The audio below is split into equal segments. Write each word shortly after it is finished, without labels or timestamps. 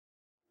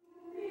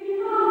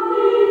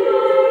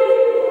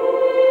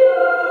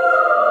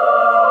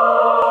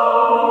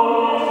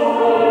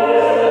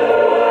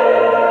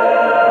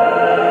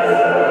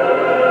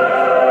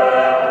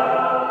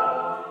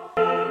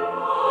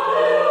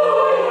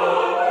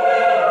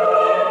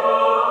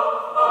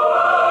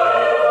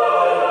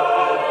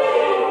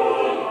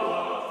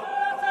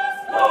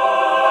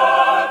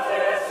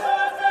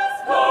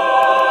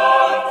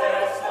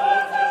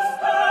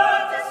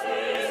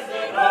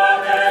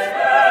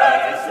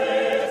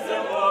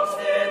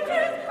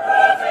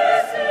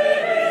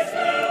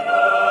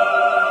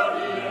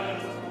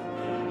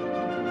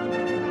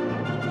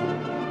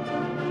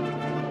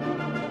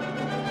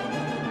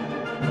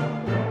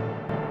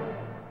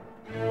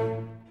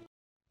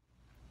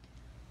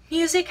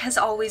Music has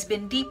always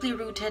been deeply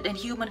rooted in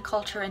human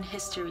culture and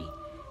history.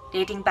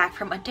 Dating back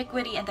from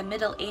antiquity and the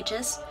Middle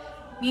Ages,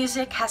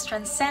 music has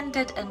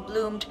transcended and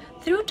bloomed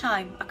through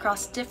time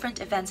across different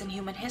events in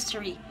human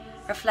history,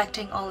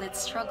 reflecting all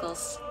its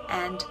struggles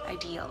and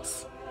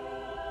ideals.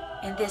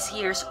 In this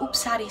year's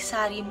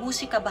UPSA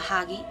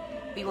MUSiKABAHAGi,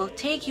 we will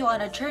take you on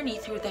a journey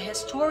through the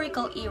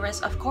historical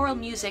eras of choral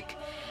music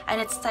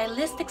and its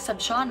stylistic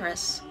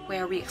subgenres,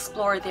 where we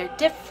explore their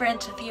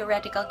different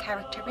theoretical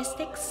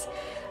characteristics,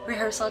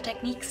 rehearsal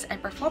techniques,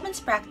 and performance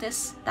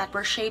practice that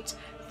were shaped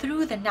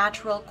through the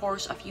natural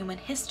course of human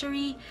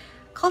history,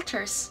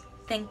 cultures,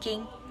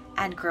 thinking,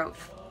 and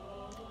growth.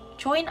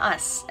 Join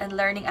us in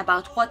learning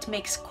about what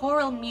makes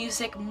choral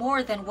music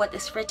more than what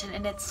is written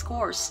in its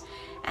scores,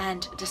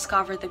 and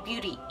discover the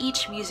beauty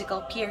each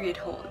musical period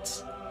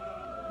holds.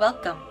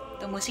 Welcome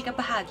to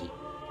MUSiKABAHAGi.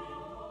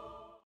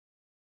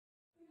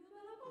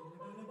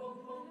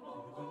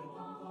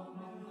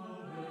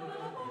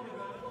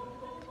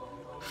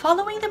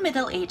 Following the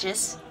Middle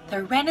Ages,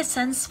 the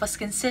Renaissance was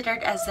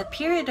considered as the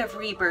period of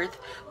rebirth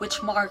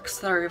which marks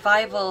the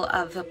revival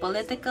of the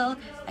political,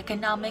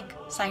 economic,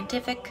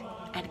 scientific,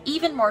 and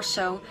even more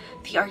so,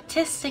 the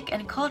artistic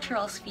and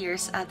cultural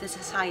spheres of the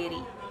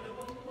society.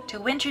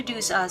 To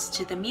introduce us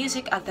to the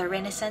music of the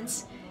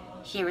Renaissance,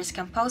 here is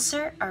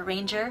composer,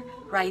 arranger,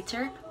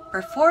 writer,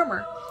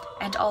 performer,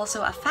 and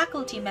also a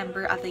faculty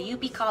member of the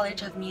UP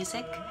College of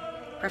Music,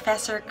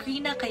 Professor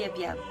Krina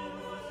Kayabyab.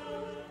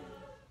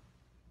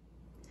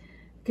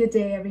 Good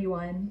day,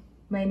 everyone.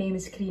 My name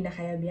is Krina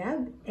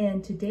Kayabyab,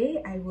 and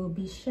today I will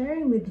be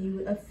sharing with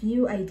you a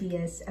few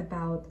ideas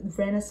about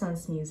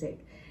Renaissance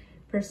music.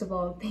 First of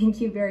all,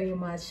 thank you very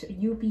much,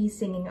 UP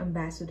Singing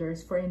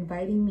Ambassadors, for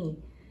inviting me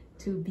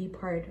to be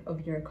part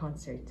of your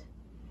concert.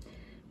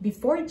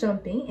 Before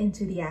jumping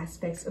into the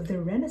aspects of the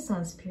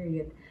Renaissance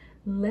period,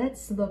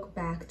 let's look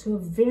back to a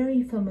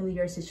very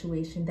familiar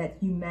situation that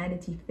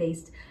humanity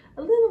faced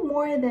a little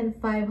more than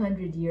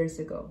 500 years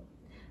ago,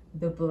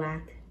 the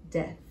Black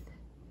Death.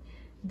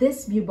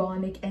 This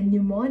bubonic and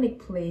pneumonic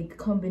plague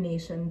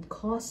combination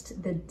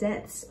caused the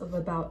deaths of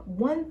about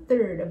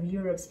 1/3 of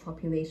Europe's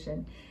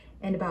population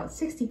and about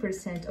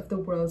 60% of the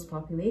world's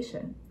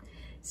population.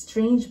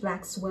 Strange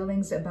black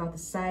swellings about the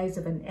size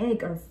of an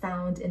egg are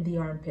found in the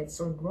armpits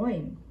or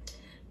groin.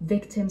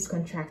 Victims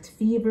contract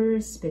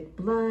fever, spit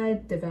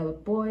blood,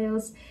 develop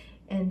boils,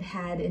 and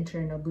had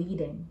internal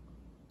bleeding.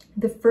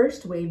 The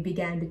first wave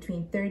began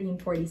between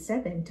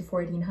 1347 to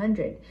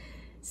 1400.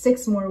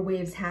 6 more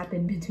waves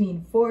happened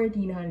between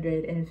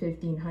 1400 and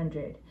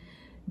 1500.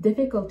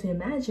 Difficult to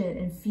imagine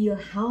and feel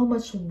how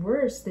much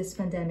worse this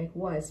pandemic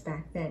was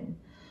back then.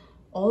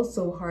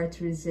 Also hard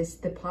to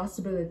resist the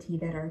possibility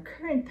that our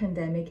current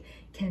pandemic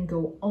can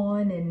go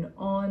on and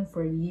on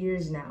for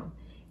years now,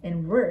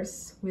 and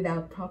worse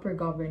without proper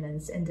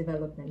governance and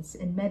developments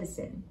in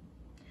medicine.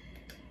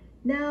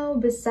 Now,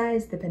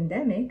 besides the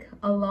pandemic,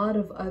 a lot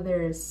of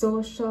other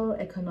social,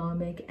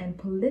 economic, and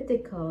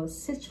political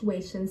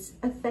situations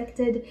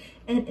affected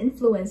and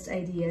influenced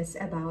ideas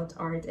about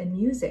art and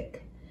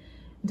music.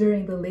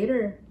 During the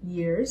later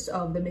years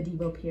of the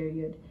medieval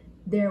period,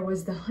 there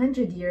was the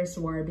 100 Years'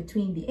 War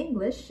between the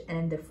English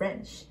and the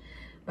French.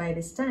 By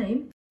this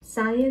time,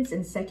 science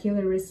and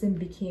secularism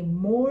became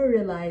more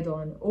relied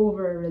on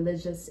over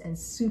religious and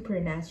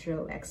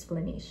supernatural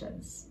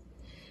explanations.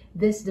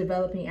 This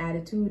developing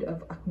attitude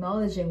of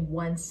acknowledging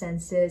one's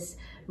senses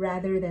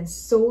rather than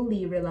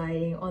solely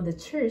relying on the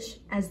church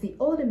as the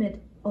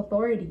ultimate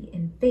authority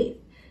in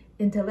faith,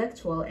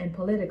 intellectual, and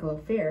political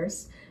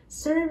affairs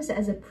serves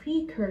as a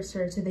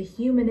precursor to the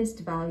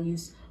humanist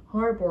values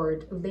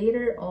harbored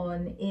later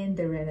on in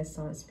the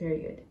Renaissance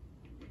period.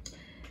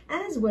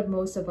 As what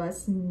most of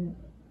us,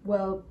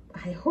 well,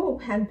 I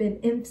hope, have been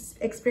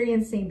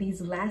experiencing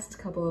these last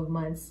couple of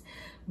months,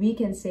 we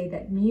can say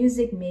that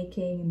music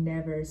making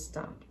never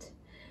stopped.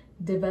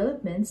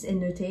 Developments in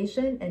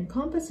notation and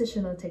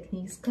compositional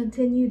techniques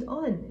continued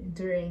on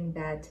during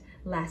that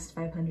last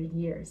 500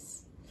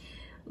 years.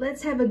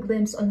 Let's have a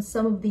glimpse on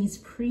some of these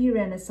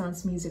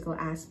pre-Renaissance musical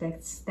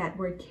aspects that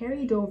were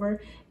carried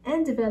over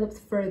and developed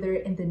further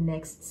in the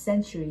next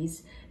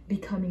centuries,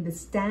 becoming the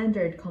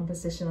standard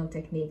compositional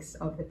techniques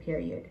of the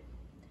period.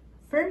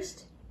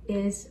 First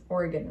is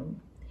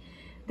organum.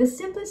 The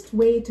simplest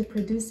way to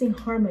producing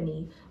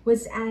harmony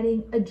was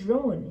adding a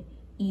drone,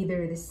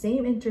 either the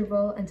same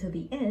interval until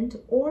the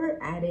end or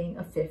adding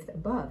a fifth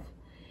above.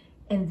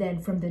 And then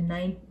from the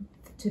 9th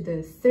to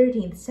the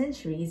 13th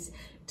centuries,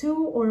 2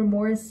 or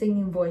more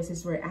singing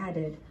voices were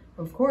added.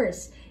 Of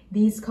course,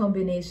 these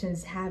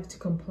combinations have to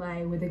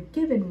comply with the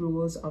given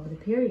rules of the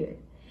period.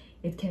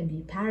 It can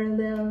be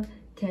parallel,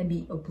 can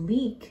be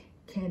oblique,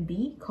 can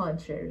be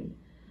contrary.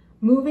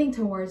 Moving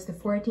towards the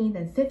 14th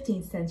and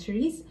 15th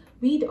centuries,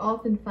 we'd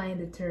often find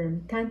the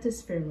term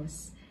cantus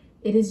firmus.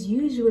 It is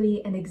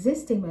usually an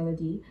existing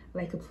melody,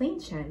 like a plain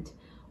chant,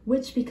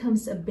 which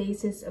becomes a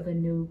basis of a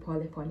new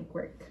polyphonic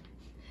work.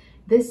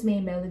 This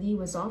main melody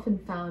was often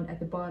found at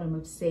the bottom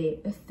of, say,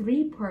 a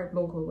 3-part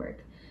vocal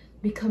work,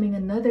 becoming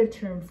another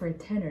term for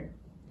tenor.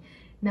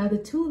 Now the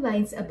two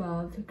lines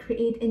above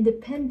create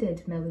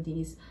independent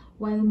melodies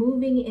while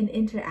moving in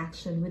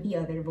interaction with the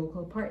other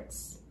vocal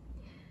parts.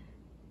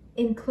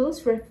 In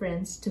close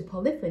reference to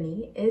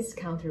polyphony is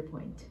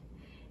counterpoint.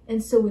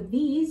 And so with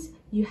these,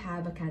 you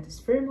have a cantus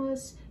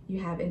firmus,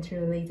 you have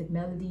interrelated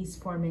melodies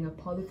forming a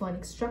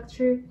polyphonic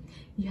structure,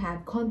 you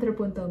have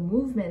contrapuntal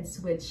movements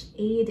which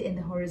aid in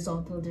the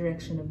horizontal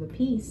direction of the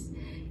piece,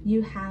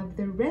 you have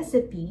the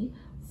recipe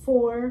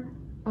for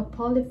a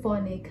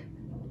polyphonic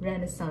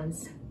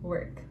Renaissance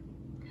work.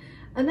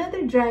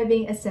 Another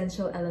driving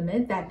essential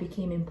element that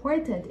became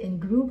important in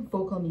group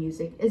vocal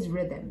music is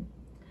rhythm.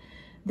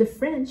 The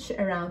French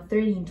around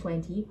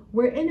 1320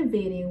 were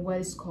innovating what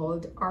is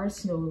called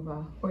ars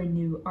nova or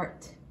new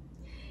art.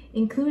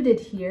 Included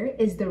here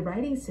is the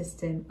writing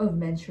system of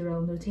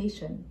mensural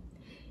notation.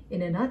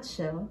 In a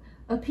nutshell,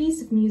 a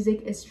piece of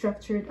music is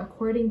structured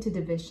according to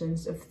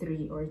divisions of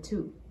 3 or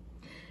 2.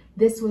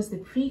 This was the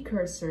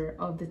precursor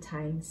of the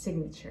time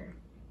signature.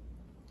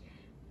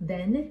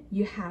 Then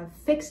you have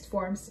fixed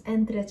forms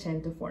and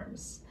trecento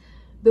forms.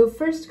 Though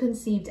first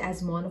conceived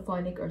as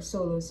monophonic or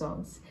solo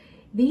songs,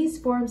 these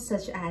forms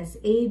such as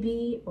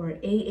AB or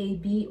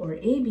AAB or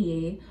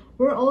ABA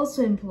were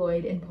also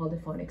employed in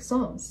polyphonic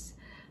songs.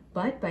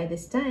 But by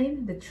this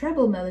time, the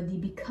treble melody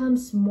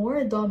becomes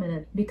more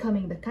dominant,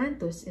 becoming the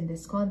cantus in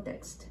this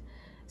context.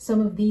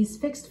 Some of these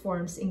fixed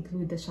forms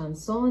include the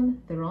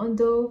chanson, the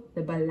rondo,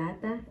 the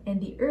ballata,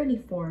 and the early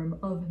form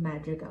of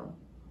madrigal.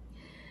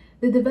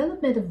 The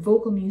development of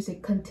vocal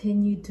music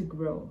continued to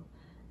grow.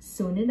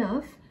 Soon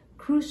enough,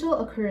 crucial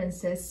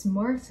occurrences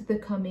marked the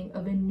coming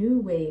of a new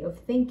way of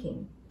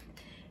thinking.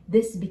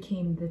 This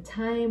became the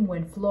time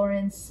when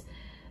Florence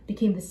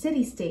became the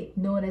city-state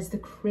known as the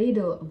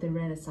cradle of the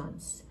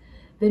Renaissance.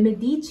 The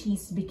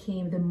Medicis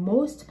became the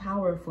most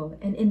powerful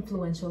and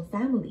influential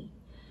family.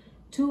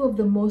 Two of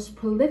the most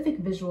prolific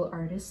visual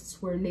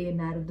artists were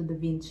Leonardo da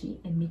Vinci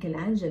and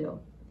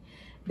Michelangelo.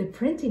 The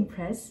printing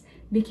press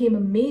became a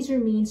major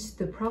means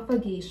to the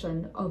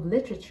propagation of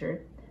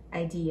literature,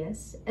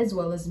 ideas, as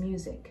well as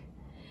music.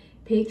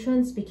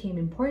 Patrons became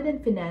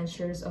important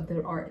financiers of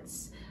the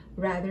arts,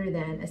 rather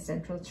than a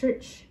central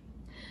church.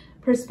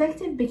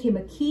 Perspective became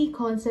a key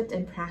concept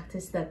and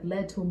practice that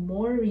led to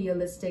more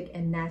realistic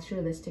and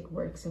naturalistic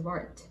works of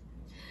art.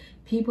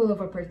 People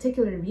of a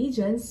particular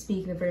region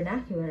speak the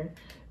vernacular,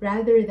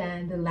 rather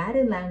than the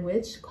Latin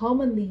language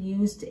commonly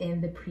used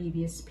in the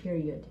previous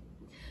period.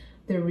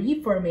 The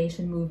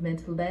Reformation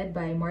movement led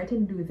by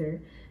Martin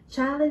Luther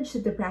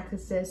challenged the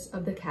practices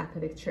of the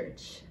Catholic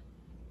Church.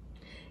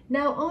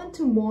 Now on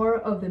to more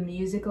of the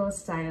musical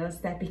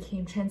styles that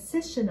became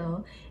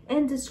transitional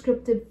and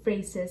descriptive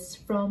phrases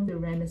from the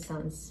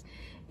Renaissance.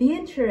 The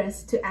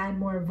interest to add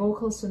more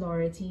vocal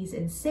sonorities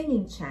in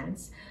singing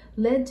chants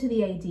led to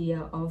the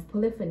idea of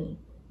polyphony,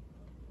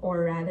 or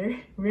rather,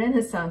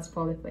 Renaissance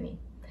polyphony.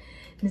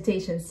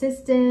 Notation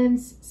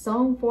systems,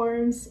 song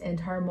forms,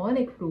 and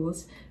harmonic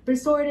rules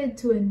resorted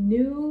to a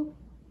new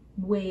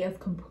way of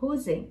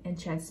composing and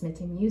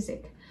transmitting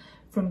music.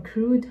 From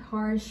crude,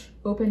 harsh,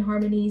 open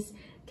harmonies,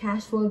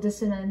 casual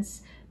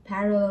dissonance,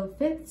 parallel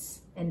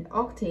fifths, and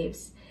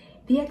octaves,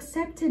 the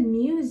accepted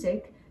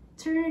music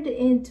turned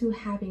into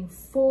having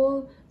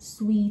full,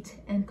 sweet,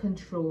 and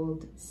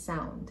controlled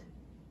sound.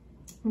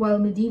 While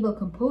medieval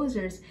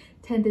composers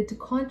tended to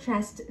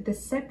contrast the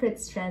separate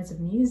strands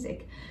of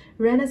music,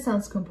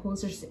 Renaissance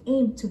composers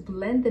aimed to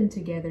blend them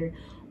together,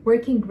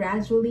 working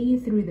gradually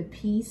through the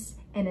piece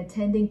and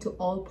attending to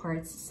all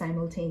parts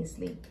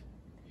simultaneously.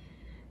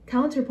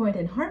 Counterpoint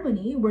and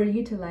harmony were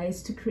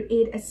utilized to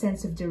create a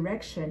sense of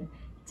direction,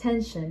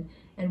 tension,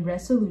 and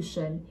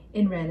resolution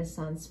in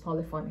Renaissance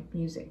polyphonic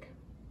music.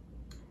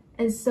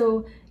 And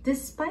so,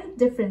 despite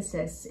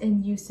differences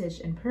in usage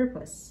and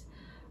purpose,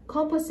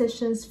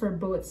 compositions for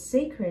both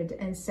sacred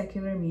and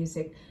secular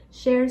music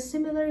share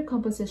similar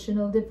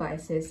compositional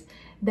devices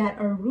that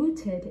are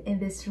rooted in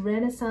this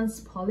Renaissance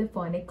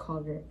polyphonic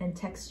color and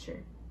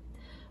texture.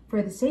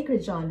 For the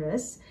sacred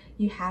genres,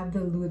 you have the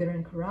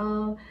Lutheran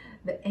chorale,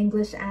 the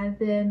English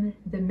anthem,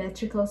 the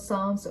metrical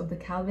psalms of the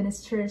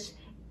Calvinist Church,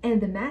 and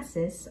the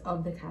masses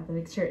of the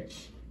Catholic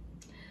Church.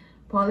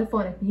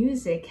 Polyphonic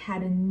music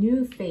had a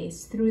new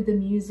face through the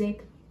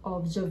music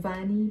of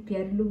Giovanni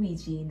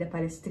Pierluigi da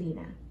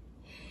Palestrina.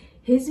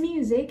 His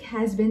music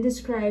has been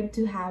described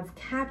to have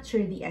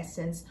captured the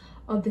essence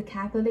of the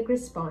Catholic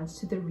response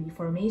to the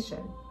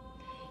Reformation.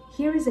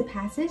 Here is a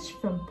passage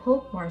from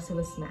Pope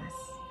Marcellus' Mass.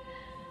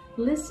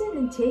 Listen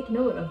and take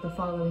note of the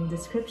following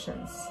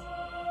descriptions.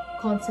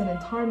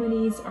 Consonant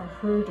harmonies are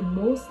heard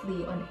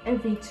mostly on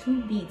every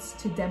 2 beats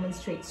to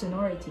demonstrate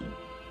sonority.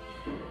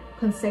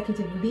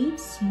 Consecutive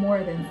leaps,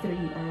 more than 3,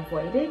 are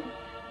avoided.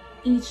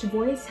 Each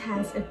voice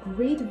has a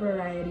great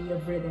variety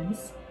of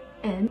rhythms,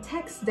 and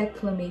text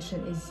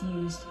declamation is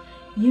used,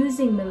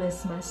 using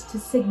melismas to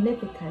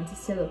significant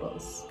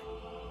syllables.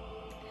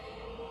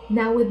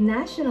 Now, with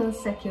national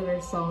secular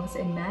songs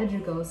and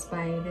madrigals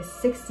by the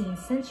 16th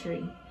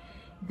century,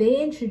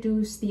 they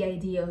introduced the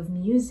idea of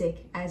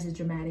music as a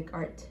dramatic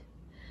art.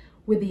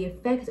 With the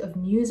effect of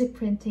music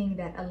printing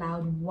that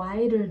allowed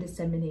wider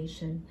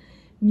dissemination,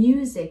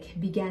 music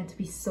began to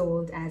be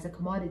sold as a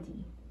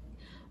commodity.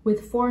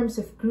 With forms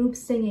of group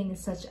singing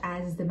such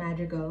as the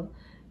madrigal,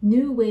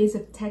 new ways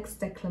of text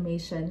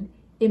declamation,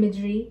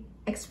 imagery,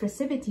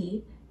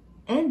 expressivity,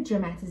 and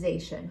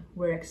dramatization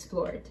were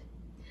explored.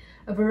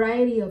 A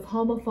variety of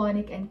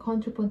homophonic and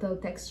contrapuntal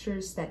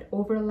textures that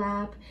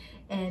overlap,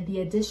 and the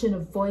addition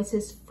of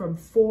voices from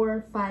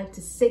 4, 5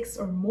 to 6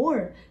 or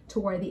more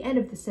toward the end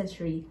of the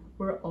century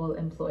were all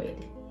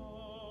employed.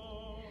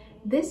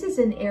 This is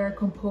an air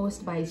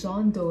composed by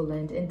John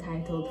Doland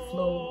entitled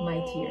Flow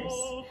My Tears.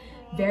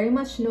 Very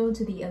much known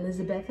to the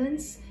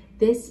Elizabethans,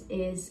 this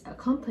is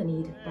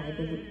accompanied by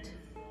the lute.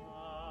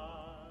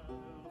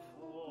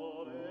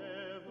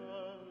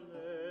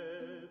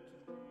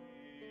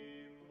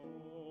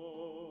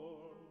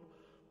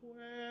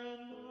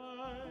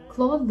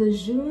 Claude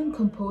Lejeune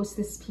composed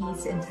this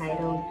piece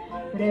entitled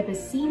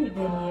Récit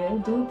Venir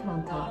du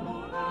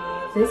Printemps.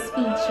 This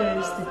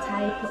features the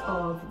type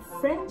of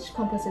French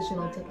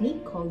compositional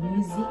technique called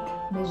musique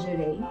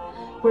mesurée,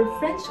 where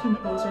French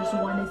composers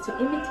wanted to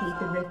imitate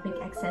the rhythmic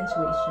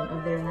accentuation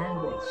of their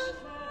language.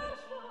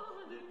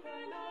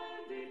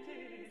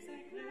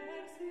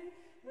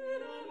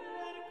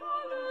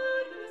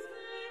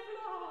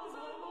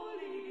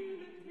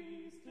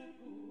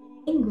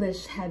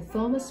 English had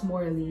Thomas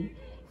Morley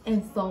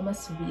and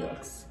Thomas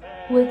Weelkes,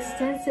 who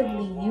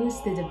extensively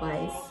used the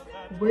device,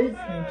 word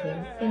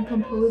printing, in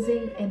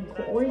composing and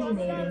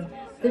coordinating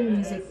the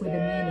music with the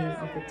meaning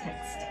of the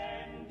text.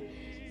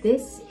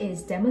 This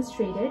is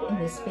demonstrated in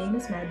his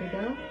famous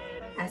madrigal,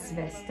 As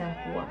Vesta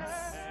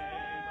Was.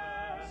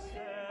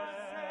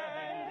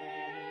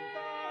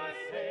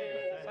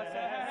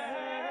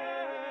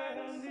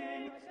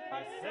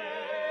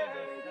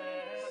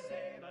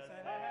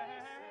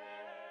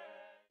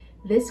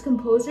 This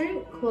composer,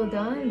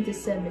 Claudin de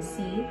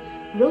Saint-Messy,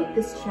 wrote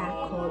this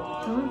track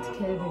called Tant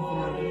qu'elle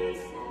vivra,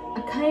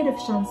 a kind of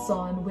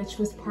chanson which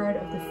was part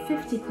of the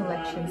 50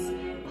 collections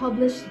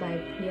published by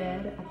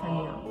Pierre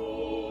Attanian.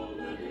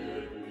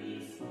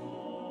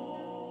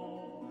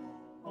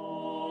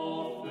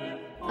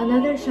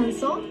 Another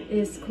chanson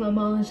is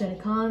Clément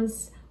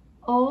Jeannequin's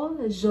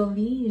All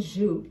Joli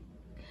Joue.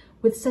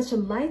 With such a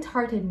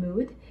light-hearted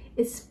mood,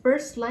 its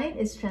first line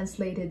is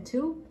translated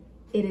to,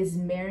 "It is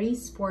merry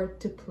sport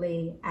to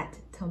play at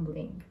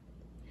tumbling."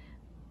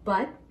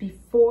 But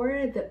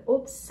before the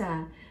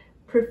UPSA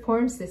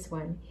performs this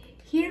one,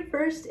 here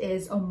first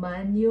is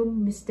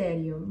Omanium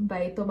Mysterium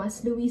by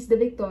Tomás Luis de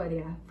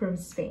Victoria from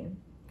Spain.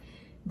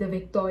 De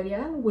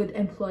Victoria would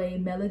employ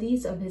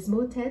melodies of his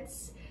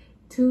motets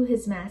to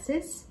his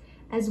masses,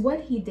 as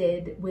what he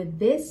did with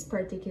this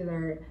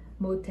particular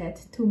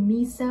motet to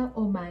Misa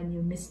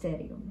Omanium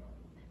Mysterium.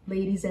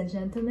 Ladies and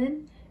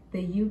gentlemen, the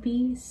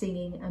UP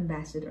Singing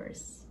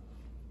Ambassadors.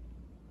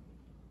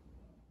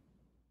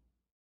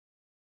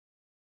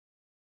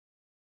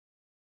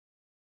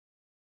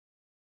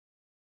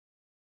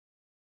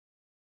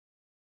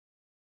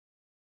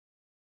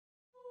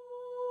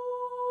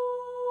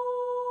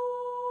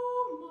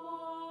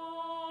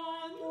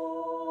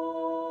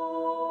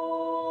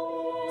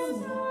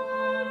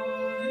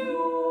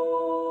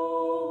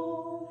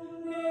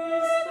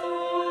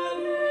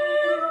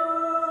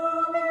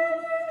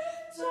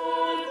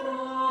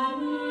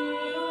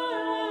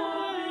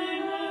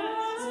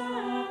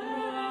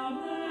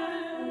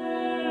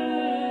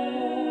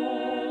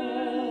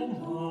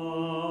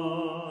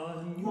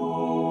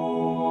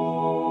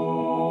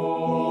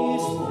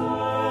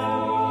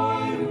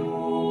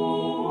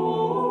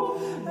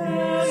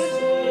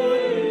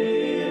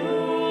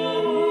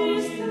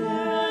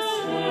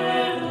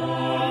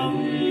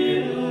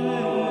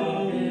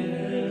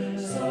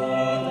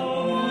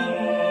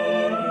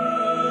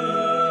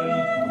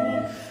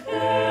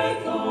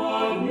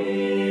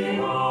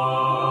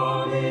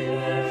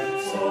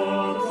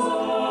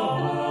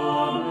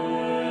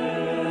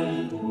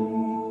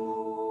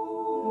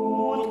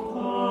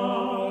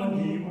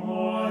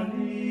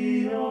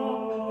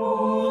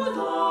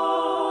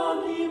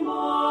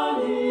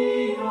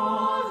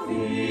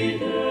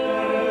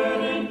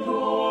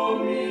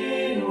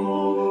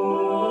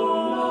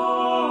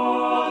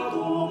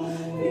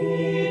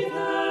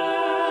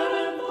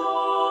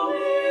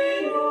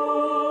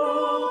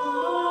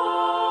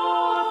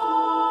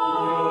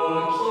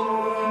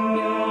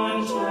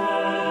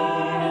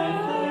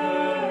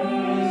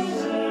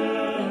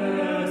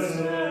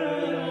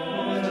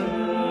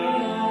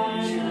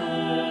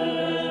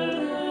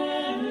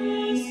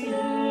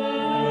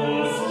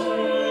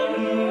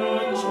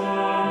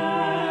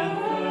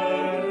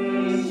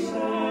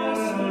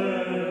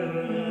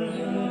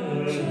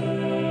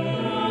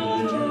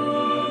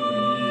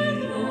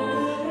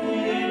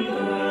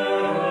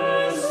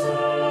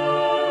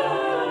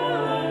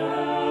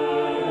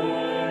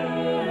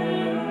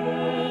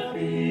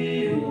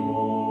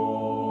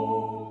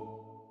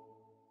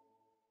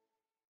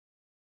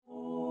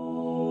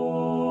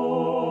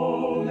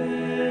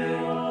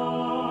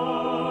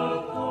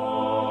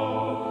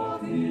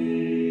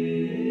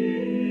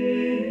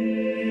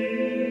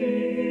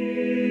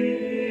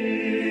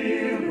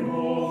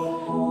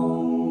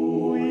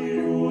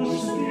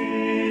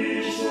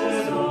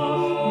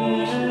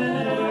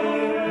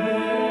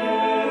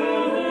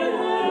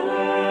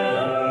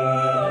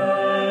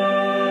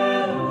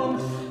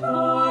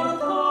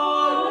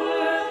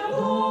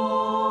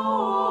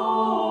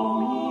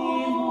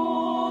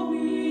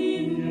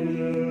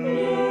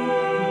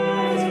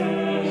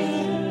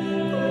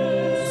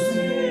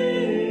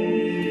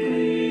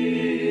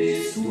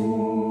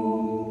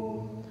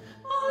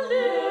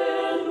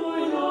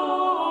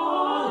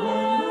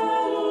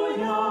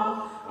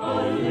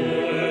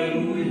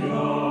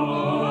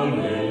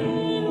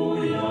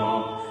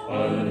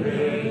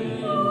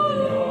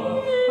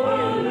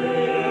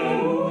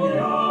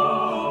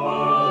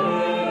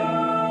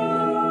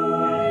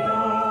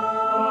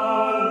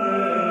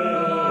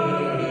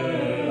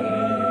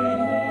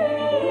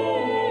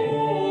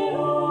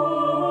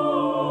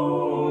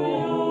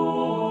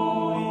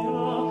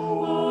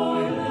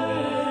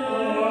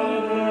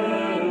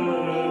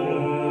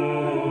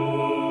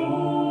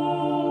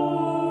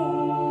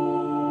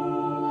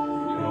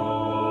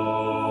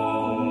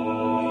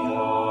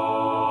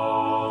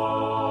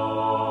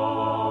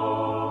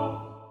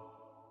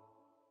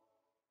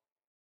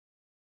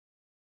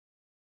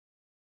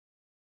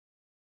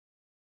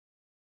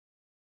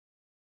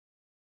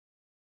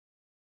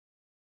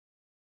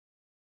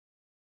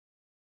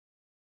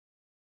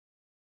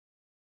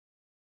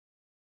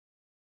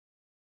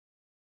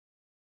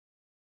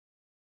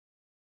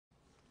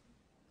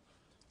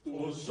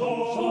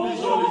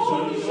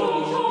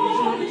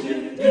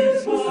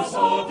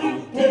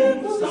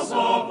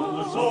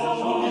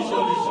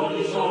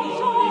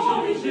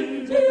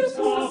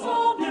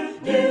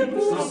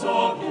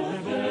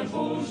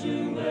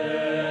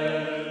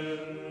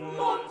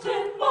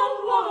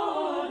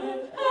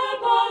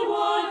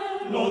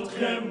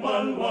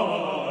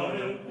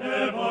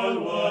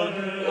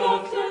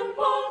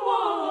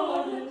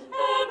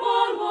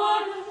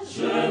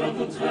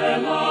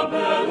 Rencontrer la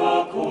belle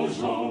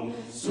Archange,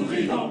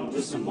 souriant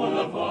doucement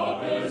la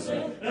valse,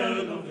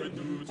 elle en fait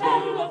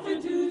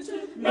doute,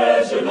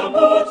 mais je la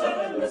monte,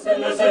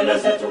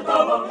 laissez tout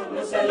avant,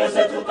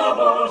 laissez tout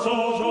avant,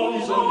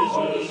 joli,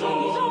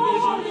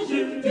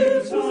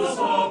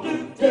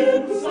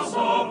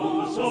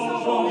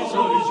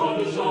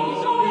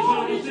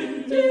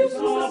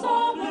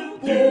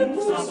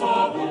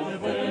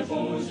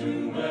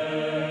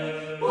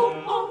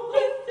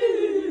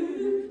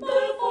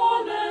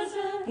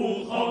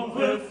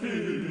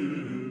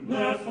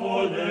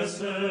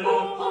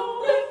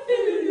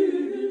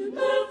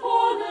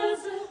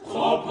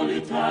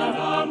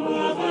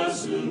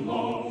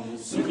 amoureusement,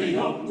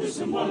 souriant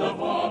doucement la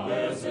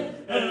valse,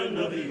 elle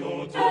le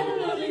riote,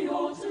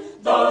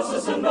 danse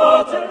ce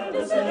note,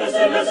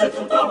 laissez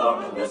tout avant,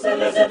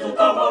 laissez tout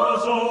avant,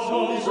 joli,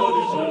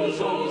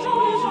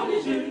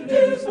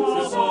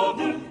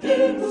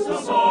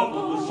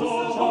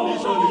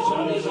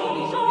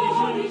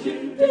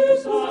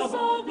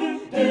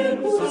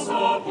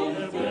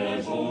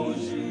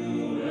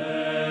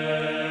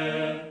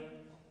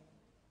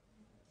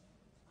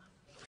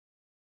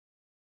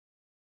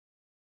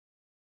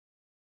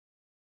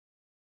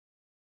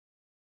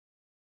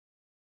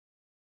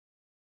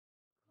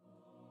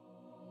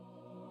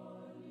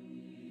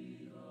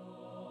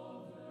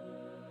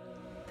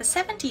 The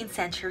 17th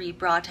century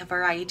brought a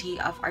variety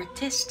of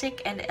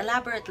artistic and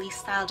elaborately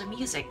styled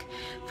music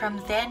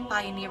from then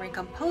pioneering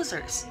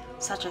composers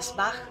such as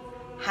Bach,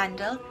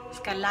 Handel,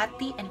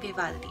 Scarlatti, and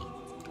Vivaldi.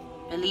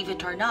 Believe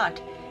it or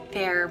not,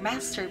 their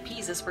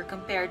masterpieces were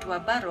compared to a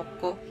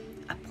barroco,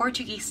 a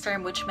Portuguese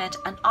term which meant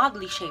an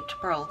oddly shaped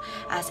pearl,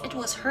 as it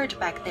was heard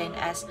back then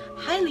as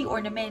highly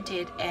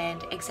ornamented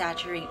and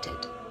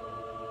exaggerated.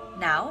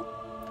 Now,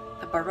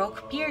 the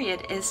Baroque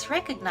period is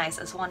recognized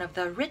as one of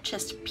the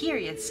richest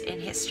periods in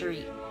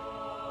history.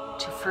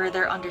 To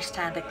further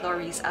understand the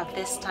glories of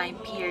this time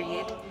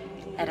period,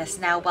 let us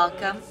now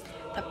welcome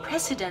the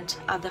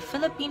President of the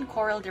Philippine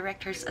Choral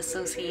Directors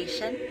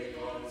Association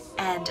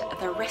and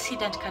the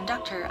resident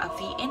conductor of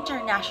the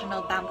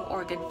International Bamboo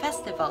Organ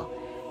Festival,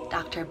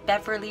 Dr.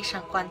 Beverly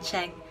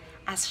Shangquan-Cheng,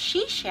 as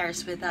she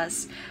shares with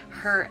us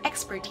her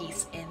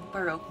expertise in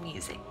Baroque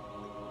music.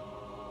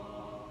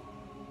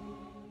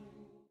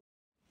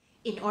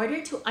 In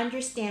order to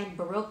understand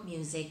Baroque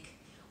music,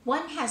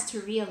 one has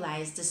to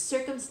realize the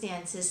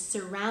circumstances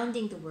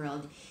surrounding the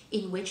world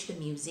in which the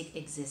music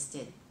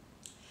existed.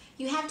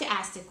 You have to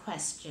ask the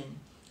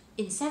question,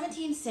 in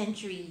 17th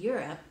century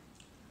Europe,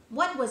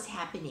 what was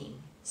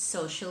happening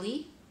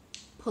socially,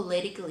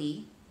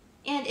 politically,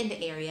 and in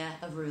the area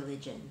of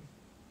religion?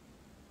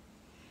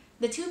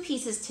 The two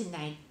pieces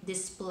tonight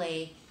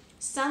display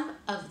some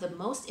of the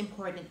most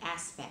important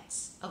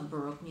aspects of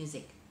Baroque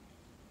music.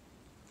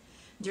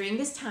 During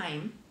this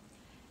time,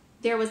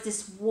 there was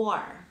this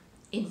war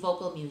in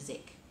vocal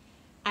music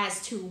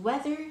as to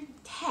whether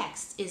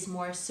text is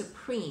more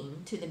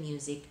supreme to the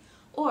music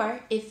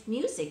or if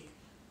music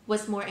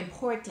was more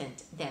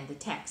important than the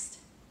text.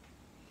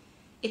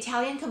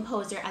 Italian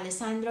composer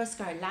Alessandro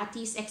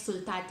Scarlatti's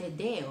Exultate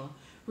Deo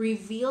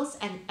reveals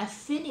an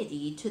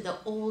affinity to the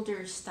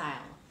older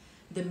style,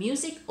 the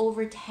music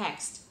over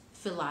text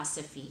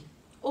philosophy,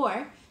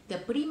 or the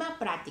prima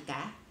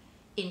pratica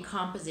in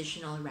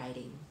compositional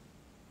writing.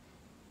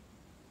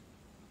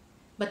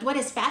 But what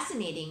is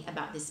fascinating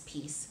about this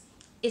piece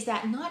is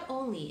that not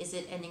only is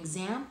it an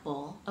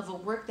example of a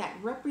work that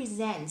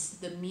represents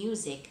the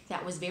music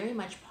that was very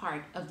much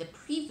part of the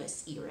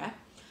previous era,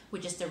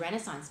 which is the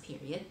Renaissance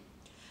period,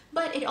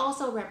 but it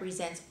also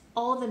represents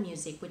all the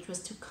music which was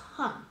to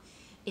come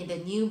in the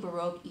new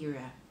Baroque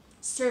era,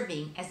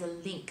 serving as a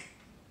link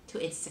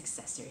to its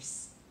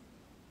successors.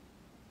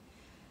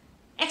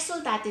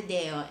 Exultate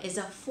Deo is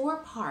a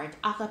four-part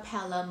a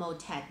cappella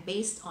motet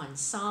based on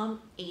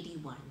Psalm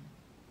 81.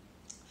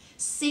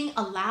 Sing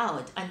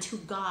aloud unto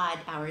God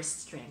our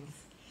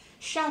strength.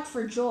 Shout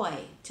for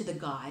joy to the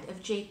God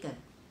of Jacob.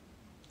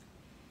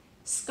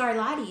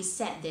 Scarlatti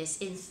set this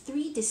in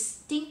three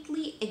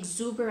distinctly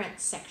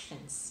exuberant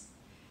sections: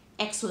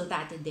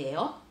 Exultate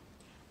Deo,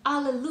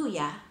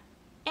 Alleluia,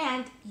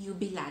 and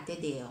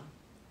Jubilate Deo.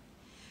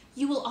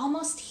 You will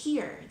almost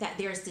hear that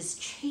there's this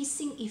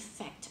chasing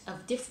effect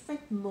of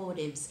different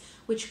motives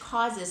which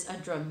causes a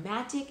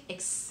dramatic,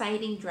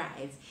 exciting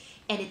drive,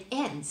 and it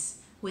ends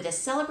with a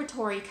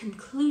celebratory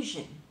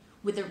conclusion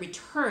with the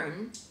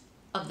return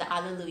of the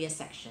Alleluia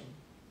section.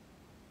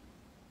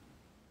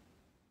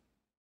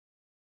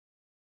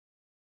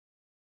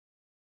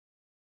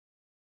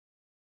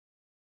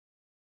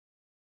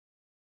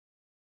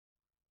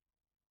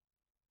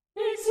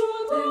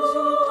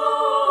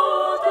 Exultate,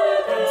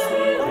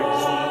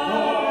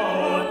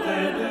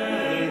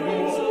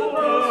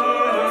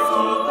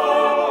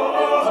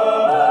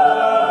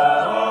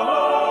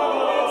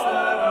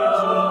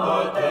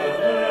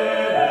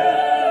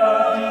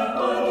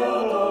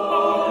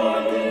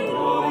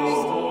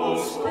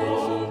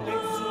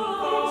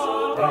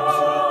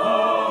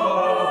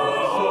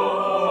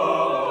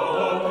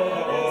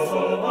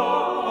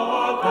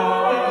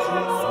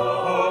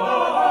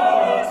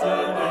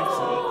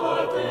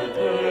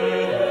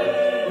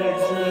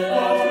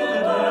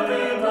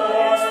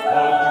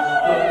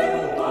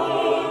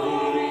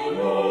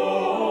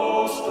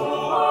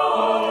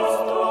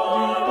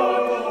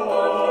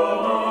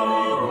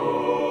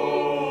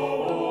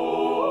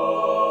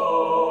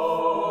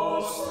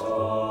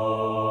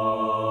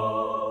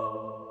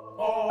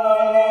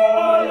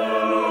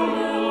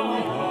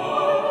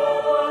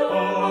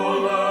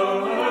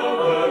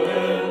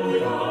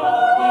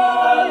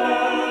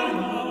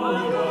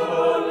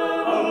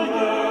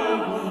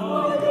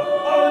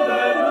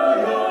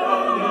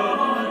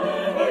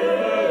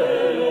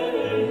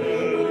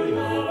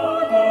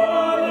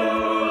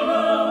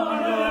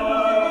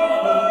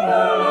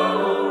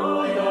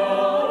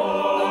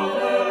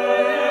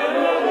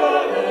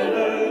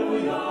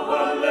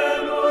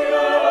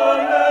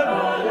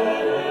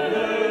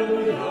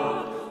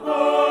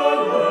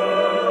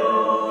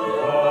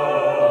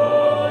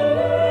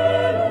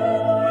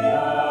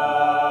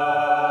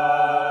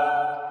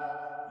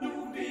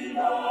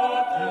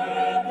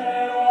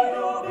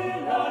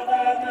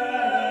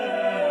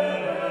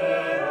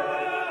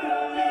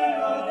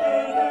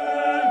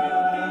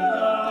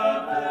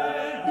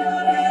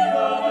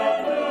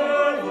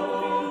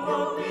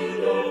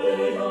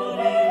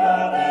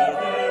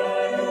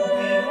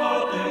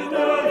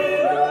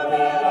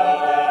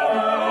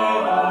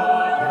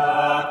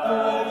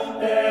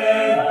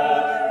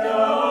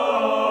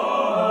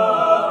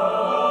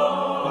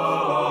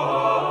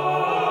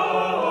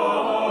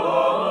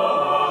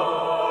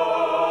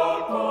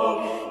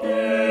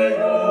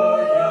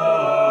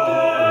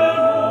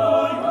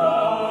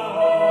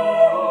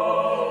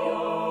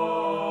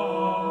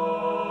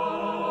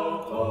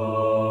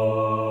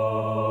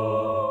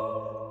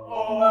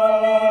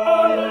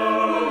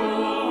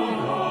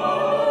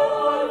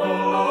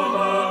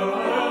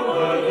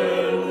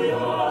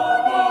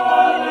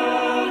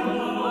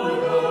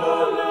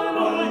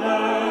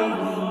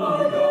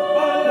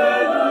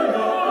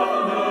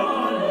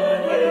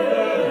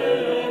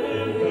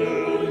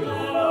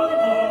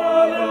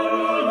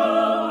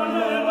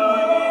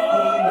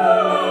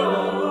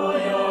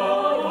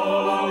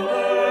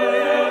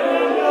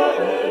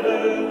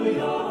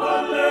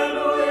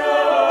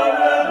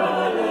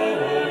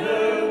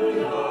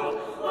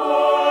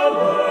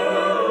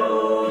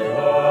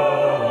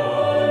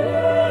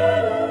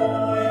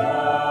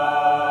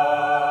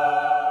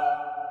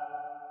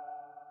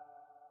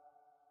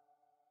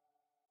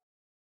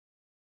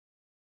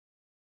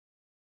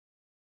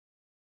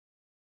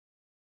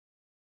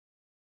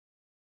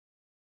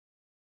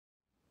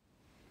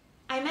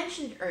 I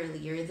mentioned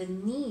earlier the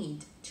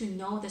need to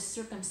know the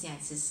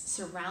circumstances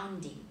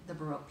surrounding the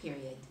Baroque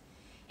period,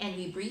 and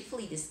we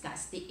briefly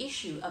discussed the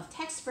issue of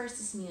text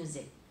versus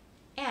music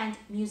and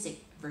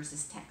music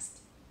versus text.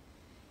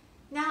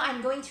 Now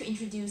I'm going to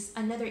introduce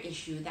another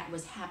issue that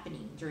was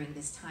happening during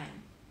this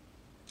time.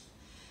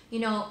 You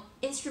know,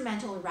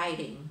 instrumental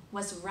writing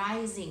was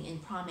rising in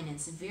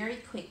prominence very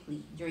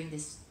quickly during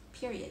this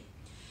period,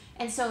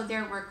 and so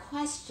there were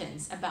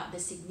questions about the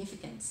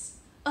significance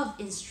of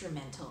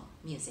instrumental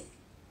music.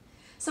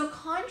 So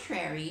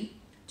contrary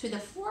to the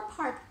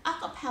four-part a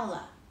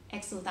cappella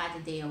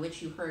Exultate Deo,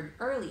 which you heard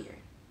earlier,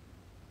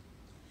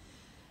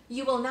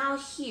 you will now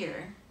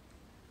hear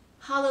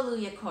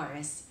Hallelujah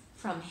Chorus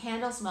from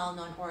Handel's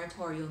well-known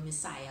oratorio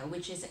Messiah,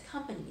 which is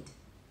accompanied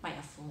by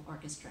a full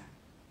orchestra.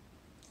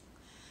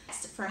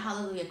 Next, for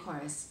Hallelujah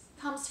Chorus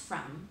comes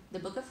from the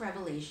book of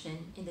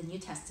Revelation in the New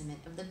Testament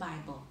of the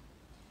Bible.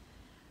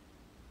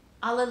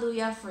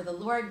 Alleluia, for the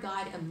Lord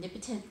God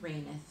omnipotent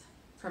reigneth,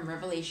 from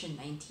Revelation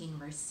 19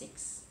 verse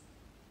 6.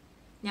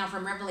 Now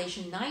from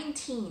Revelation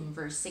 19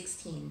 verse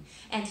 16,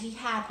 and he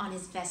had on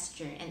his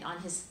vesture and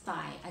on his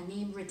thigh a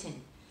name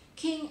written,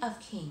 King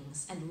of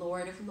Kings and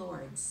Lord of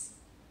Lords.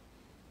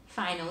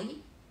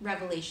 Finally,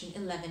 Revelation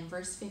 11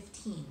 verse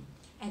 15,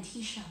 and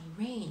he shall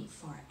reign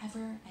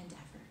forever and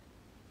ever.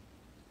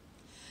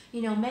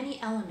 You know, many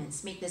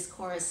elements make this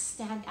chorus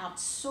stand out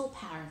so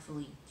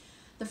powerfully.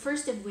 The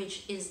first of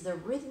which is the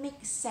rhythmic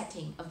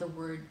setting of the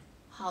word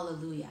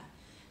hallelujah.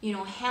 You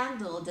know,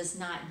 Handel does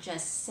not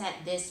just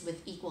set this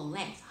with equal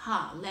length,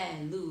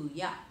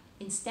 hallelujah.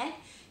 Instead,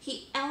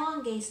 he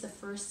elongates the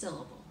first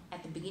syllable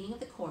at the beginning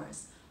of the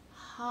chorus,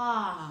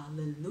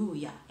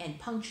 hallelujah, and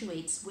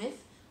punctuates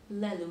with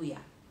alleluia.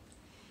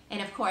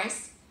 And of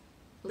course,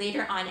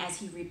 later on as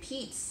he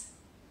repeats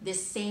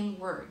this same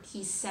word,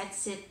 he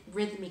sets it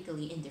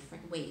rhythmically in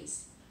different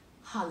ways.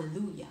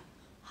 Hallelujah,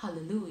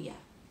 hallelujah,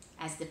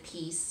 as the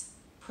piece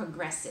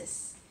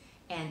progresses.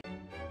 And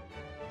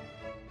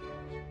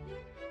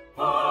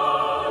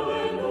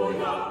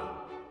Hallelujah,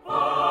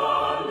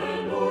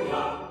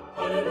 hallelujah,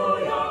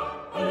 hallelujah,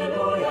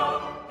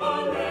 hallelujah,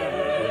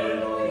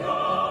 hallelujah.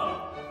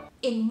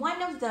 in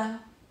one of the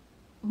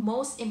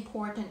most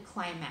important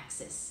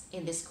climaxes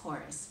in this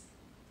chorus,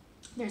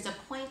 there's a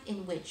point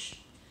in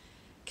which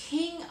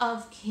King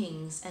of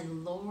Kings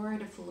and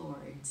Lord of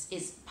Lords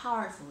is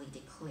powerfully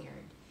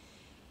declared.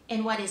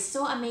 And what is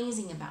so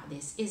amazing about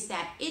this is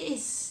that it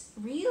is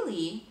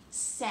really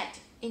set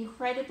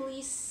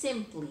incredibly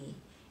simply,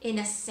 in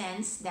a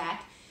sense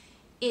that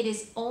it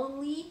is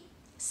only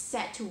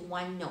set to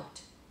one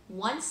note,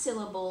 one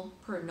syllable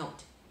per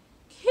note.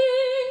 King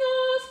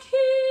of Kings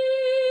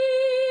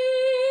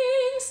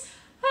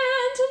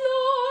and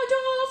Lord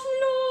of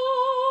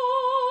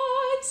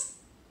Lords.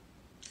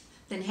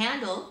 Then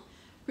Handel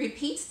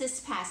repeats this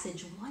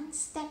passage one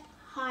step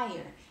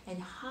higher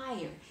and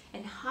higher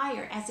and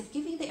higher, as if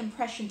giving the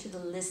impression to the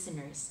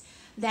listeners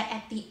that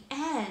at the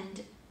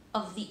end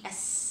of the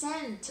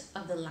ascent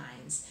of the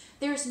lines,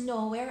 there's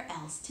nowhere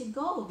else to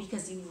go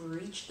because you've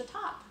reached the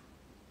top.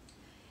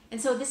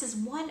 And so this is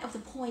one of the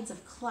points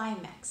of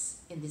climax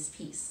in this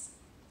piece.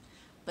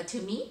 But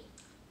to me,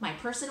 my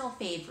personal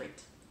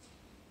favorite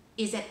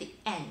is at the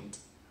end,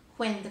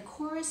 when the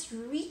chorus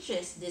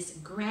reaches this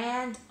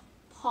grand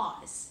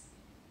pause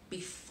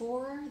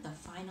before the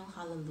final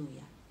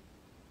hallelujah.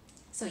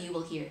 So you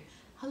will hear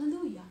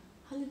hallelujah,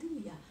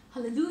 hallelujah,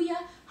 hallelujah,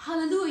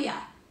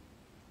 hallelujah.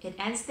 It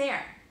ends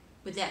there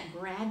with that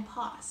grand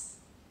pause.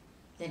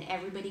 Then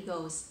everybody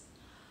goes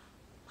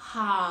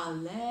hallelujah,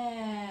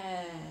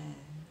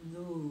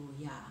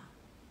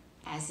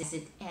 as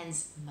it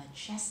ends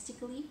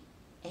majestically,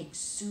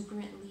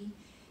 exuberantly,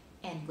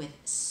 and with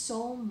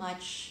so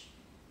much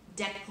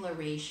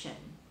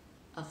declaration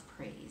of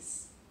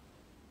praise.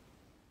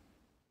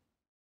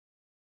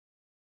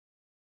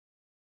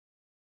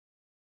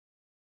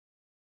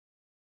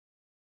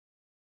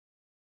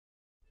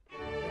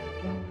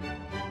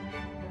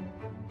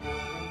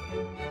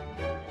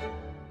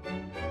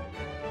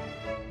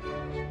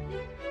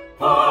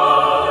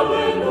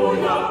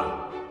 Hallelujah,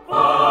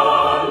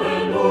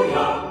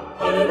 hallelujah,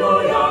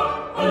 hallelujah,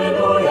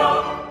 hallelujah,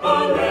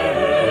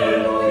 hallelujah,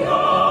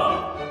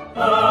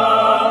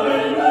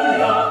 hallelujah,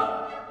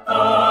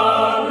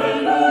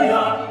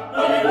 hallelujah,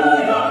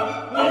 hallelujah,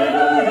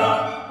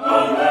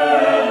 hallelujah,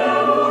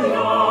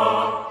 hallelujah.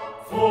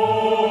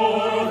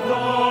 For the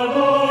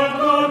Lord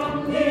God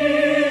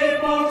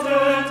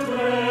omnipotent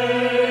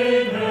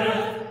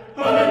reigneth.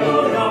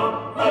 Hallelujah,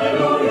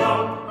 hallelujah,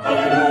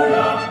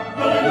 hallelujah,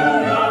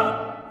 hallelujah.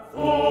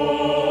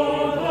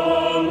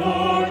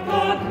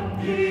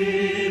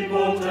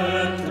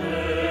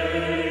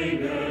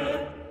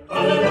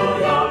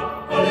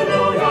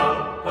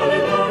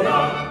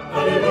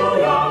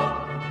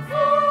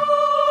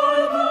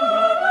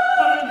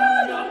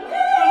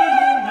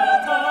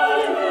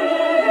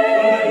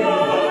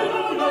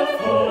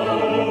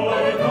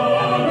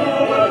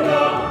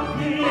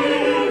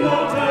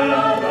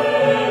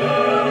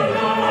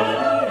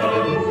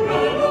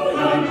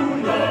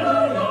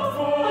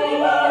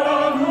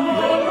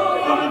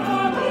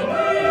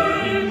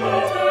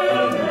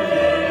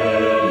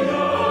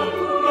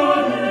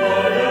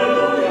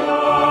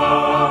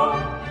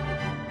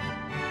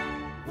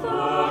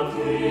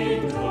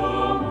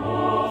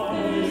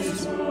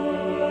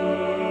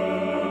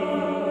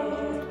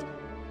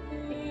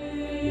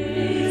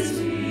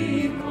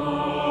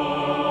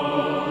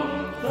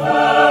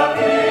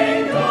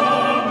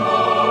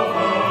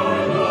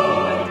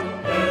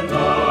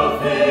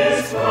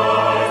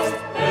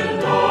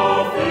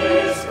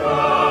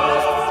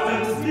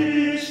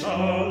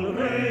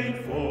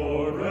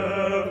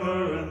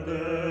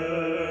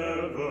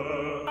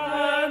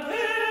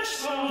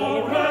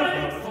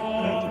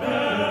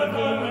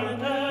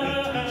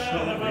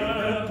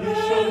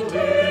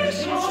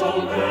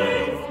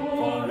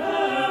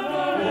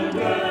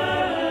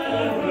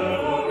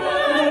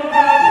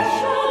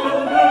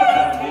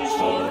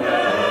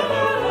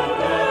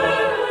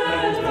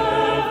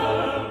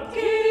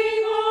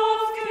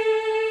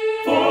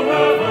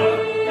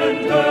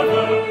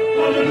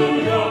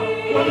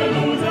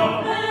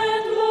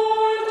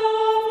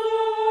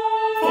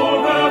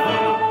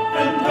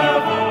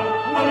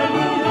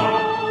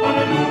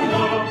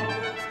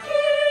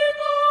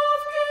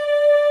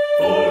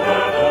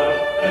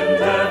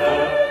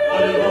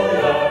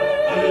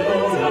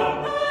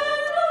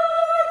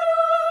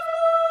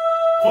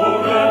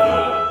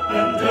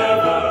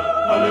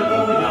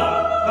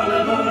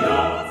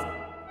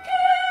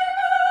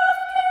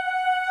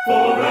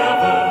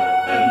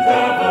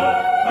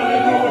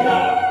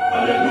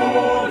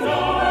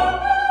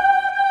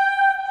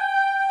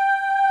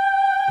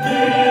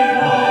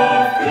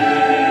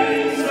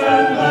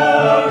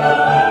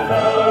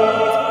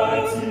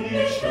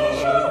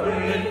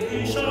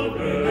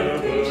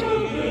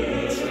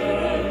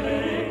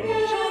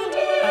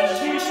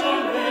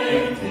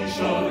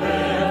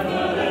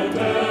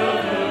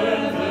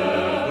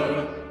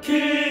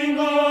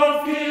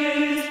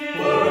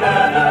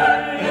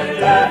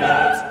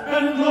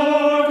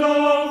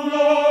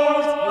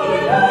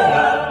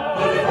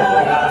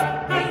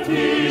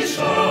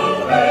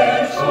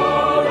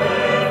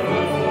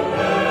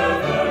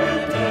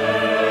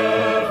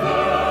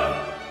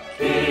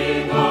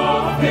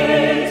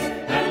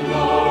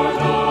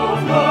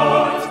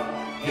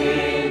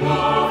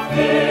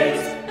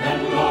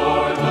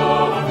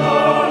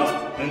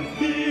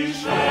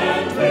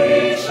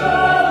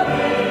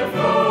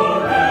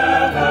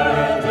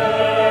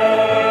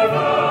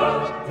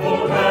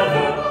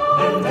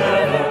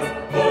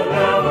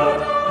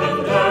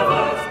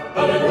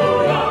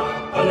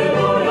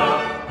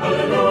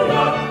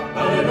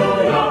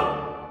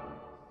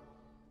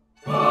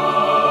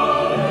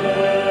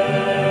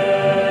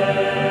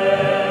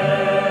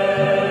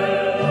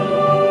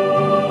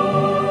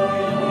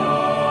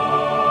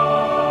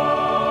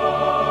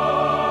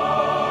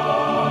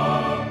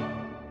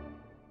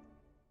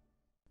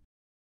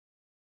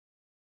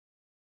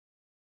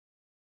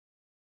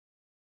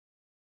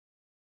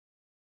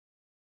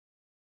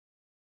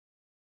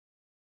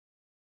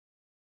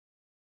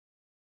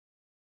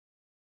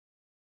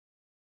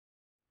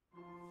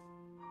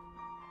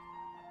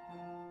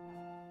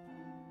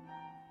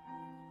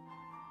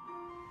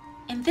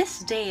 In this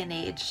day and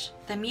age,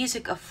 the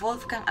music of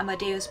Wolfgang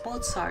Amadeus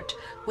Mozart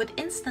would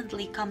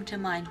instantly come to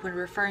mind when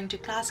referring to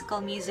classical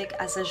music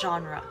as a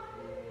genre.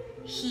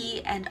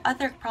 He and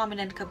other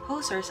prominent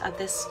composers of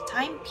this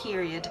time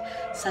period,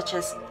 such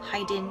as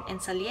Haydn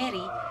and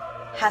Salieri,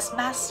 has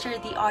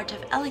mastered the art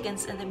of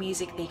elegance in the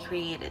music they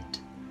created.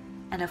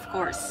 And of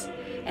course,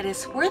 it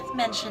is worth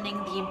mentioning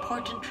the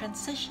important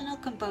transitional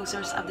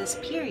composers of this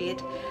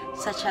period,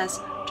 such as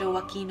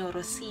Gioacchino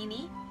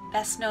Rossini,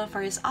 best known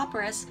for his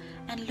operas,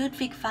 and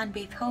Ludwig van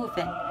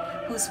Beethoven,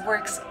 whose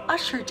works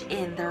ushered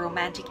in the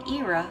Romantic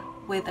era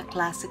with a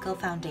classical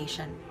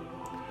foundation.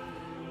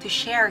 To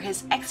share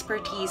his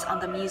expertise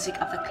on the music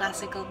of the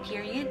classical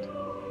period,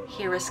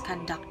 here is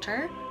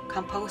conductor,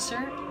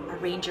 composer,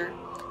 arranger,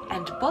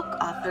 and book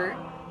author,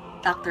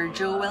 Dr.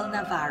 Joel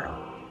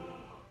Navarro.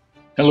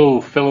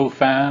 Hello, fellow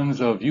fans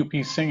of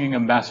UP Singing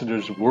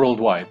Ambassadors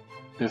worldwide.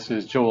 This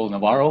is Joel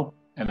Navarro,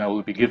 and I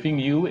will be giving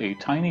you a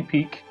tiny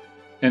peek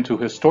into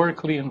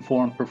historically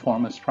informed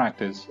performance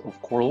practice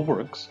of choral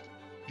works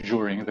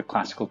during the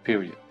classical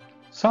period.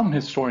 Some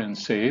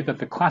historians say that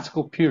the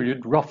classical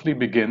period roughly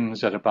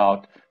begins at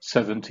about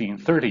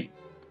 1730,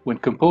 when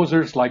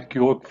composers like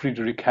Georg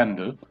Friedrich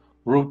Handel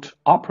wrote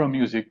opera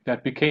music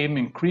that became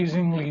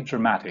increasingly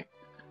dramatic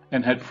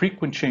and had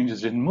frequent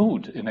changes in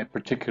mood in a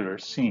particular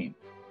scene.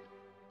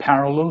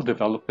 Parallel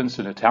developments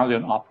in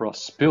Italian opera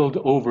spilled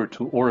over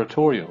to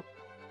oratorio,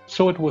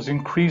 so it was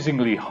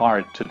increasingly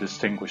hard to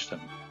distinguish them,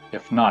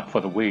 if not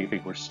for the way they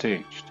were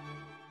staged.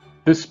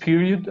 This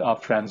period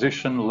of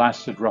transition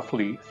lasted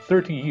roughly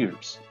 30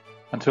 years,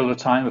 until a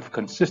time of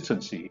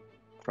consistency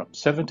from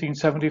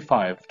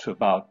 1775 to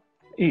about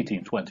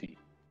 1820.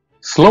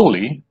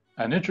 Slowly,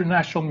 an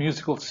international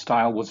musical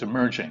style was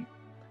emerging.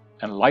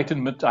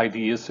 Enlightenment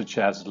ideas such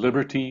as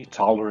liberty,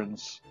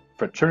 tolerance,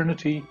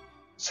 fraternity,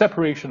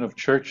 separation of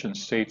church and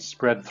state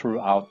spread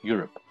throughout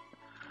Europe.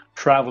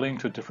 Traveling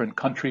to different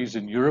countries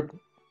in Europe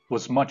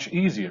was much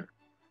easier.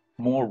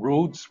 More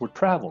roads were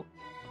traveled.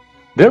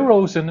 There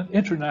rose an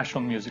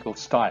international musical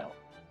style.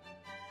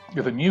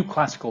 The new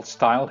classical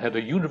style had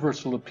a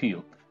universal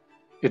appeal.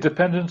 It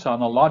depended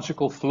on a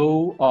logical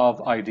flow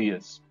of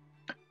ideas.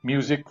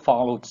 Music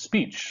followed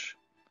speech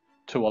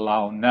to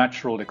allow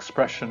natural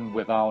expression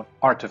without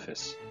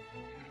artifice.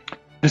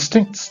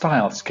 Distinct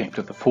styles came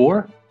to the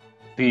fore.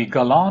 The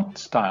galant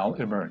style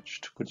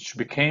emerged, which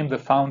became the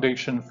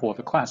foundation for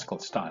the classical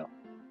style.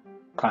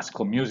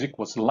 Classical music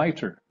was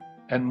lighter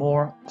and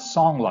more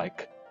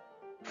song-like.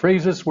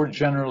 Phrases were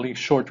generally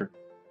shorter.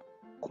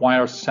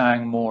 Choirs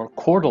sang more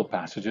chordal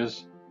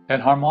passages, and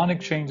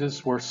harmonic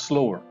changes were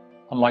slower,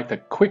 unlike the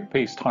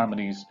quick-paced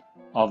harmonies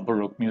of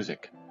Baroque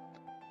music.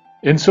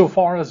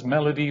 Insofar as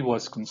melody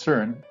was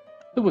concerned,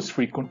 there was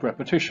frequent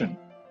repetition.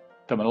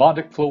 The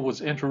melodic flow was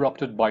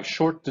interrupted by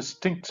short,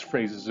 distinct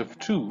phrases of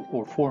 2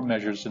 or 4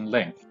 measures in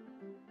length.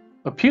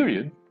 A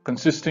period,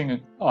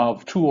 consisting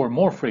of 2 or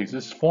more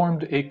phrases,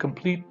 formed a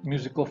complete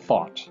musical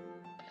thought.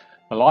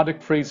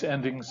 Melodic phrase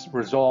endings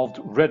resolved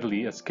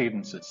readily as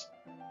cadences.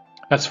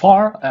 As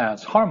far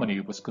as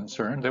harmony was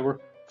concerned, there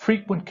were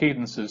frequent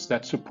cadences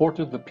that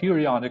supported the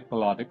periodic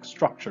melodic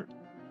structure.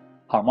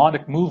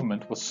 Harmonic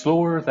movement was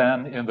slower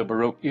than in the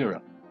Baroque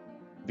era.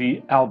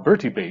 The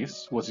Alberti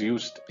bass was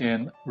used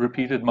in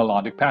repeated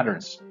melodic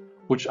patterns,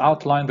 which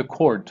outlined the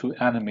chord to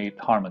animate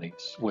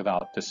harmonies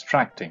without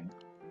distracting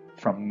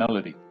from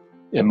melody.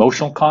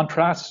 Emotional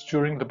contrasts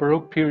during the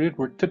Baroque period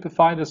were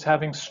typified as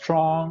having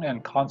strong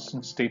and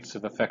constant states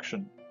of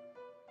affection.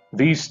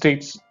 These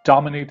states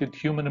dominated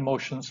human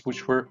emotions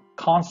which were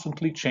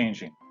constantly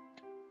changing.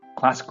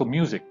 Classical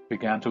music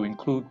began to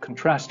include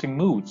contrasting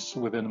moods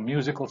within a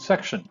musical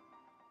section,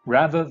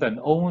 rather than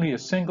only a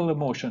single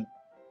emotion,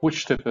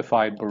 which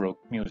typified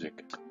Baroque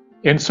music.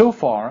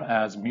 Insofar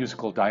as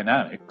musical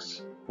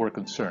dynamics were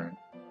concerned,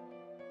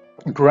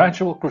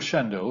 gradual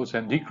crescendos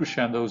and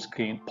decrescendos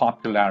gained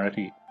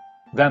popularity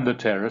than the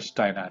terrace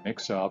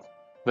dynamics of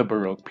the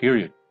Baroque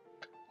period.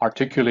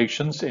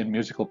 Articulations in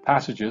musical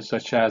passages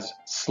such as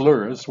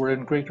slurs were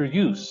in greater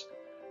use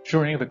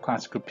during the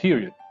classical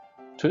period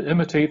to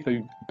imitate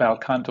the bel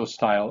canto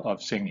style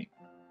of singing.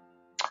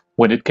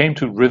 When it came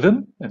to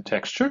rhythm and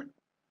texture,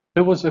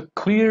 there was a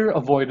clear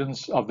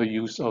avoidance of the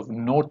use of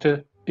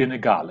note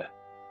inegale,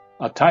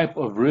 a type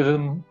of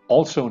rhythm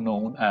also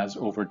known as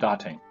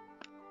overdotting.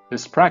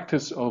 This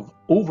practice of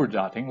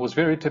overdotting was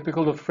very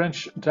typical of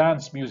French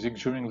dance music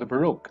during the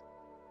Baroque.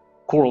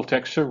 Choral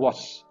texture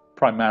was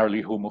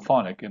primarily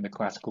homophonic in the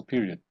classical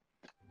period.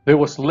 There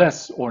was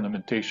less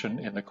ornamentation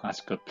in the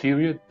classical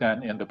period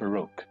than in the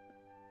Baroque.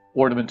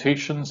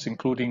 Ornamentations,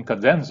 including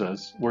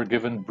cadenzas, were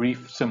given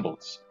brief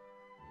symbols.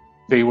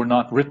 They were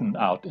not written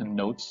out in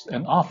notes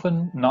and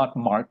often not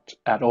marked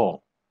at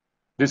all.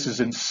 This is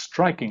in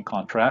striking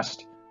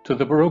contrast to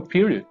the Baroque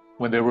period,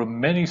 when there were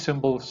many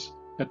symbols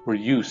that were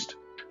used.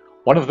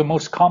 One of the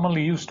most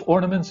commonly used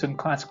ornaments in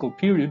classical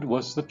period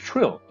was the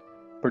trill,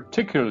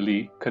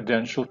 particularly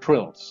cadential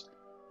trills.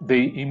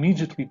 They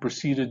immediately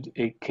preceded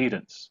a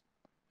cadence.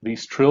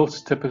 These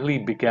trills typically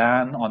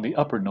began on the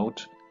upper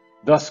note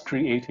thus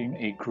creating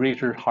a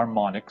greater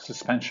harmonic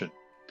suspension.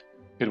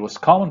 It was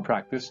common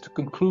practice to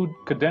conclude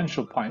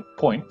cadential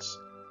points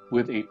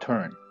with a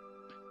turn.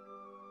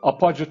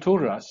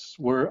 Appoggiaturas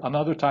were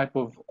another type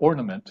of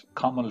ornament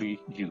commonly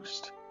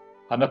used.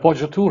 An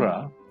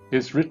appoggiatura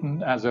is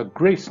written as a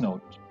grace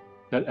note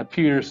that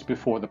appears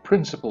before the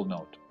principal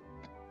note,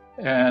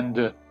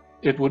 and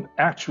it would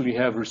actually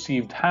have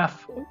received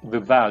half the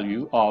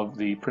value of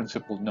the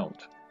principal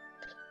note.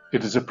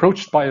 It is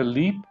approached by a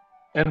leap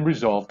and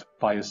resolved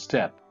by a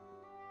step.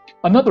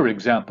 Another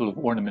example of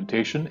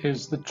ornamentation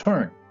is the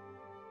turn.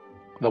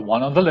 The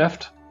one on the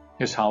left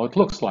is how it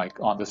looks like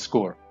on the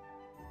score.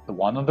 The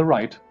one on the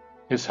right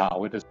is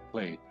how it is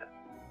played.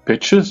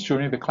 Pitches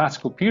during the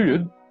classical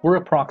period were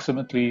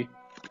approximately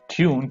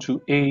tuned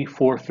to A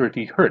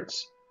 430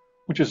 Hz,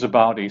 which is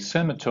about a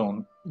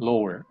semitone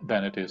lower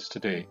than it is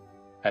today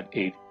at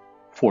A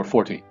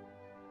 440.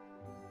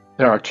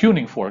 There are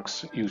tuning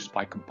forks used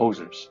by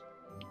composers.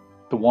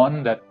 The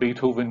one that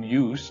Beethoven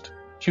used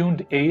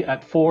tuned A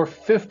at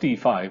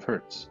 455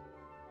 Hz.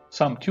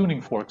 Some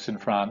tuning forks in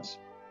France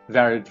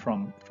varied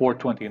from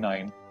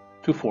 429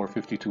 to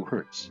 452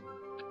 Hz.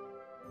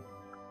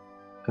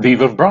 The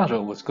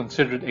vibrato was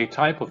considered a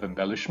type of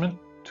embellishment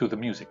to the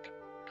music.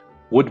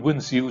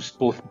 Woodwinds used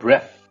both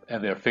breath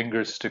and their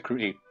fingers to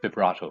create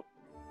vibrato.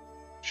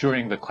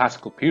 During the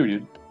classical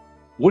period,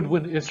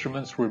 woodwind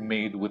instruments were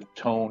made with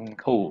tone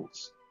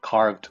holes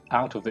carved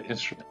out of the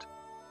instrument,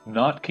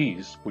 not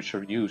keys which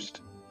are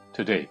used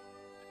today.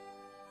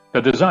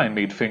 The design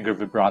made finger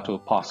vibrato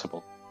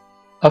possible.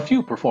 A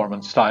few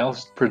performance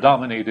styles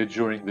predominated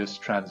during this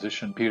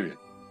transition period.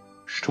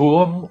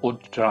 Sturm und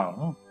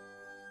Drang,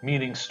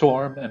 meaning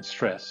storm and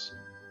stress,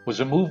 was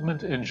a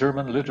movement in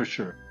German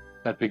literature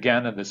that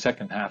began in the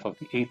second half of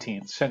the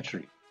 18th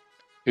century.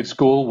 Its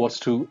goal was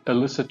to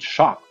elicit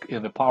shock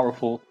in the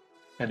powerful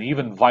and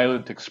even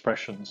violent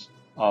expressions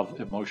of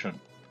emotion.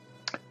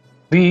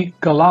 The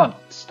galant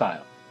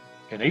style.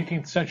 In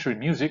 18th century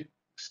music,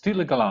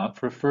 stile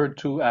galant referred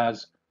to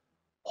as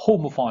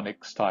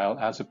homophonic style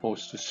as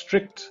opposed to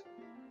strict,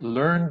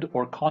 learned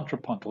or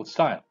contrapuntal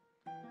style.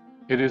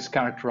 It is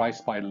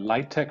characterized by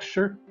light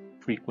texture,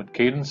 frequent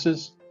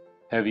cadences,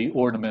 heavy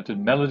ornamented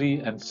melody,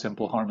 and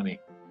simple harmony.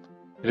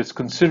 It is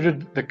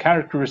considered the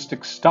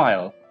characteristic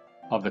style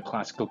of the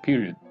classical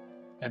period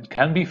and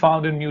can be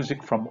found in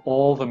music from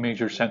all the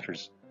major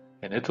centers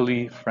in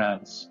Italy,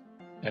 France,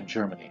 and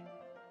Germany.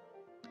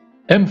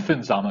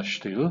 Empfindsamer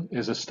Stil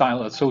is a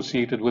style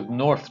associated with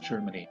North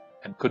Germany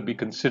and could be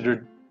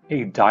considered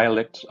a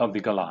dialect of the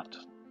Galant.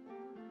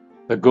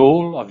 The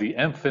goal of the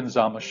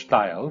Empfindsamer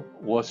style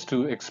was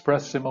to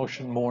express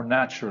emotion more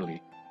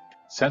naturally,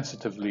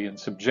 sensitively and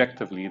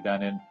subjectively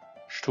than in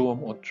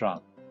Sturm und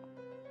Drang.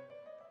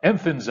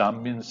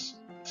 Empfindsam means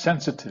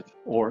sensitive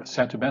or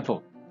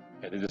sentimental,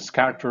 and it is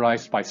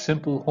characterized by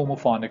simple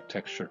homophonic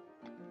texture,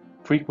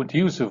 frequent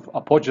use of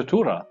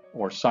appoggiatura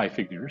or psi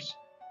figures,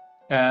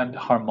 and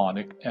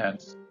harmonic and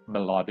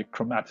melodic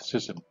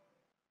chromaticism.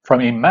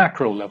 From a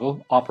macro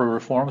level, opera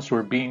reforms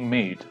were being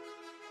made.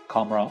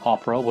 Camera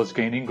opera was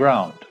gaining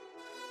ground.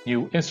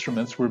 New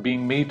instruments were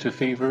being made to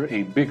favor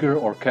a bigger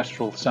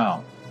orchestral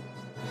sound.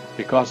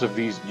 Because of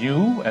these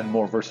new and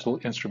more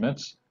versatile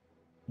instruments,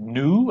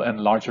 new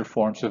and larger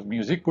forms of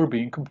music were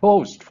being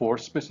composed for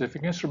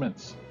specific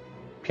instruments.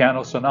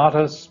 Piano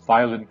sonatas,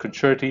 violin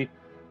concerti,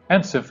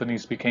 and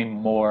symphonies became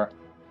more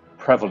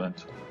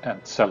prevalent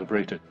and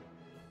celebrated.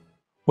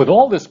 With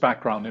all this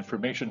background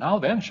information, how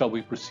then shall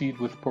we proceed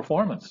with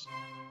performance?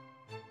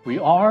 We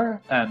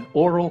are an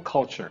oral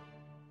culture.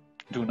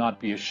 Do not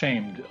be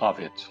ashamed of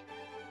it.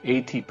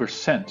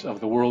 80% of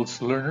the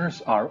world's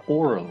learners are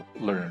oral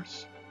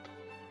learners.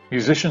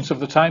 Musicians of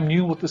the time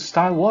knew what the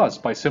style was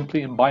by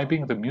simply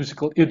imbibing the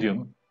musical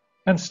idiom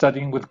and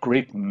studying with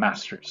great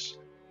masters.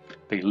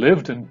 They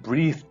lived and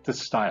breathed the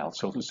style,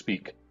 so to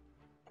speak.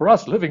 For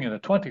us living in the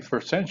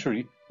 21st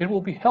century, it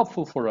will be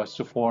helpful for us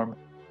to form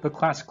the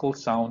classical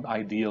sound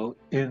ideal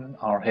in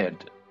our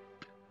head.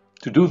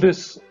 To do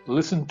this,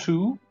 listen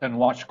to and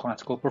watch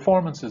classical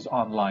performances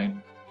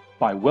online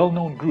by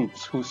well-known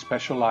groups who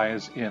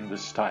specialize in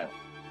this style.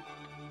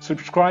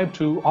 Subscribe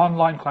to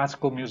online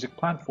classical music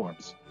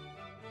platforms.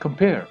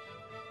 Compare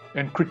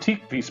and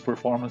critique these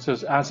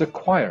performances as a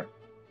choir.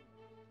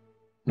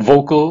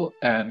 Vocal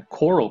and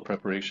choral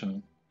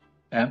preparation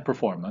and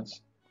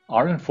performance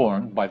are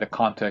informed by the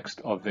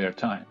context of their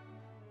time.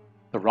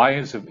 The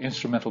rise of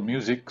instrumental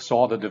music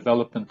saw the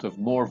development of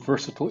more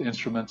versatile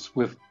instruments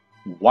with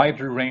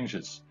wider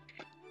ranges.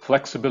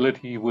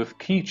 Flexibility with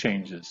key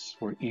changes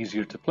were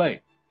easier to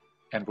play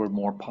and were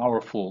more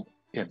powerful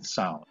in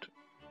sound.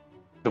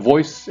 The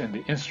voice and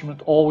the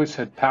instrument always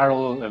had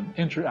parallel and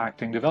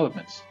interacting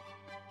developments.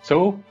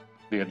 So,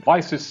 the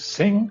advice is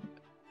sing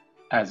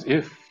as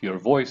if your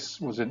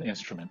voice was an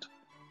instrument.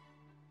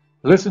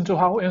 Listen to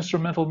how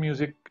instrumental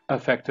music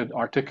affected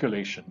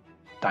articulation,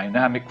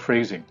 dynamic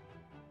phrasing,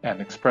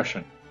 and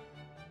expression.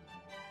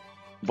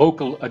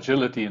 Vocal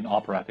agility in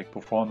operatic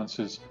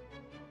performances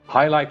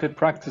highlighted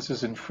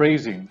practices in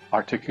phrasing,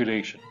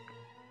 articulation.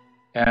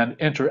 and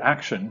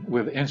interaction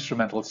with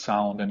instrumental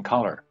sound and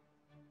color,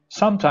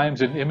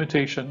 sometimes in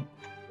imitation,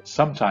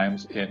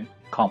 sometimes in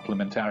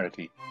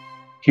complementarity.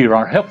 Here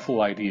are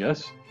helpful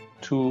ideas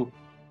to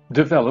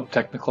develop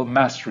technical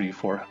mastery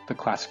for the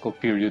classical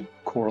period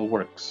choral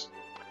works.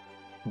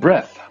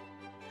 Breath.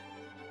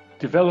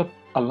 Develop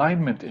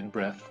alignment in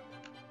breath.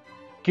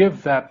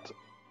 Give that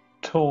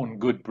tone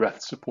good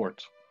breath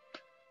support.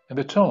 And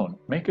the tone,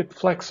 make it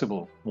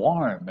flexible,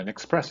 warm, and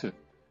expressive.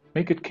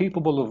 Make it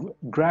capable of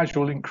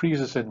gradual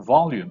increases in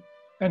volume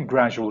and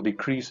gradual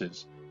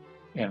decreases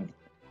in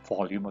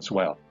volume as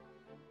well.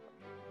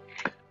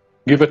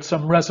 Give it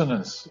some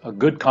resonance, a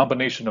good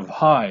combination of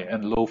high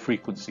and low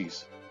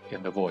frequencies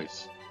in the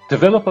voice.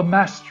 Develop a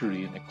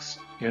mastery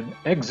in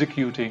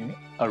executing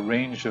a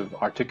range of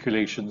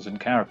articulations and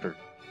character,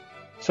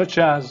 such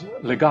as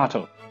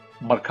legato,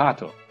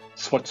 marcato,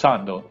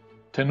 sforzando,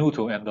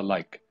 tenuto, and the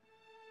like.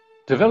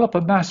 Develop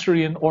a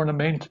mastery in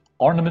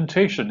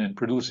ornamentation in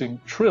producing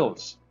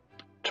trills,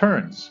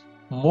 turns,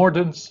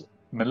 mordents,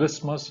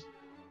 melismas,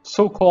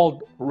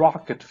 so-called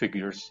rocket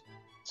figures,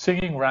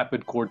 singing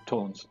rapid chord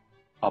tones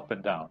up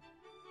and down.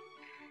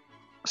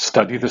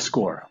 Study the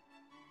score.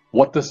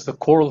 What does the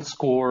choral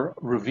score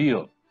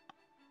reveal?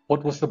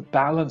 What was the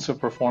balance of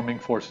performing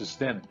forces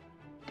then?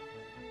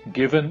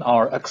 Given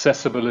our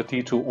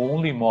accessibility to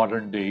only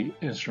modern-day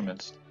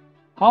instruments,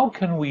 how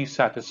can we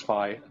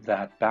satisfy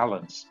that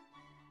balance?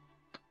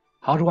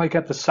 How do I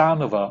get the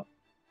sound of an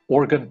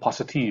organ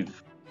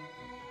positive?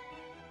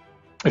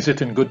 Is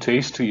it in good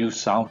taste to use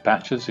sound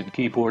patches in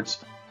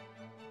keyboards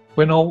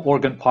when no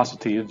organ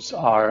positives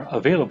are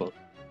available?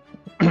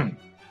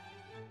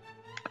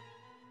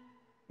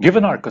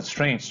 Given our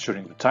constraints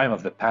during the time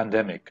of the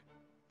pandemic,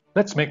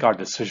 let's make our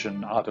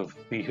decision out of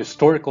the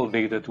historical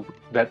data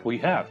that we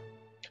have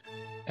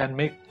and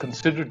make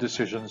considered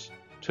decisions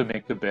to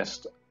make the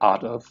best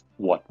out of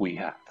what we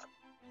have.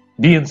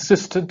 Be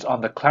insistent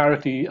on the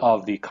clarity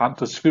of the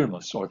cantus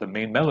firmus, or the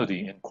main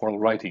melody in choral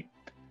writing.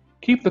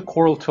 Keep the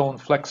choral tone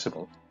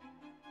flexible.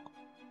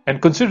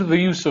 And consider the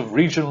use of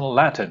regional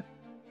Latin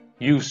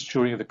used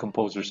during the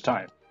composer's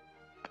time.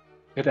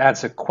 It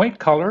adds a quaint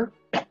color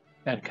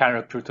and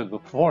character to the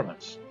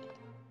performance.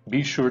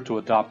 Be sure to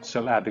adopt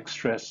syllabic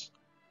stress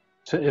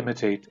to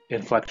imitate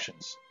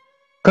inflections.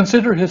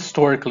 Consider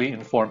historically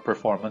informed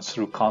performance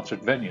through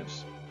concert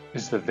venues.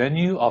 Is the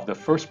venue of the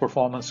first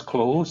performance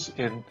close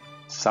in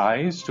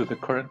size to the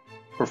current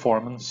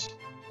performance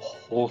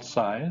whole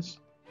size?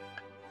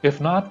 If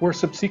not, were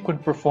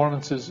subsequent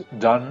performances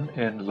done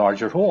in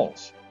larger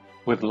halls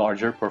with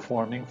larger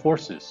performing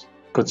forces?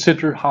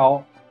 Consider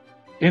how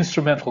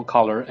instrumental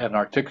color and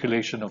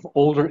articulation of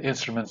older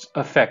instruments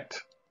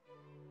affect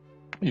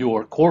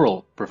your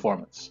choral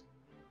performance.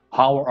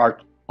 How are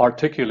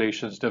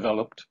articulations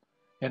developed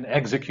and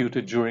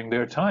executed during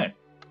their time?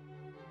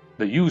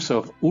 The use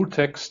of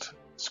urtext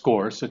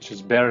scores such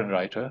as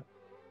Bärenreiter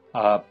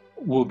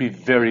will be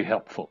very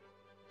helpful.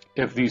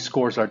 If these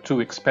scores are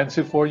too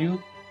expensive for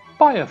you,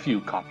 buy a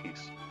few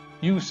copies.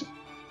 Use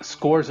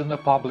scores in the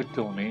public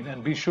domain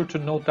and be sure to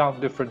note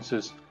down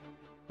differences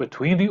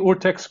between the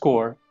urtext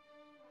score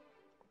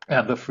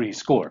and the free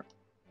score.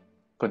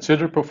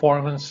 Consider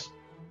performance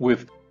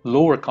with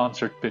lower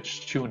concert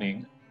pitch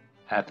tuning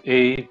at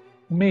A,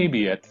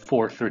 maybe at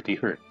 430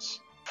 Hz.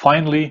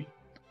 Finally,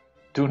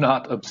 do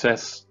not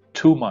obsess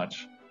too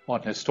much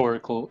on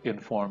historical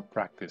informed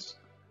practice.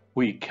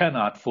 We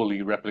cannot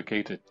fully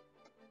replicate it,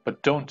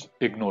 but don't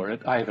ignore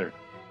it either.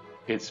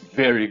 It's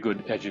very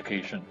good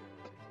education.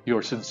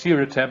 Your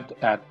sincere attempt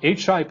at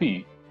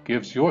HIP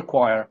gives your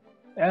choir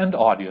and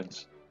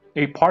audience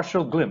a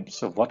partial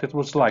glimpse of what it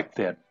was like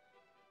then.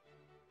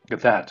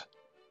 That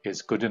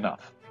is good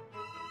enough.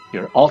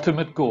 Your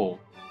ultimate goal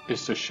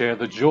is to share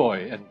the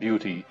joy and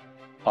beauty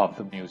of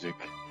the music.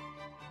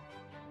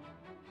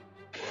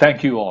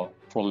 Thank you all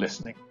for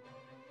listening.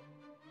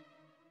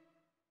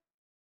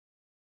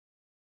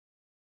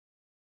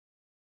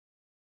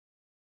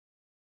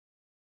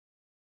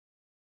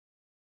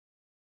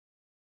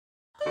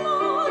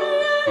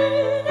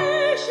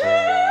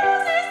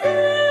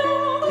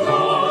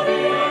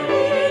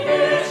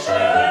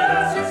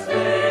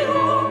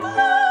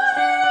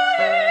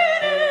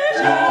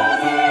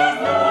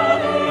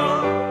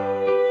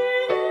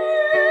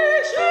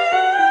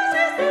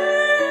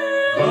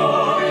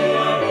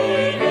 Gloria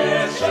in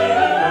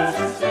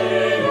excelsis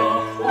Deo.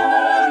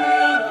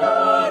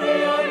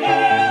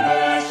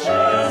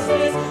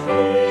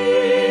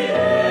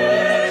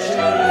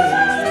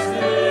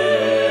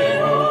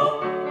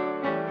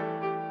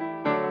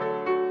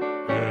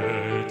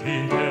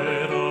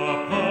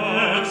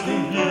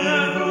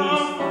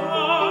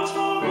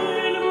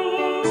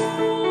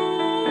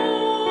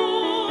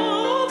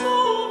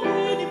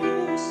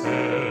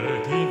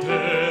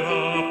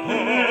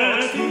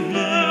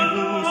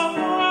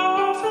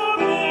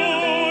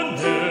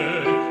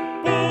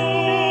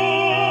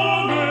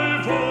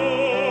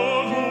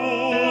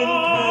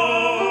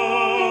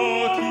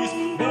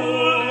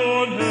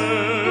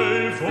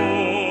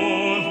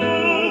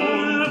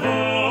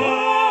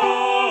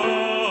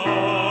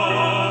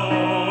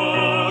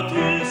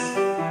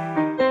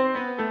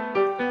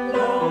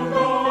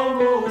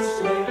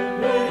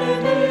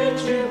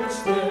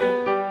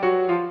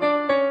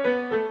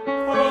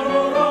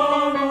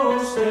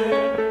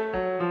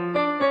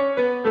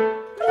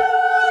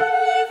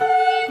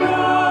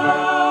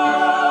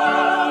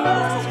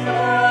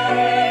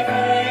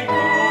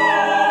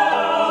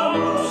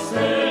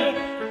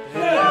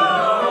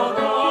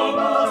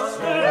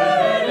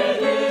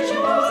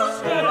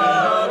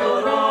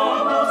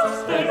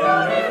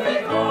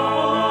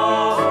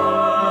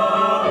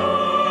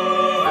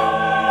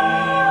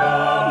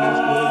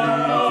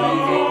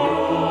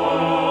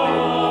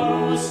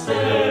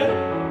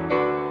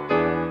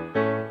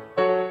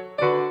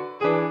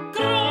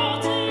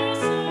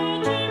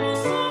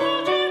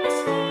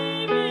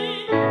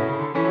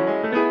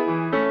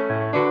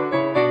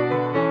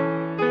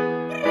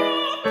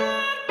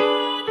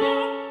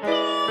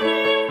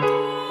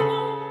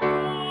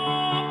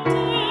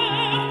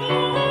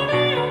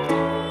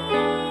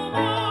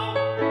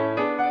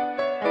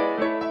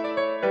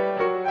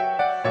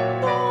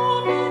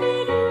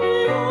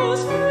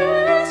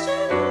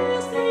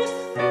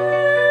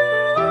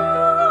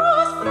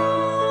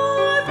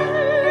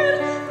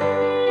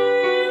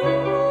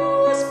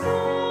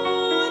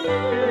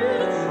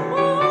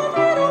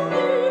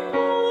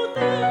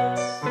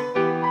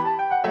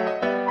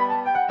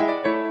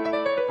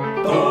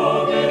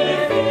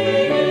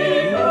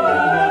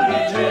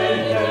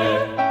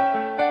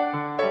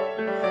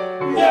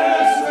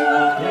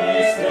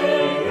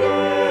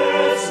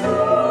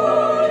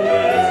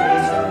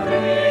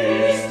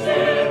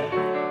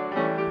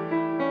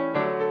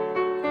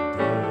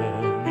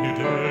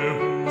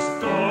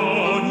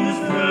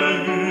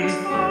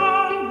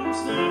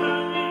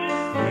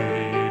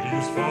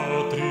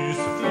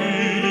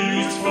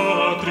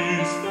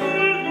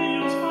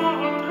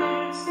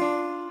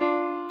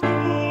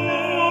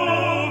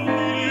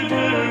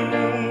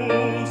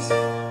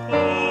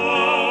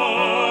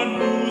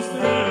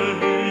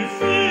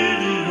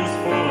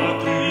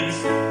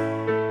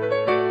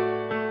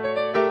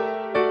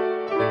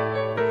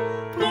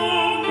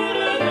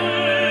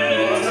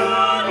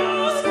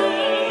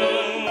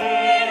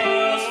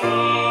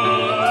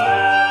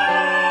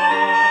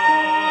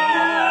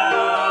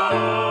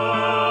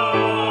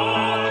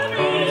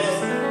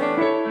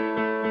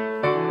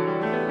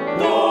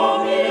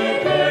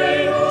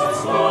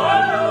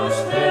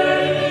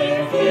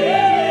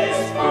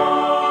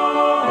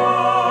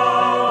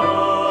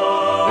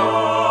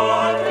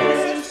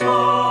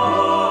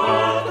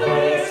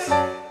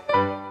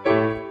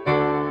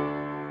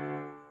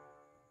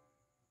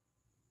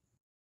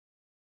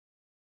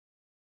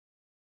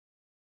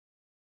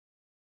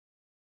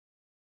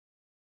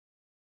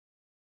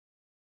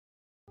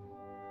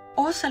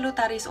 O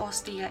Salutaris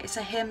Ostia is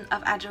a hymn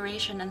of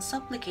adoration and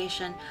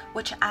supplication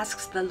which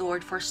asks the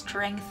Lord for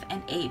strength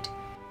and aid.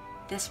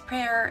 This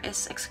prayer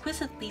is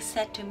exquisitely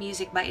set to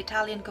music by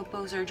Italian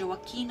composer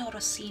Gioacchino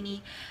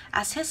Rossini,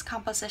 as his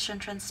composition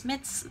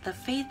transmits the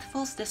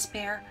faithful's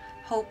despair,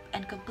 hope,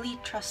 and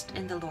complete trust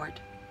in the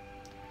Lord.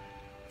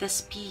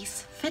 This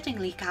piece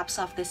fittingly caps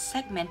off this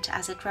segment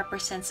as it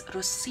represents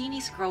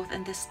Rossini's growth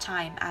in this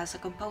time as a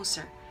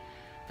composer.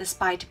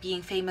 Despite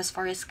being famous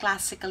for his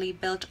classically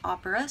built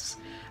operas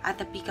at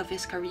the peak of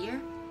his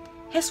career,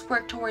 his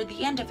work toward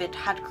the end of it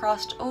had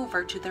crossed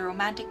over to the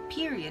Romantic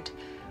period,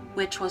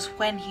 which was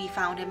when he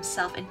found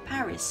himself in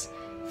Paris,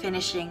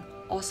 finishing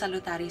O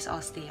Salutaris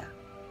Ostia.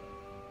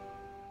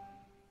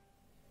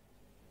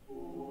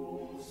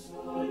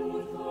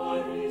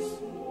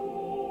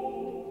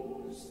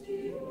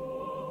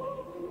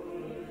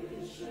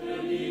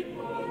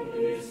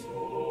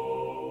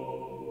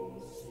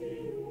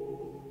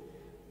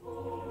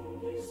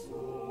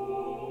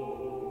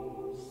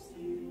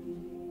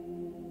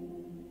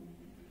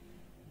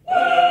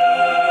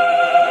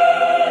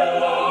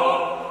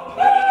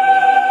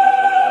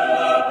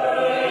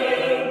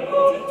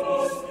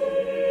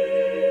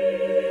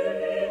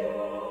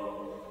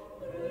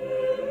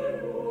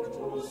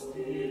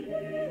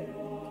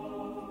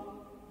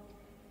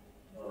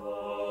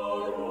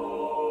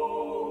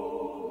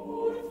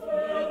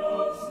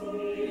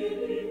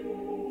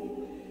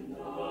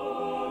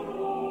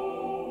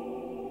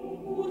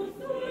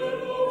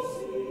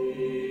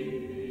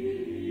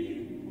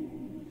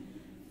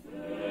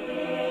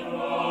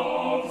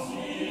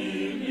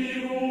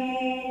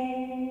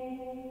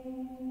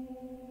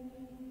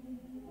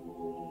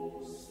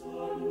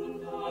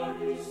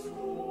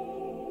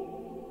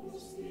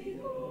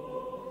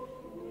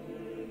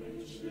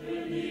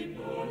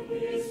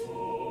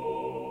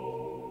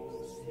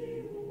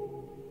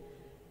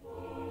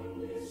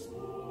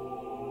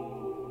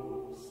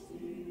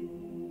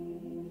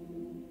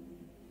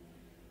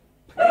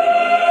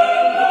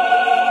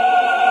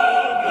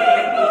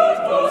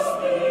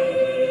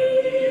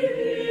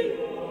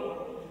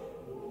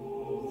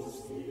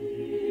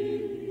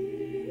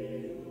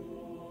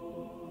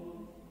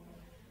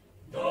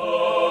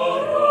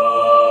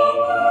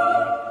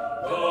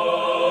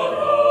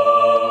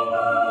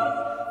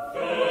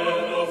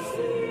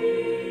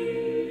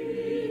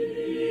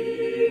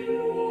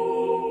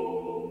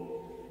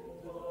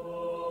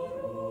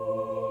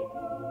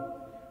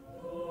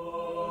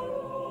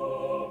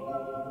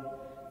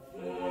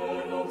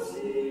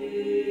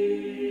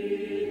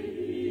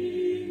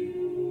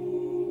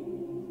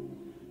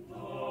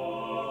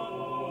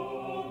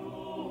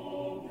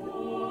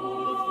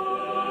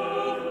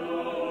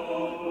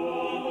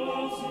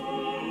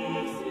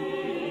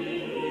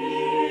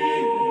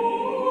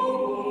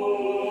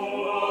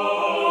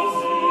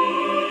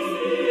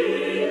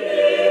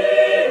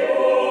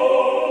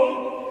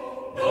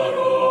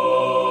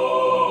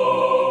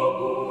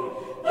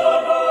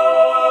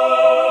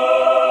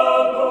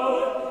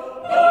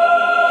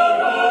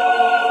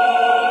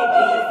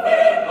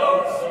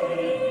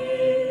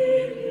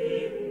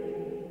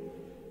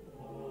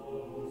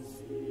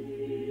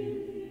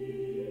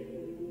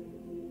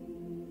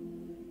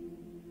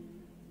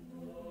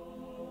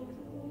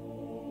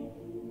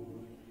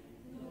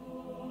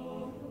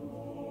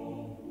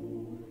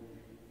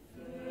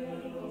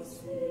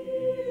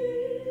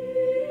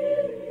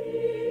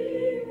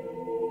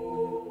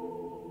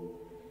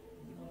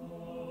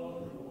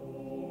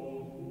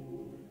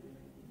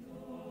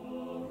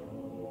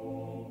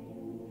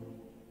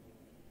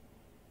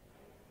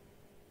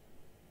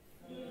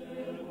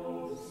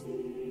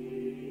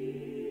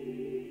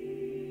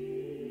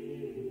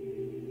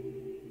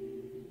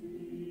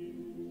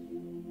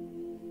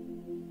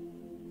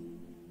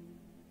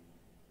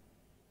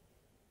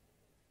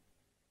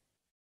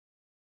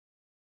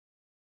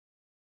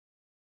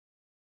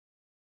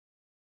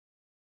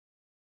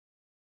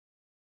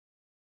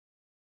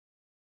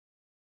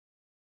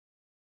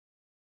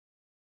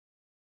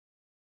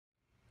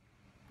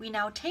 We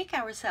now take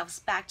ourselves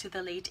back to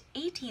the late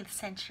 18th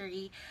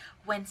century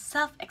when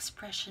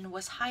self-expression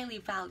was highly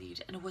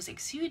valued and was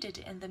exuded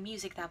in the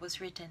music that was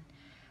written.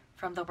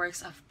 From the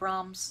works of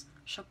Brahms,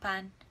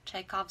 Chopin,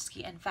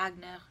 Tchaikovsky, and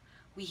Wagner,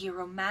 we hear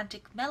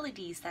romantic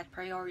melodies that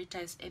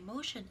prioritize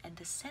emotion and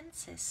the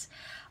senses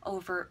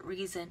over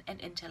reason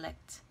and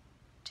intellect.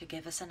 To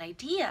give us an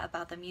idea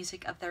about the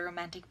music of the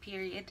Romantic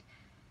period,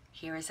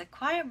 here is a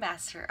choir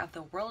master of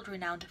the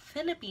world-renowned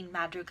Philippine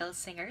madrigal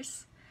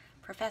singers,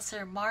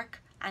 Professor Mark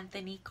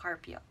Anthony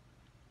Carpio.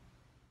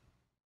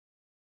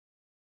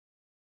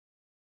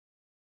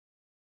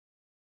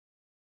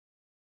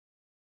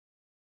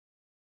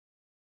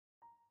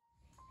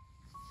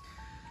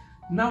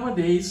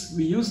 Nowadays,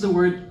 we use the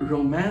word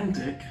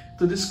romantic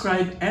to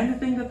describe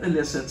anything that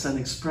elicits an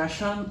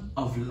expression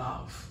of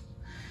love.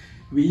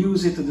 We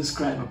use it to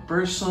describe a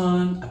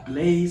person, a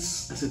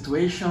place, a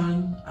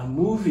situation, a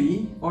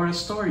movie, or a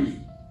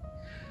story.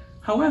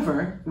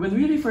 However, when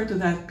we refer to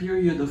that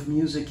period of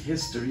music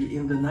history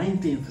in the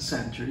 19th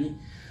century,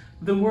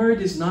 the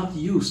word is not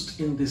used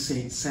in the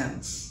same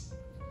sense.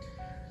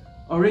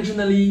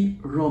 Originally,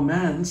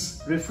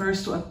 romance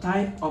refers to a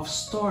type of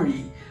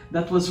story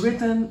that was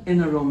written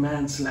in a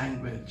Romance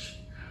language.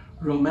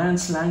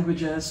 Romance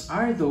languages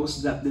are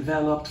those that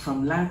developed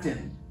from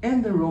Latin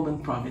and the Roman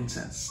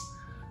provinces,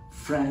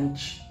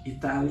 French,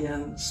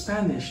 Italian,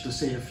 Spanish to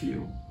say a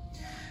few.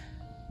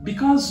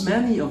 Because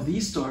many of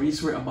these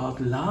stories were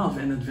about love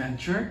and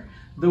adventure,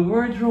 the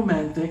word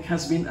romantic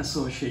has been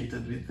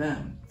associated with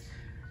them.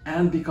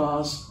 And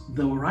because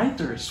the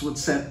writers would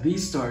set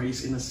these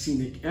stories in a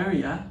scenic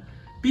area,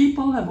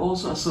 people have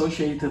also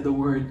associated the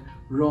word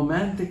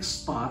romantic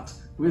spot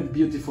with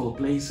beautiful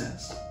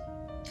places.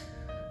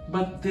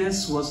 But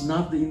this was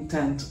not the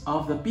intent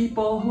of the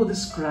people who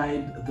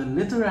described the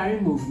literary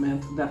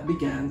movement that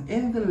began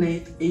in the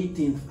late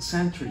 18th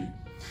century.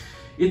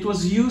 It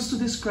was used to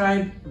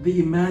describe the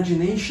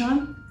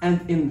imagination and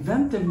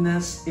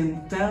inventiveness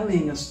in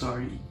telling a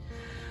story.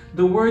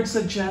 The word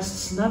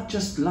suggests not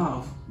just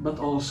love, but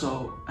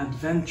also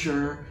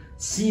adventure,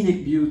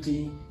 scenic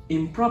beauty,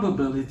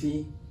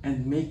 improbability,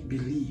 and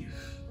make-believe.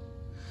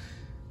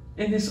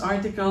 In his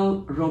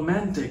article,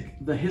 Romantic,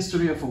 The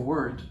History of a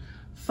Word,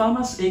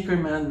 Thomas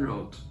Ackerman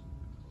wrote,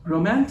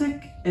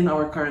 "Romantic in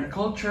our current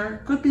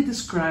culture could be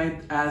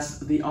described as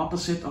the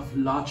opposite of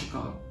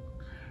logical.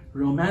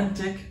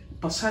 Romantic,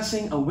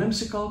 possessing a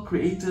whimsical,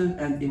 creative,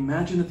 and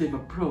imaginative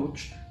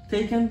approach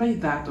taken by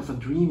that of a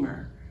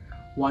dreamer,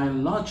 while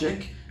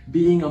logic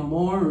being a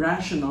more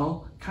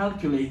rational,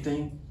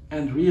 calculating,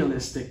 and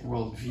realistic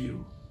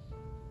worldview."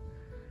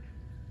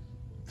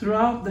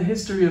 Throughout the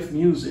history of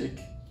music,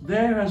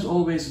 there has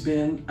always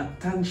been a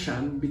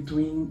tension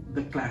between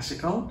the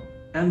classical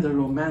and the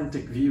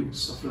romantic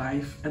views of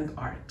life and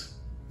art.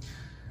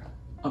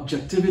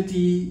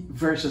 Objectivity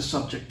versus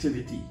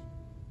subjectivity.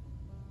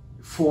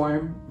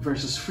 Form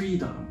versus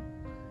freedom.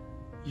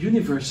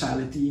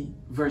 Universality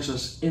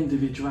versus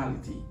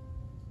individuality.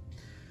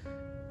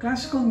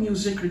 Classical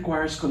music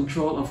requires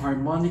control of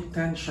harmonic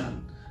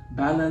tension,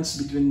 balance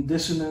between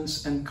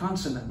dissonance and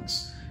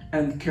consonance,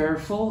 and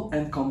careful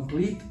and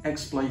complete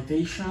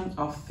exploitation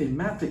of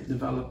thematic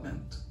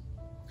development.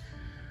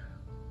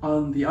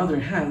 On the other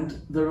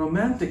hand, the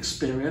romantic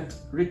spirit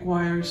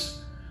requires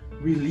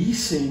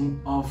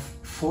releasing of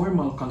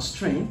formal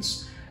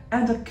constraints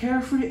and a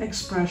carefree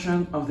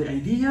expression of the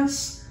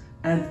ideas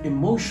and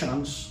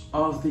emotions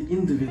of the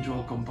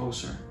individual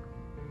composer.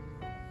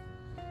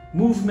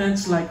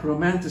 Movements like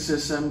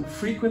Romanticism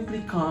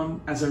frequently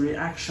come as a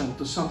reaction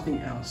to something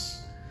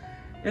else.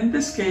 In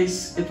this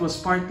case, it was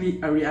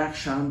partly a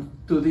reaction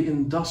to the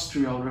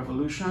Industrial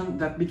Revolution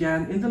that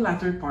began in the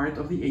latter part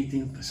of the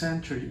 18th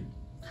century.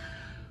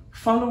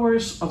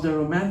 Followers of the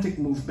Romantic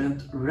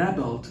movement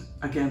rebelled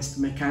against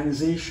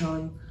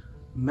mechanization,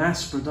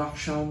 mass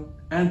production,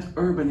 and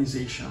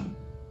urbanization.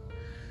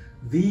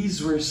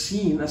 These were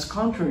seen as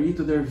contrary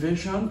to their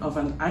vision of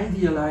an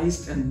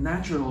idealized and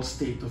natural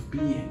state of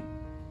being.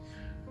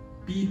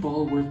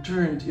 People were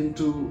turned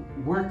into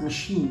work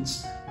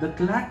machines that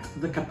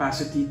lacked the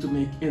capacity to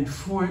make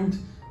informed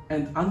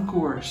and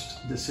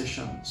uncoerced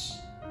decisions.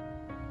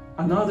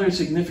 Another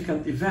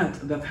significant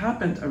event that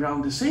happened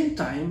around the same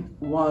time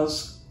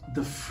was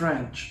the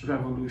French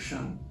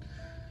Revolution.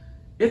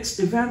 Its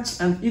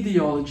events and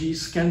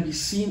ideologies can be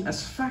seen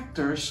as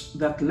factors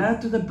that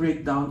led to the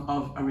breakdown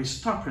of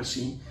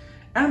aristocracy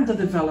and the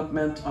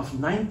development of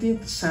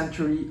 19th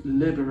century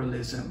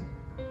liberalism.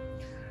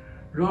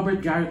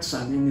 Robert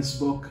Garretson, in his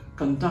book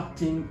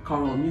Conducting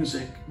Choral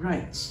Music,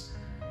 writes,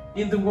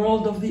 "In the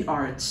world of the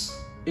arts,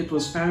 it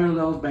was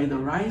paralleled by the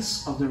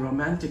rise of the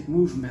Romantic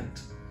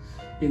movement,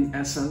 in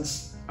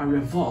essence, a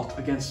revolt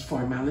against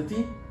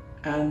formality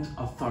and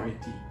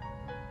authority."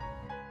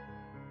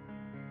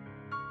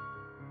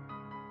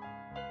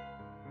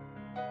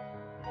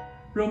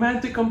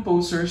 Romantic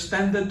composers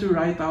tended to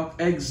write out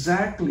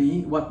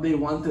exactly what they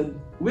wanted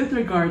with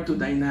regard to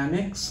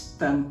dynamics,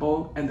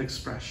 tempo, and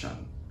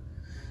expression.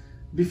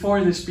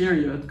 Before this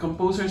period,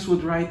 composers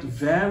would write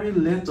very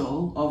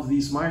little of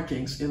these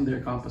markings in their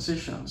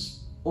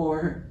compositions,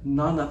 or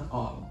none at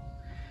all.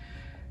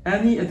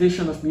 Any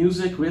edition of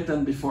music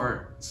written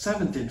before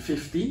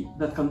 1750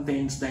 that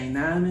contains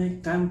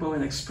dynamic, tempo,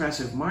 and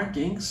expressive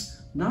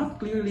markings, not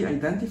clearly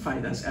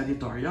identified as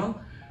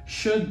editorial,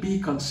 should be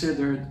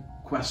considered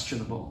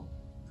questionable.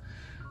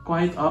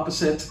 Quite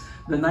opposite,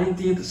 the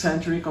 19th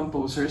century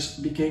composers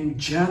became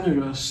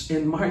generous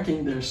in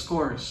marking their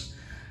scores.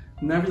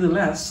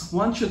 Nevertheless,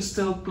 one should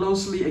still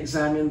closely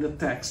examine the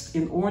text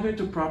in order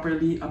to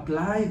properly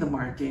apply the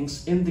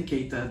markings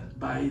indicated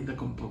by the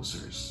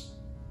composers.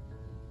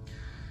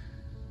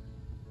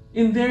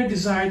 In their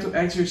desire to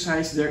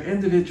exercise their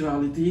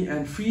individuality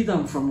and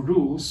freedom from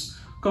rules,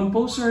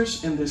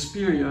 composers in this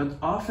period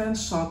often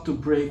sought to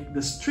break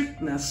the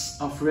strictness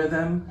of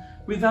rhythm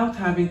without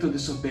having to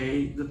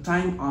disobey the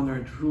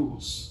time-honored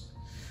rules.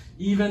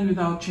 Even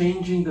without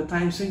changing the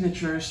time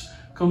signatures,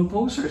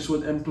 composers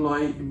would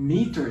employ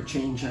meter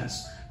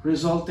changes,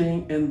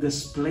 resulting in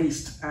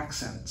displaced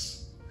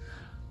accents.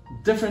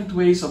 Different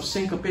ways of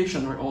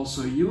syncopation were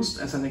also used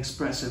as an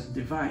expressive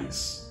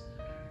device.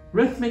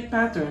 Rhythmic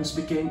patterns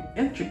became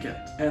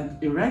intricate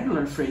and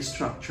irregular phrase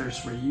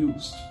structures were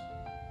used.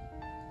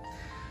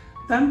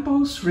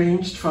 Tempos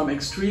ranged from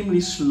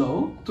extremely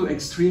slow to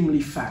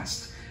extremely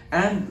fast,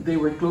 and they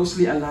were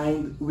closely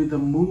aligned with the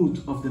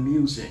mood of the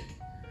music.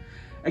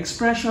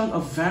 Expression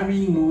of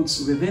varying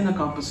moods within a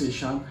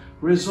composition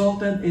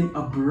resulted in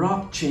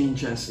abrupt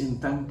changes in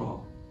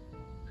tempo.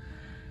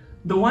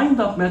 The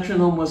wind-up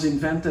metronome was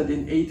invented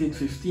in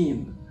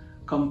 1815.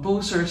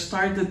 Composers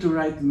started to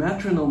write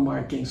metronome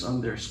markings on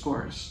their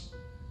scores.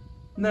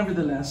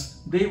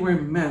 Nevertheless, they were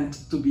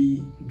meant to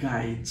be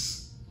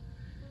guides.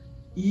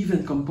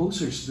 Even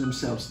composers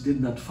themselves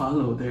did not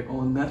follow their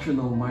own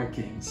metronome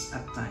markings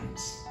at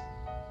times.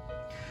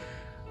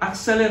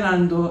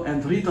 Accelerando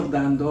and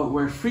ritardando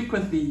were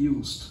frequently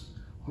used.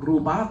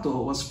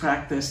 Rubato was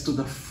practiced to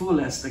the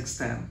fullest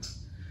extent.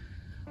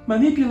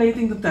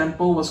 Manipulating the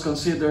tempo was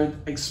considered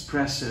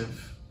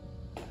expressive.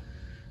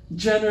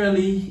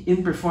 Generally,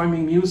 in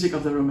performing music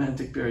of the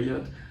Romantic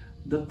period,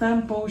 the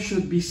tempo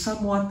should be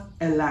somewhat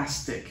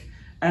elastic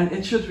and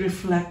it should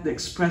reflect the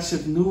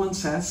expressive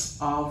nuances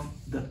of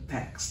the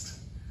text.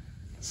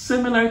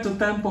 Similar to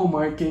tempo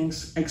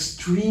markings,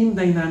 extreme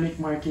dynamic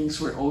markings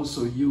were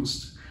also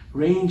used,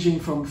 ranging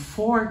from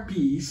 4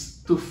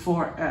 Ps to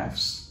 4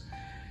 Fs.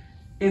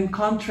 In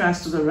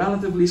contrast to the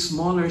relatively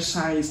smaller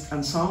sized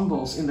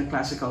ensembles in the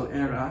classical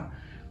era,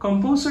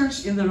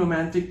 composers in the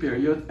Romantic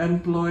period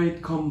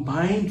employed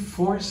combined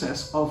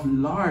forces of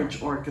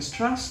large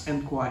orchestras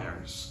and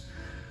choirs.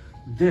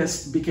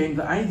 This became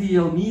the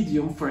ideal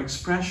medium for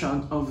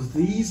expression of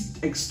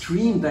these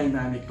extreme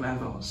dynamic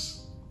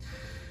levels.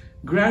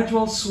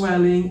 Gradual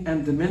swelling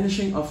and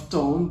diminishing of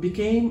tone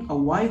became a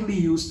widely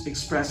used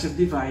expressive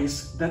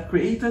device that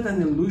created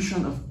an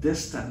illusion of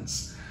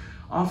distance,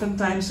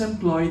 oftentimes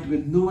employed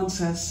with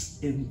nuances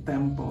in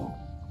tempo.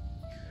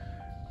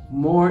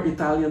 More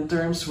Italian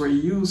terms were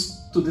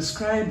used to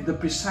describe the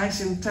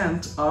precise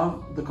intent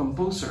of the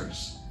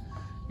composers.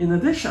 In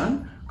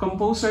addition,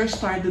 composers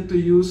started to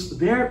use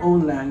their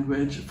own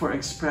language for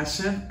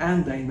expressive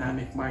and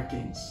dynamic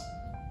markings.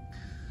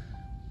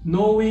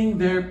 Knowing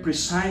their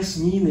precise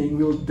meaning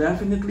will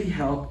definitely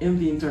help in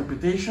the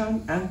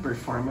interpretation and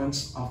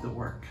performance of the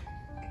work.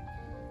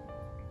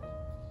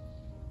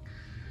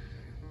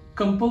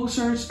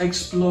 Composers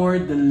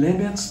explored the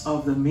limits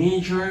of the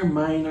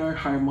major-minor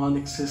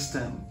harmonic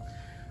system.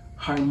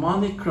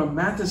 Harmonic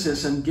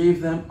chromaticism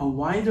gave them a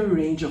wider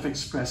range of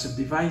expressive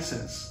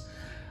devices.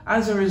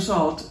 As a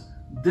result,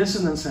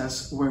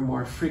 dissonances were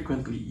more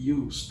frequently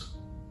used.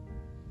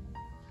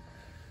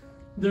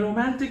 The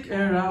Romantic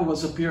era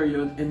was a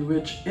period in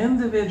which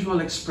individual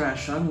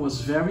expression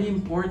was very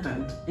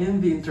important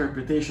in the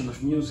interpretation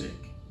of music.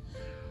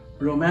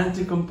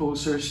 Romantic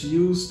composers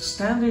used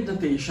standard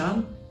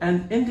notation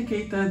and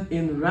indicated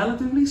in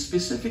relatively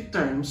specific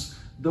terms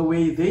the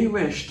way they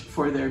wished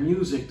for their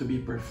music to be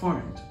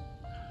performed.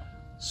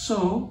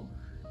 So,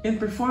 in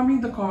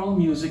performing the choral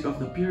music of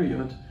the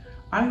period,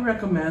 I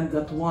recommend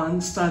that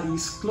one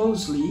studies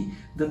closely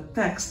the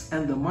text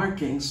and the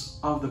markings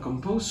of the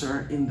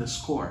composer in the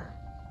score.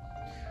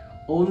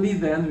 Only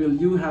then will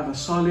you have a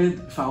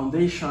solid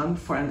foundation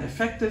for an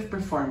effective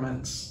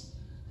performance.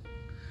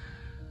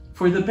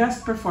 For the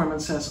best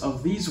performances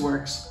of these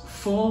works,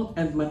 full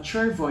and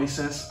mature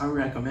voices are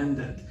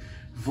recommended.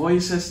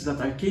 Voices that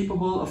are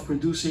capable of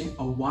producing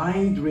a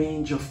wide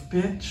range of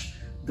pitch,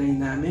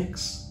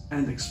 dynamics,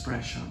 and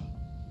expression.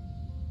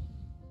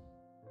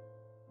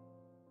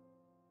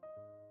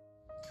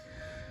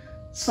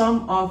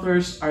 Some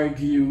authors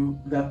argue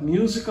that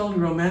musical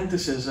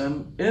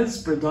romanticism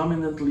is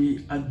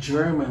predominantly a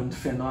German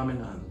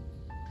phenomenon.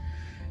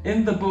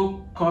 In the book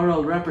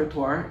Choral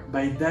Repertoire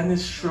by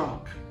Dennis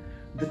Schrock,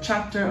 the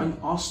chapter on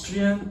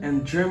Austrian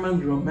and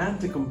German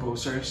Romantic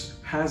composers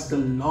has the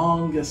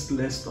longest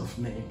list of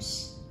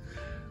names.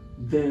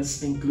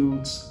 This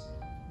includes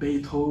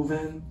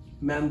Beethoven,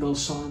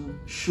 Mendelssohn,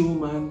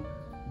 Schumann,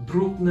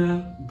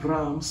 Bruckner,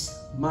 Brahms,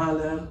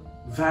 Mahler,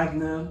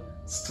 Wagner,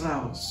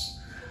 Strauss.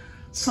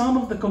 Some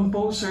of the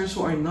composers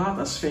who are not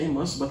as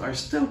famous but are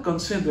still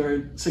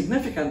considered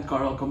significant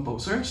choral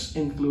composers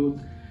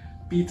include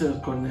Peter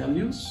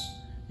Cornelius,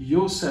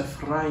 Josef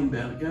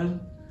Rheinberger,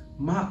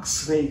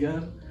 Max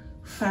Reger,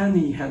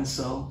 Fanny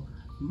Hensel,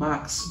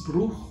 Max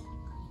Bruch,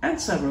 and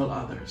several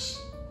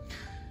others.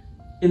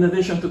 In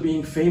addition to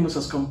being famous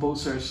as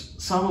composers,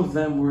 some of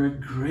them were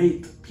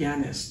great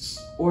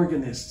pianists,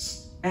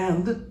 organists,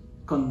 and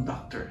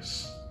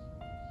conductors.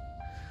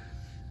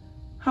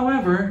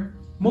 However,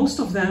 most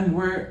of them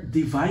were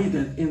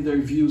divided in their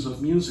views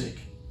of music.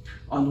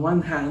 On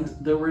one hand,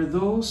 there were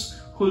those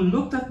who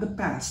looked at the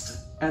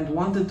past and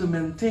wanted to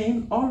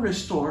maintain or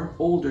restore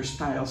older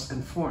styles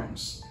and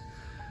forms.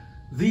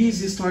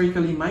 These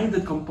historically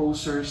minded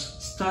composers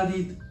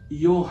studied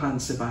Johann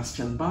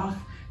Sebastian Bach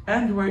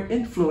and were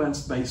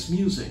influenced by his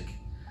music,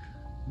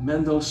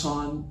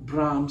 Mendelssohn,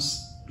 Brahms,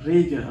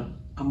 Reger,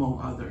 among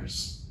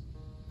others.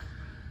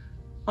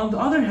 On the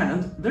other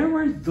hand, there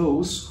were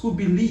those who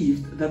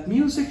believed that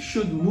music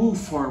should move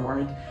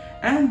forward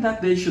and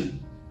that they should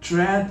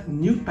tread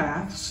new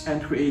paths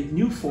and create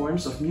new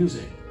forms of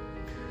music.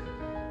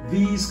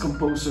 These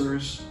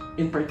composers,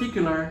 in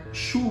particular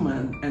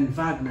Schumann and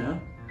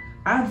Wagner,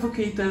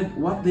 advocated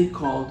what they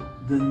called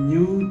the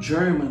New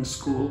German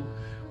School,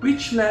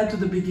 which led to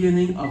the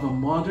beginning of a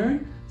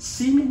modern,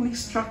 seemingly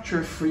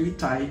structure-free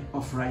type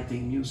of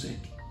writing music.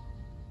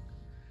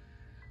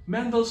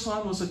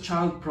 Mendelssohn was a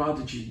child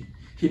prodigy.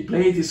 He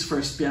played his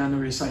first piano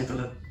recital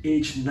at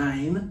age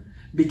 9,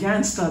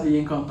 began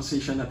studying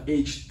composition at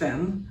age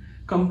 10,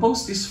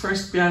 composed his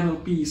first piano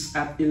piece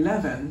at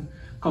 11,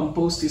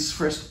 composed his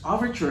first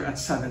overture at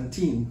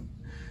 17.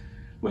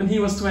 When he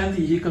was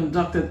 20, he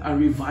conducted a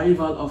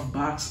revival of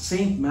Bach's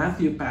St.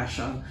 Matthew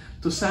Passion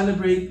to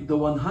celebrate the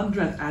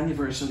 100th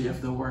anniversary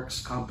of the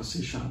work's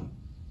composition.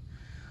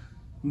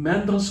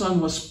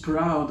 Mendelssohn was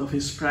proud of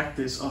his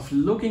practice of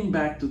looking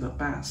back to the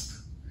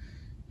past.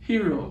 He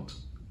wrote,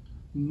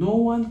 "No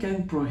one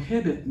can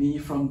prohibit me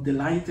from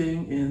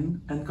delighting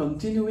in and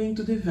continuing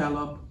to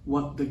develop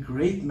what the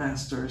great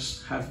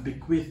masters have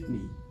bequeathed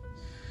me,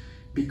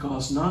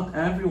 because not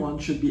everyone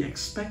should be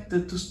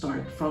expected to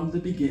start from the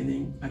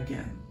beginning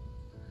again.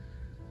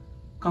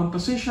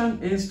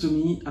 Composition is to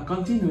me a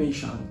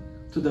continuation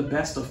to the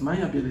best of my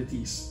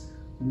abilities,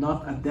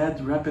 not a dead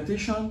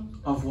repetition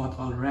of what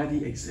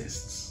already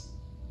exists."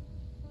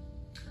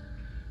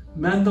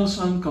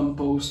 Mendelssohn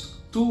composed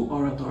 2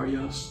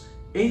 oratorios,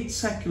 8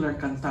 secular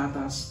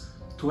cantatas,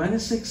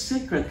 26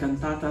 sacred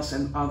cantatas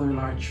and other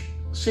large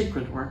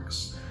sacred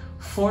works,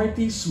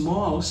 40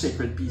 small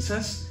sacred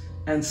pieces,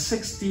 and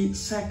 60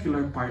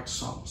 secular part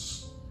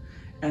songs.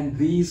 And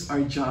these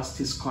are just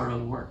his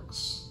choral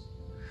works.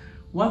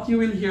 What you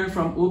will hear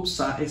from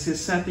UPSA is his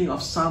setting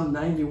of Psalm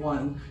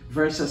 91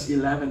 verses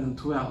 11 and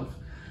 12.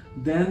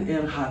 "Denn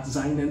hat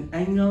seinen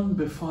Engeln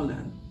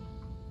befallen.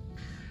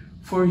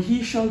 For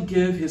he shall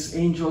give his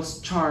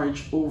angels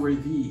charge over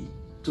thee,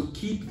 to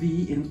keep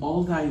thee in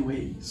all thy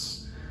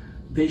ways.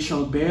 They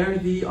shall bear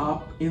thee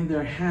up in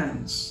their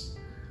hands,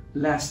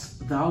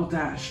 lest thou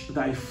dash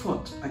thy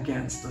foot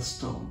against a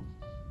stone."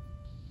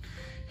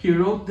 He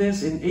wrote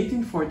this in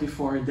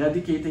 1844,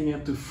 dedicating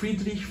it to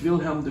Friedrich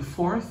Wilhelm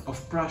IV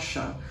of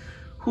Prussia,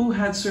 who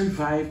had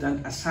survived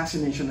an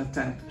assassination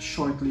attempt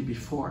shortly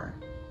before.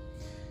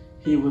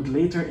 He would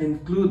later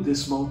include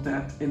this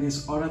motet in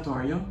his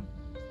oratorio,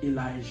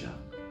 Elijah.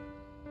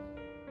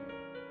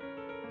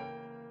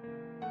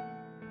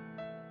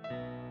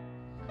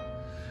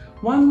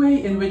 One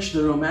way in which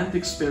the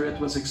Romantic spirit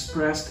was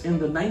expressed in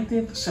the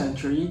 19th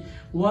century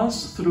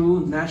was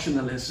through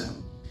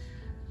nationalism.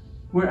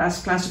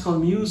 Whereas classical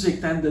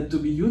music tended to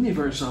be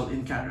universal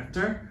in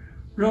character,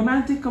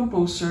 Romantic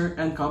composer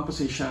and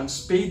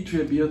compositions paid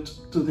tribute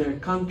to their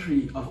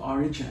country of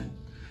origin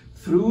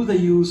through the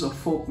use of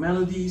folk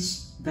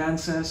melodies,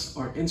 dances,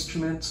 or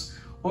instruments,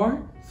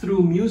 or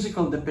through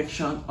musical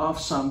depiction of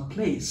some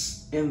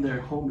place in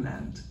their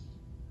homeland.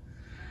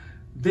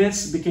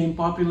 This became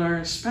popular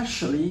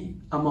especially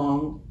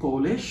among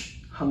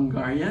Polish,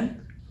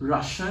 Hungarian,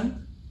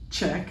 Russian,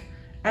 Czech,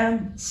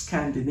 and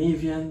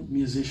Scandinavian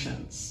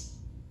musicians.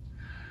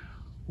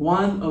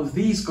 One of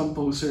these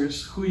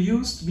composers who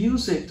used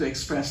music to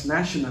express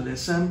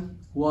nationalism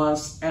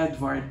was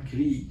Edvard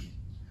Grieg.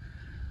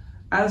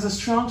 As a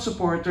strong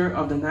supporter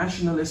of the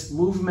nationalist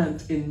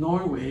movement in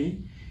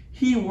Norway,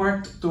 he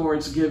worked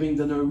towards giving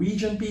the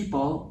Norwegian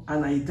people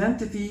an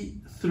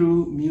identity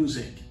through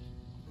music.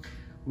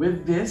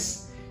 With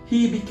this,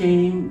 he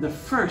became the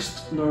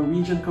first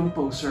Norwegian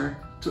composer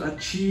to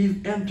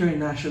achieve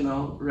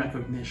international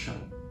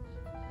recognition.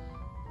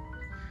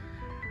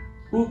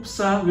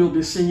 UPSA will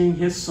be singing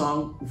his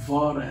song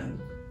Våren,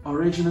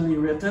 originally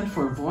written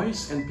for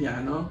voice and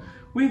piano,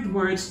 with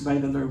words by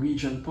the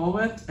Norwegian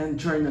poet and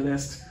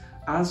journalist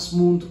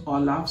Asmund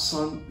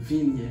Olavsson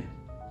Vinje.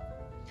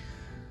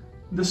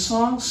 The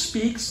song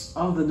speaks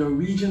of the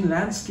Norwegian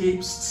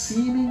landscape's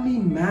seemingly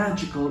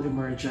magical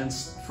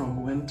emergence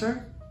from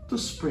winter to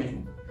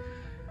spring.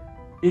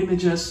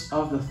 Images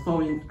of the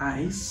thawing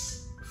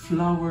ice,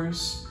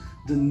 flowers,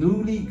 the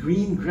newly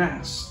green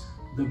grass,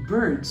 the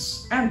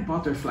birds, and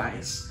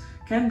butterflies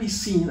can be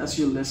seen as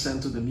you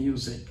listen to the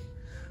music.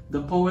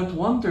 The poet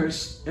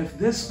wonders if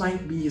this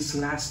might be his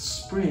last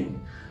spring,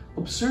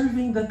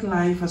 observing that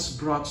life has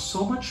brought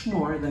so much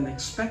more than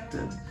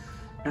expected,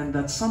 and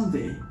that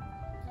someday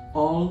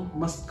all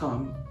must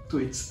come to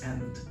its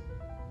end.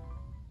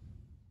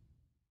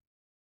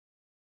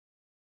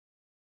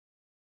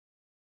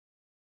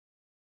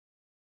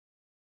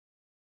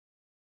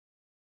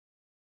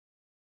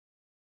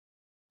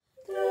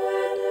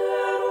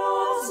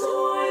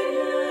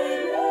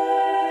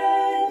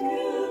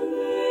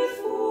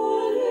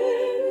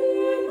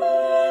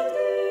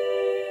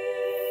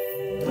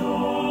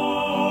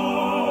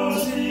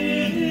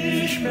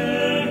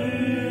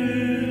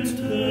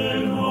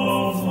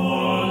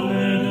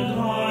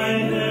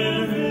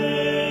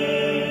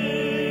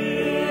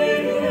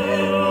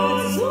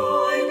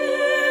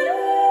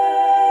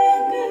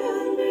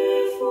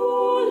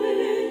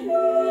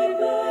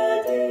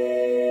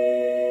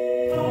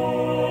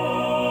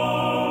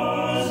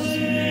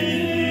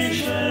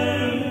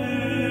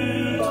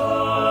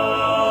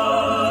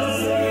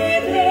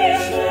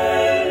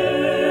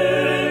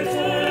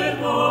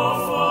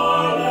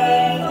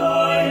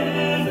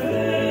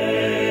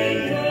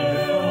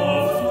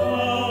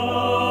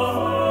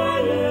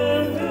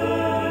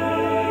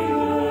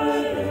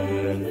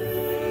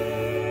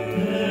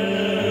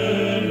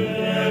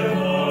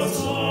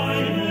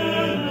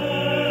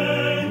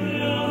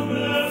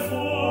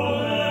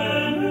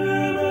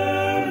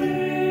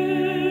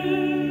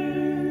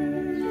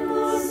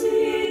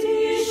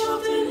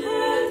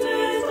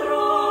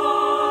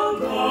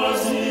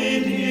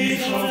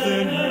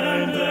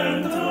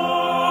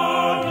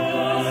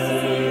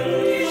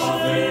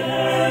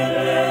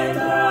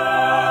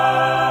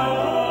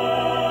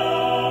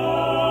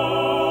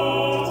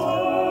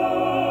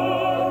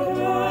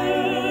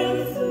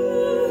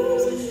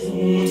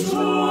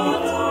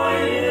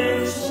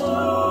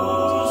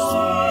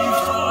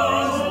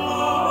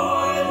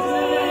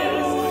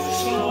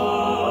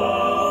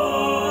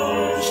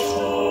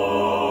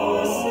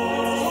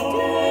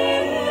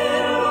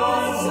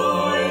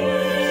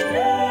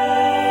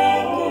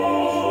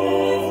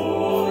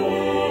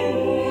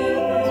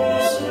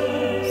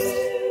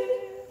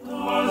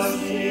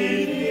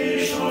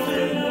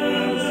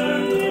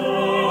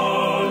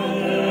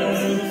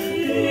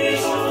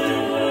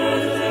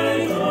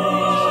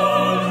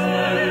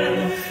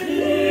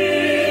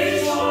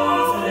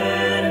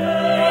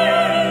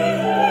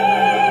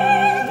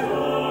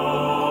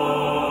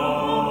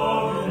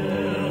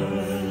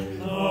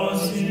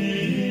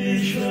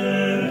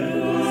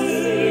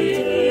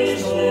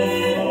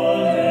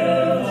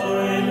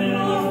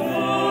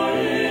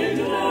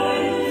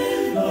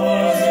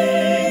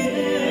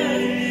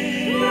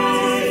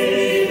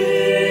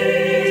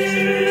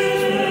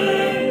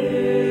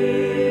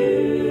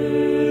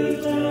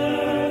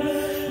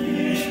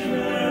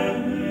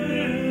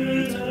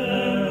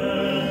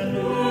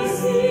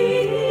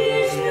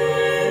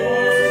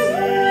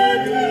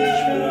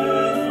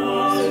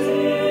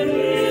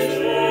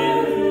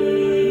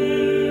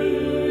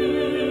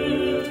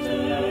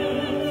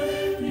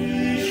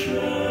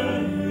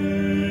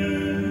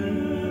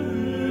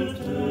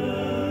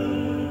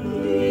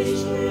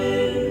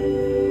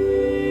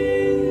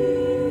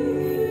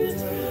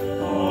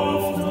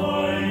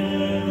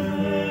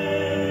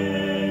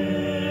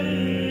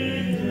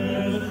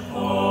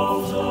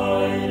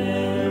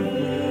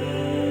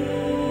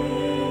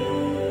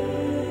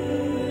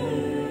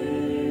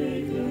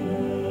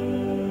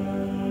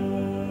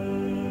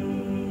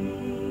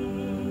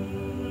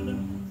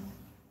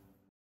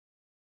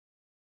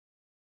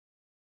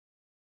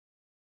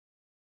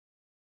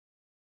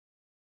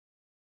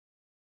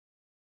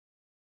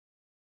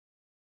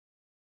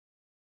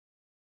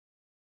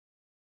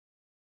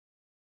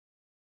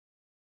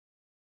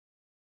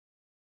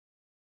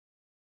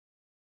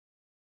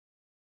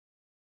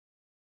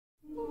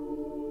 Thank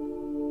you.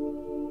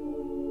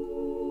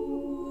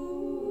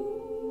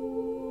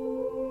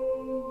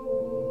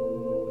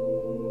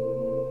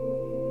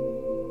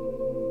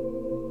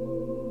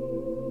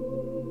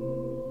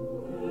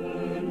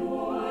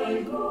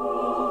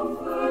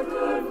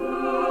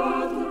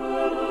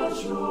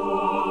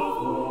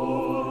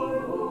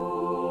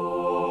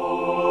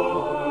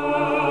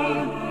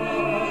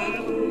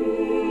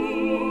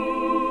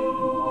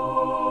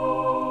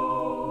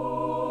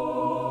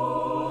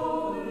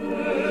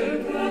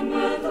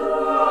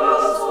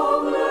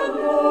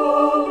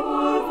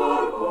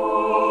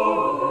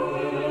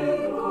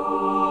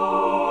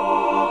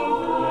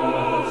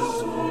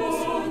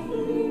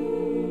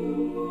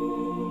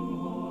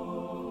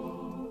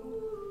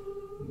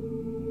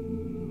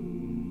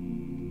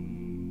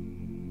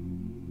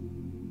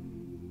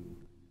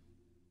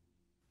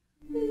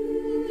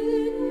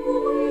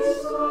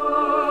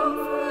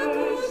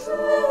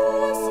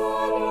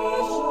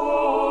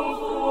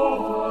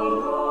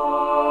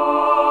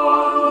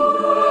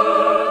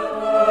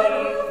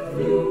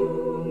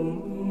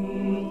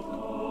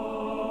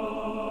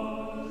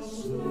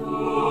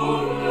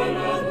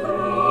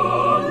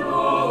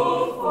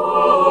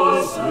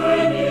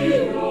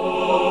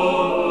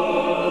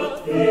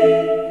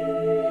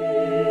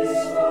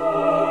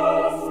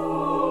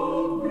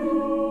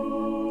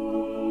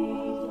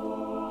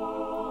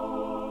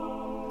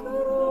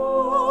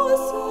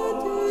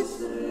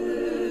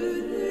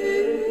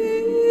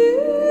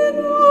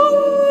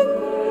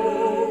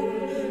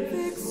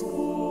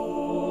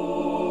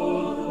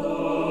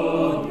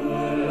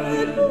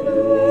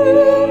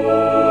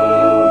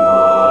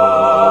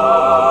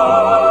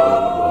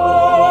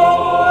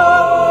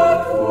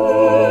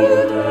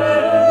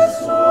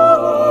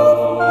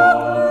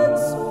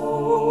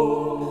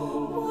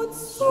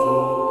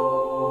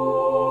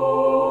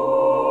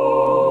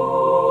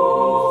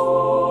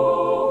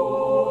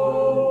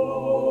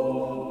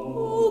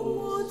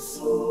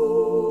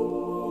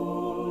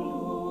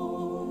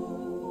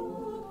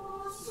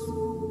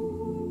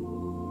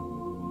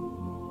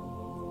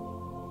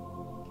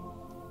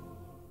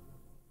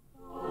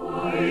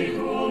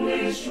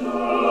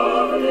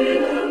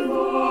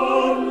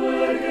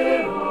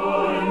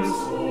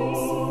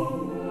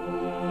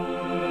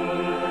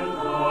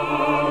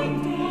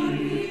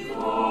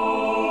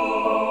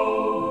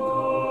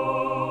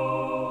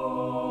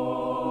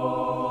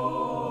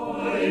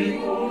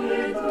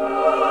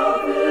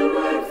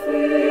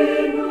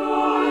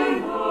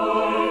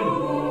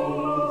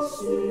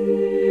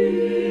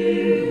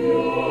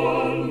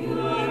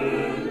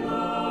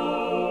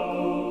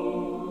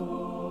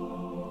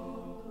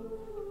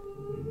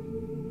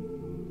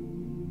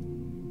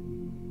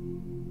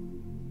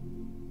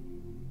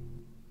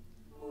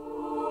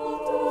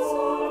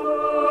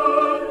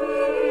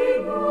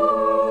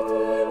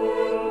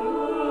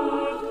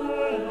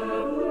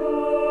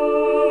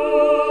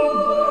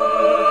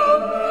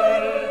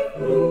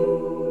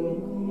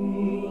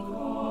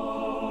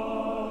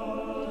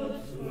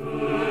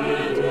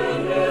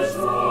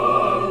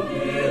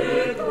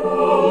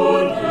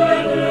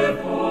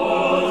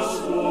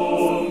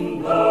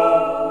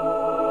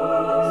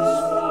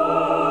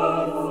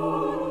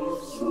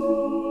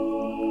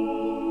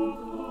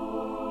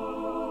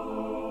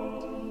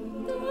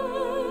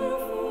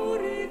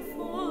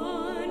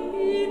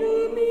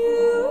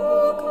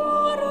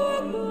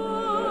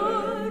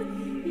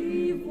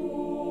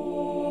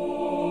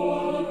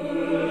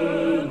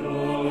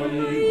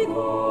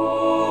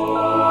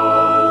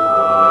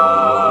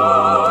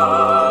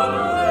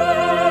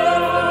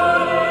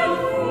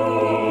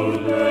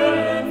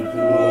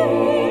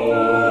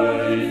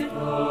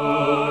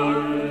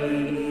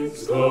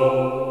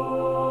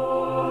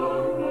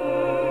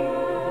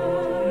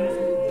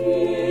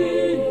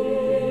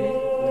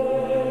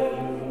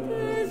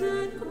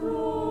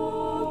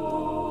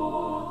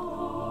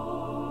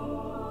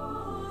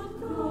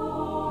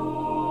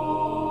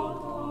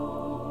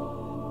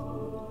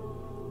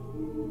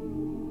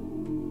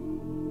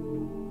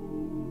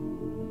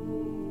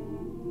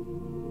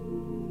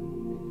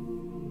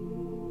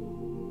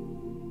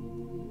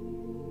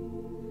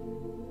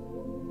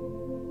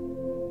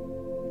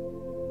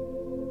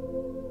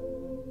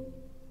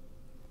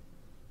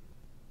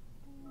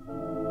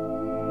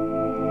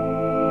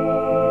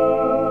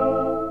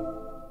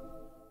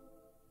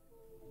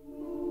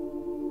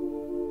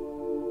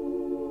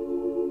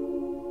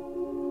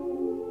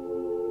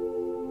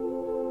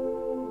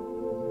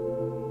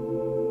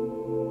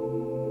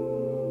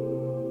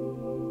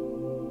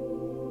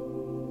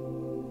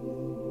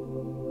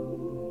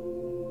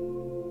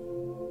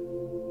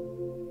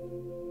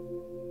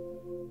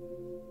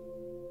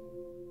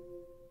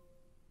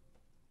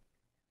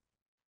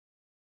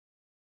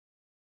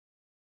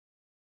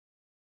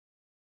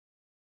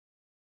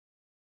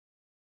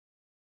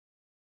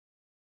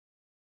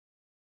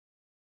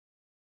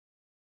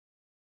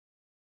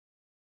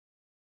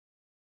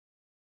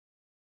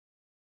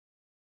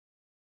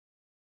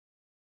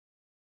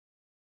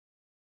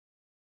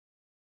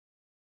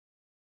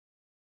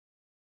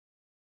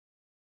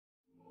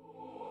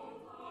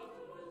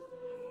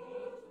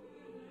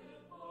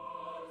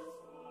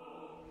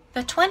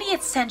 The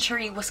 20th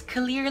century was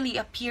clearly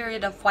a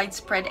period of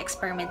widespread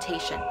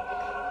experimentation.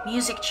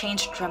 Music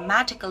changed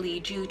dramatically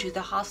due to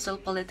the hostile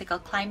political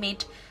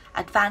climate,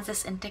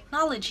 advances in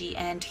technology,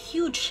 and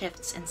huge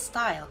shifts in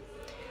style.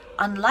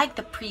 Unlike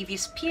the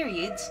previous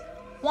periods,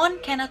 one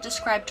cannot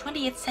describe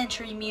 20th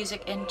century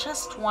music in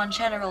just one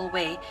general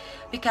way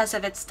because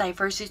of its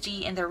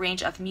diversity in the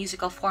range of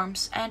musical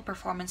forms and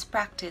performance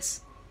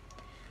practice.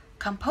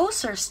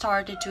 Composers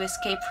started to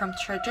escape from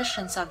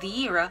traditions of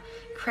the era,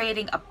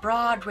 creating a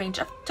broad range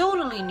of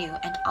totally new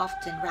and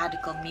often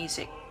radical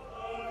music.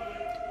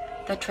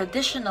 The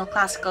traditional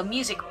classical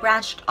music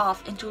branched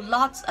off into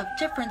lots of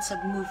different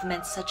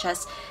sub-movements such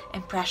as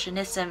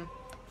Impressionism,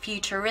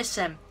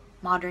 Futurism,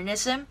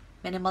 Modernism,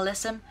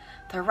 Minimalism,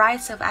 the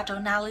rise of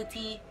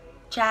atonality,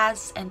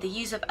 jazz, and the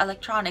use of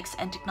electronics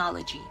and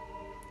technology.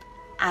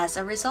 As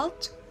a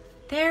result,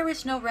 there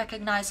is no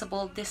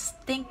recognizable,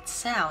 distinct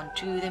sound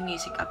to the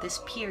music of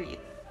this period.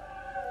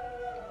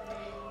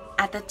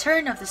 At the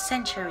turn of the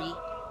century,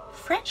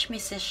 French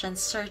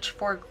musicians searched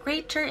for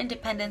greater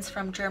independence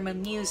from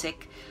German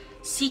music,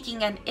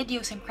 seeking an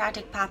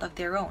idiosyncratic path of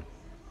their own.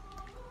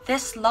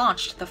 This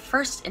launched the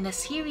first in a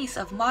series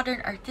of modern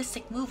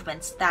artistic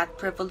movements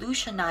that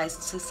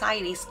revolutionized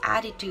society's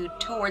attitude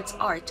towards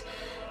art,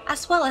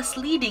 as well as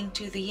leading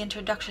to the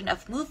introduction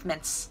of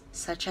movements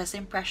such as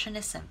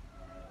Impressionism.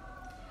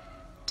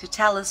 To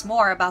tell us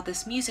more about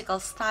this musical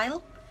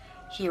style,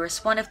 here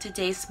is one of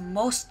today's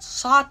most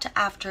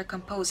sought-after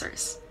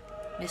composers,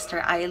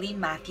 Mr. Ailey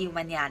Matthew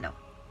Maniano.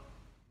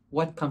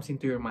 What comes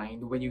into your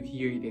mind when you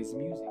hear this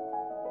music?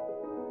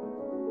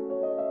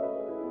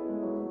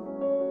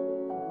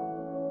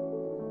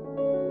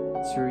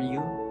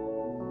 Surreal?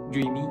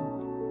 Dreamy?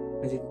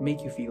 Does it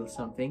make you feel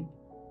something?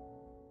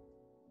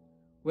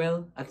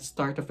 Well, at the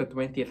start of the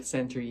 20th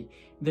century,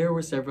 there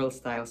were several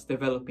styles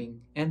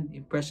developing, and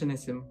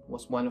Impressionism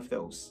was one of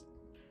those.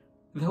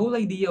 The whole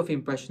idea of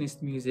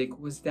Impressionist music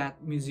was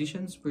that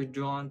musicians were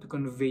drawn to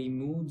convey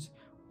moods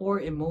or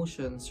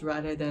emotions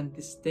rather than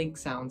distinct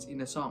sounds in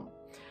a song.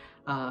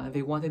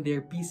 They wanted their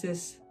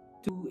pieces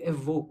to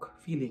evoke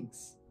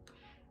feelings.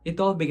 It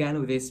all began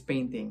with this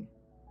painting,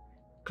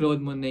 Claude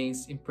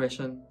Monet's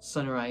impression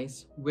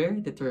Sunrise, where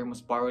the term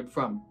was borrowed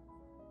from.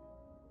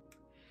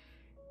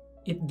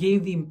 It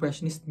gave the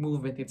Impressionist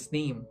movement its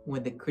name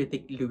when the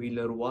critic Louis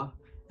Leroy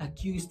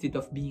accused it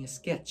of being a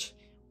sketch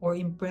or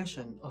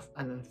impression of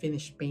an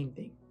unfinished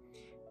painting.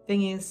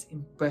 Thing is,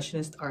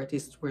 Impressionist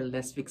artists were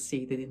less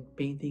fixated in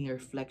painting a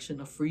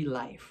reflection of real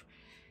life.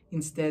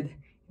 Instead,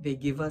 they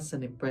give us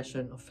an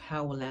impression of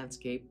how a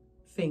landscape,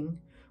 thing,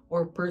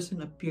 or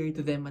person appeared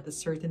to them at a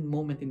certain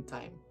moment in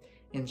time,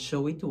 and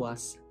show it to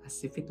us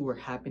as if it were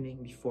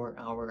happening before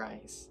our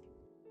eyes.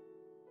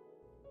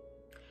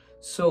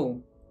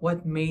 So,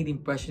 what made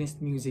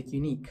Impressionist music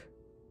unique?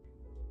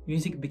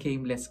 Music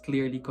became less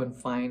clearly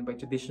confined by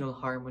traditional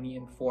harmony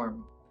and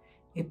form.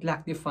 It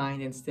lacked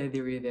defined and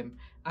steady rhythm,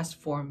 as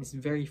form is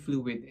very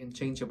fluid and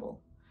changeable.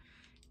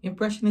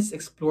 Impressionists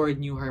explored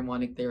new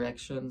harmonic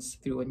directions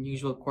through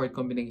unusual chord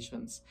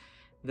combinations,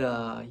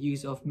 the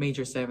use of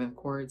major seventh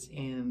chords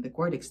and the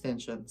chord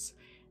extensions.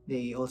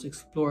 They also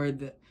explored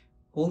the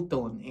whole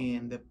tone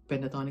and the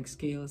pentatonic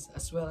scales,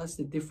 as well as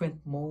the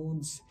different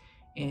modes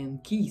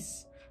and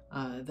keys,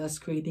 thus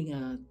creating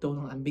a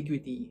tonal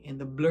ambiguity and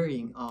the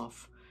blurring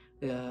of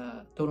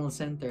the tonal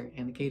center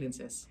and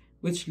cadences,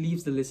 which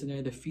leaves the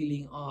listener the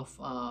feeling of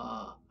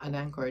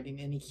unanchored in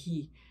any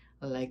key,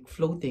 like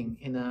floating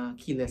in a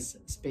keyless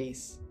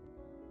space.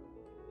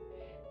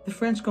 The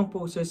French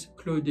composers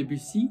Claude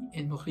Debussy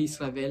and Maurice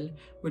Ravel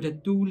were the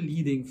two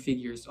leading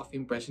figures of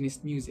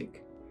Impressionist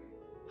music.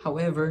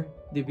 However,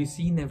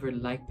 Debussy never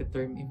liked the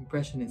term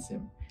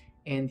Impressionism,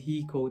 and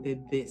he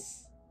quoted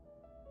this.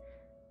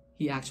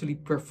 He actually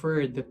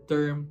preferred the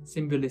term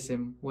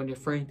symbolism when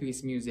referring to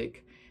his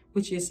music,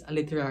 which is a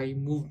literary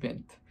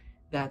movement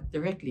that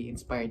directly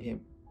inspired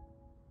him.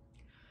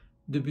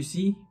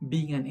 Debussy,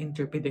 being an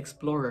intrepid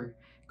explorer,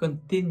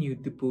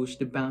 continued to push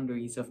the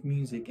boundaries of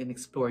music and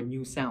explore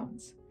new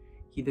sounds.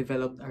 He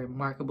developed a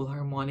remarkable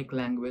harmonic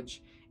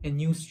language and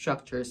new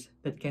structures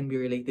that can be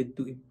related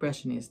to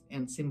Impressionist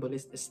and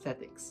Symbolist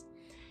aesthetics.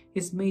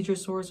 His major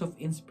source of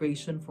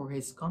inspiration for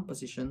his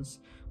compositions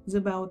was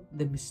about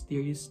the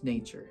mysterious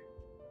nature.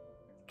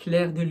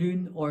 Clair de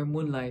Lune, or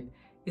Moonlight,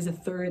 is the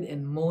third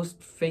and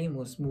most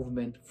famous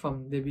movement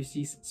from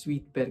Debussy's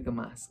Suite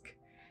Bergamasque.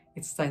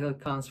 Its title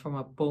comes from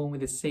a poem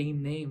with the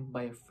same name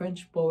by a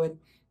French poet,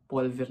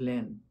 Paul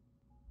Verlaine.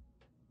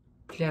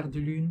 Clair de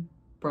Lune,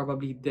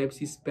 probably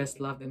Debussy's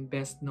best-loved and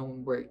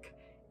best-known work,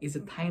 is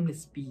a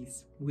timeless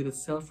piece with a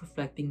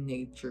self-reflecting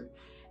nature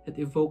that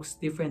evokes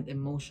different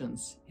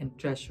emotions and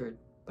treasured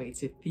by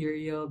its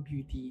ethereal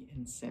beauty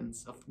and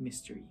sense of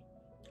mystery.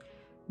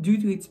 Due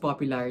to its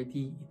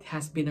popularity, it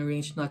has been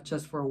arranged not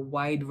just for a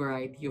wide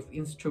variety of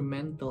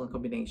instrumental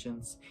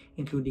combinations,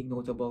 including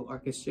notable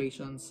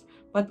orchestrations,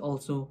 but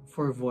also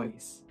for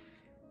voice.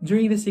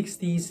 During the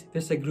 60s,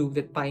 there's a group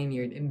that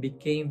pioneered and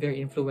became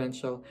very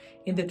influential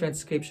in the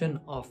transcription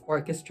of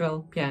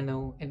orchestral,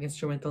 piano, and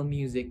instrumental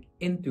music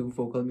into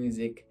vocal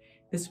music,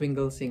 the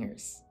Swingle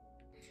Singers.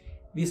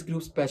 These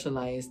groups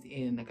specialized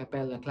in a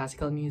cappella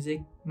classical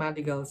music,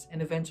 madrigals,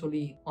 and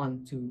eventually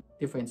onto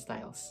different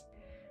styles.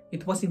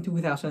 It was in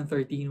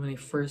 2013 when I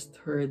first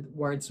heard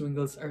Ward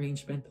Swingle's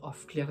arrangement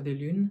of Clair de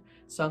Lune,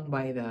 sung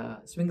by the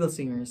Swingle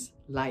Singers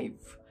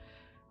live.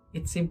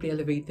 It simply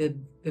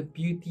elevated the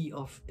beauty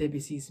of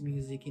Debussy's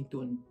music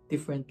into a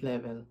different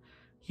level.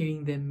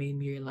 Hearing them made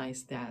me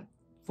realize that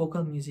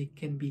vocal music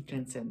can be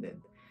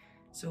transcended.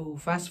 So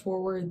fast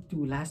forward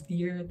to last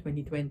year,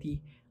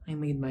 2020, I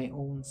made my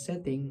own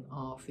setting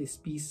of this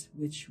piece,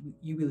 which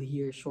you will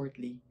hear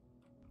shortly.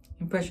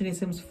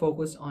 Impressionism's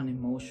focus on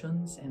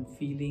emotions and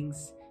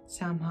feelings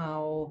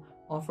somehow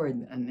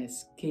offered an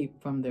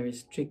escape from the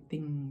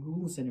restricting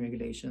rules and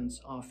regulations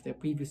of the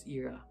previous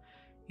era.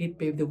 It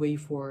paved the way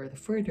for the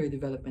further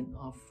development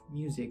of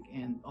music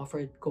and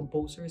offered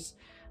composers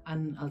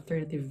an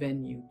alternative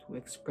venue to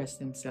express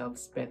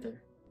themselves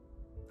better.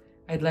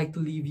 I'd like to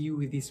leave you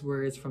with these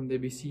words from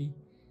Debussy.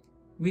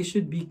 We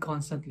should be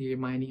constantly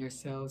reminding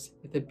ourselves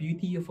that the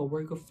beauty of a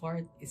work of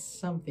art is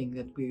something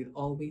that will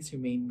always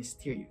remain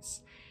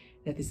mysterious.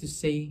 That is to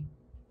say,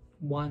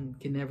 one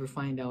can never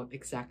find out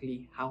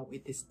exactly how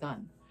it is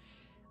done.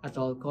 At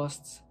all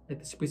costs,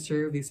 let us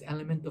preserve this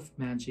element of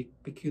magic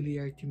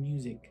peculiar to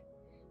music.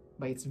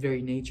 By its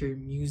very nature,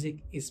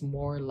 music is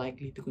more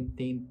likely to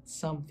contain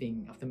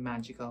something of the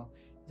magical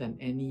than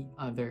any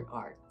other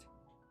art.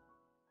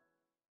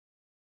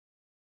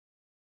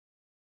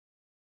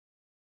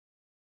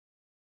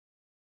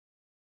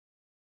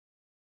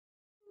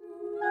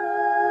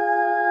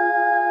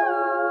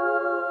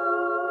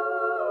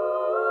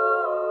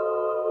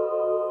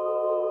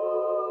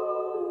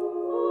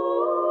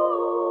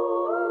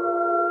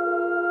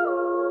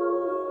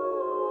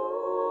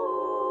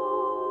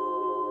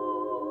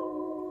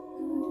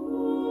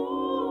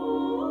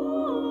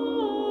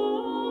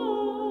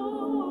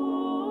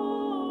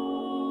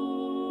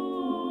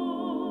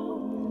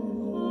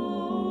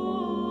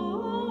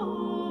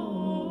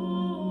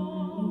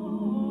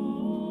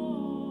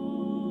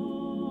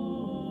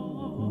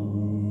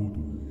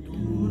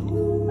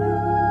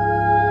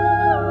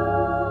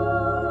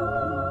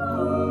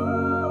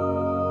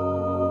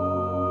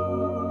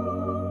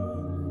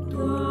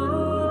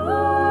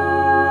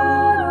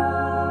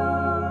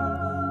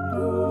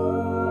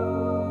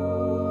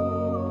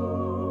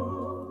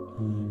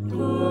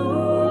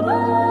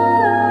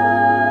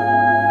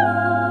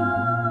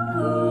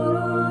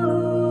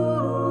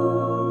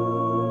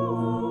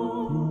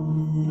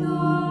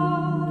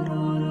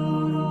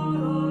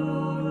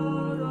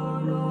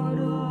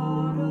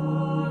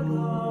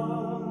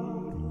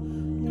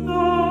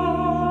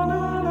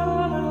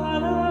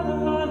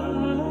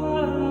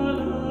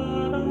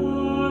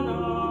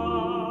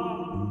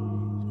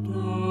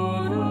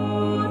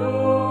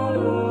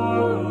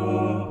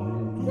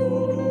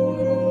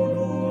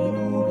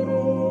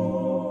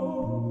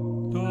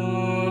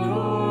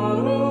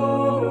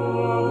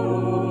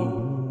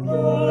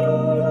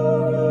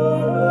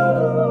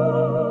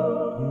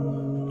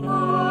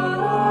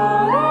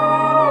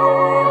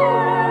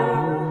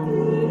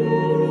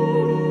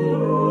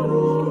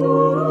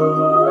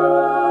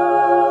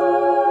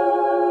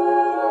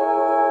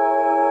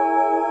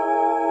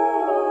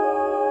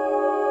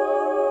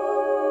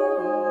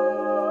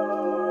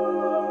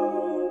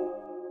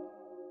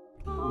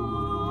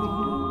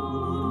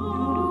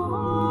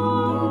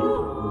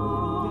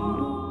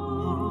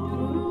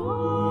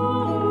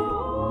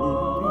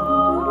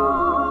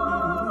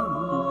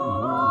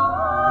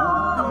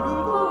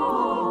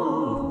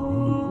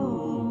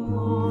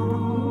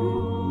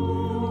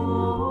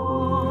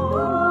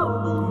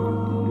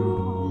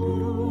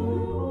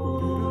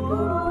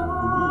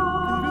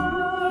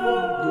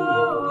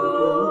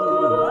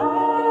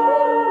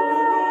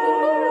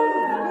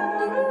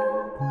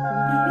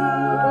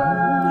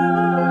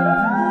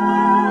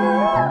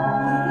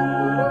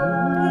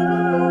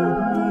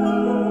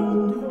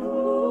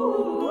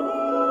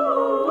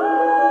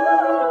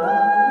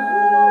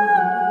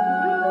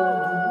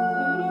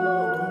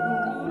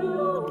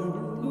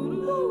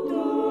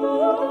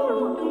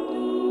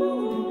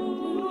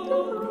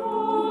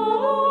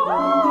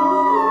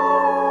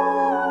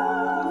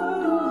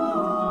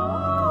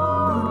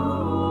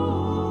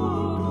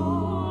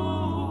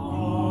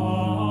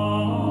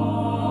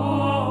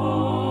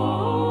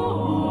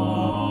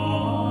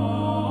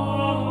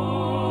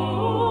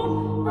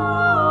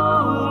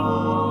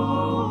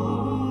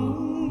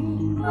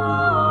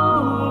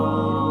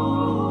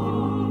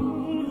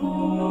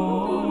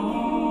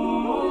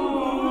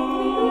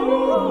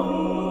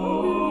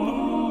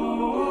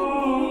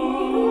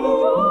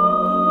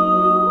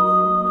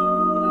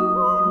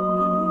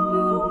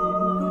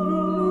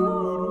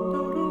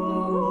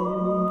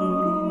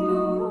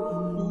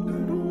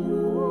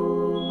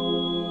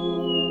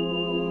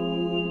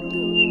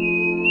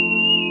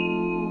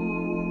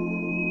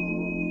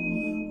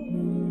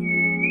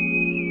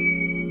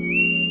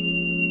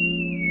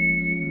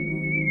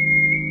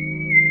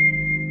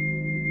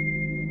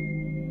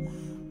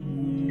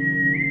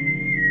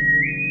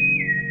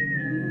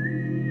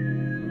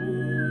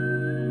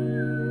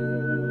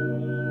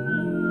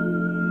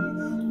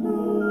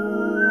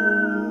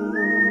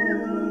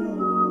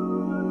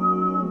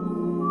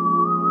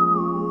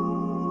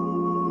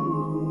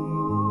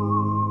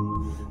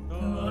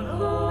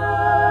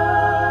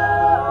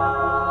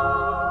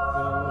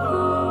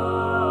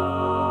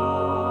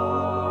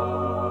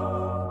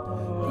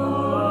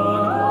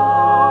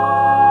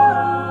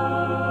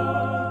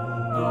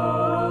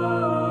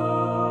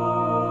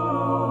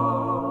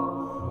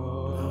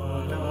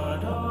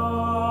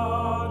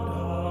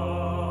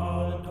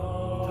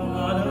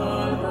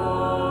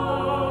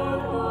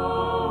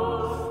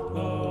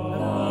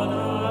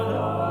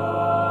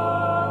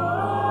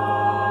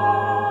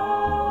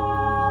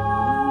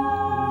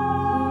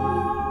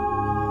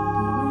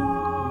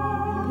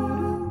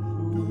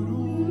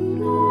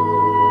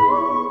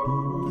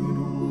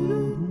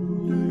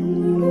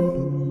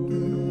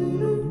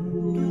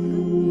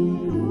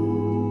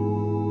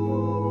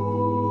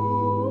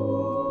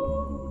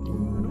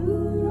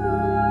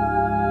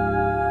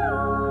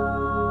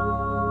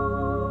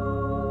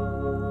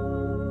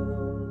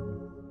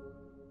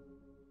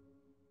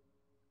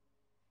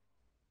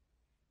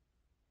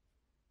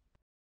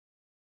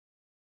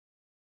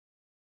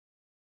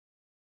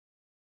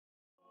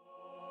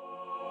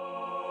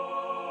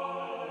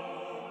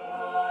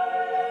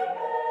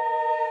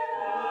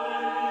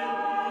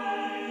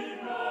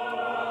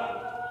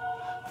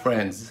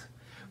 Friends,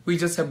 we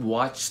just have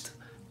watched,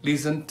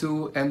 listened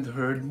to, and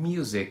heard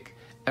music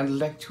and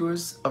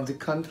lectures of the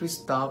country's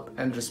top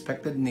and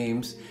respected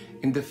names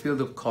in the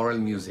field of choral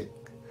music.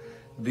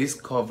 This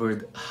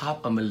covered half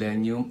a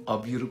millennium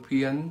of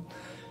European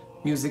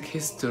music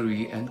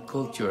history and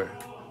culture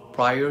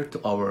prior to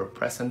our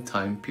present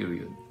time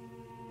period.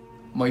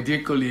 My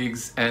dear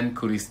colleagues and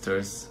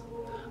choristers,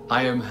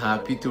 I am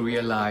happy to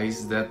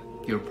realize that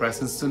your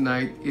presence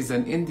tonight is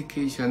an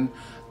indication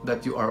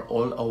that you are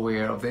all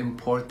aware of the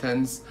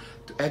importance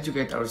to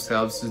educate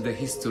ourselves with the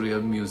history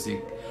of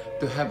music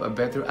to have a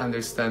better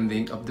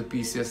understanding of the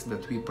pieces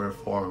that we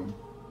perform.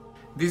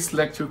 This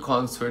lecture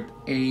concert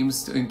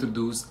aims to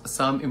introduce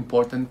some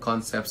important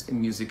concepts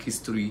in music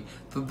history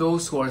to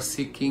those who are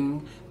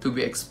seeking to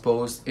be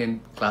exposed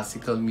in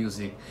classical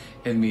music,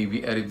 and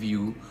maybe a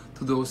review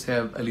to those who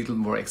have a little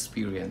more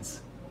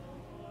experience.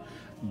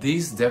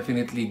 This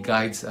definitely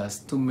guides us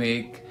to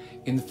make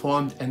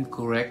informed and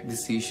correct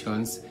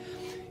decisions,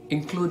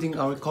 including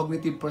our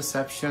cognitive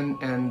perception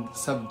and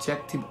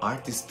subjective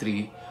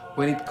artistry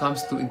when it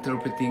comes to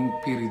interpreting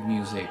period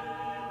music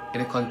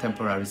in a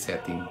contemporary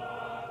setting.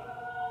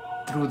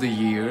 Through the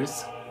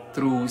years,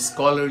 through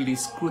scholarly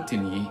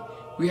scrutiny,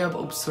 we have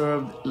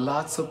observed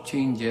lots of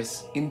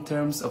changes in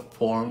terms of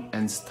form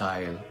and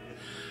style.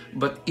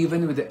 But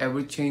even with the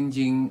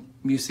ever-changing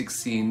music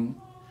scene,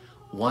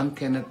 one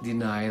cannot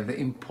deny the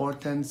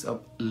importance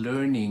of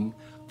learning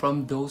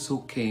from those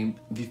who came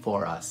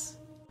before us.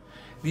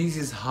 This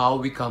is how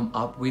we come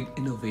up with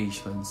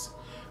innovations.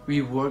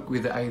 We work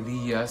with the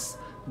ideas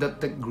that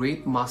the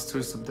great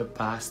masters of the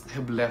past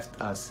have left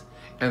us,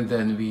 and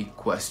then we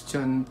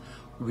question,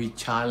 we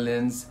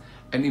challenge,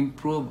 and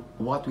improve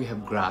what we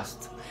have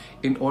grasped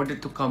in order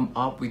to come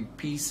up with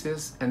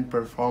pieces and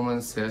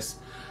performances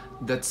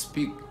that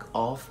speak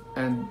of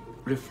and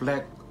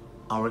reflect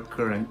our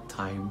current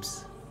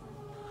times.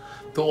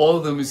 To all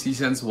the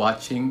musicians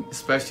watching,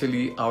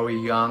 especially our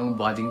young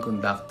budding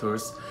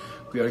conductors,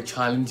 we are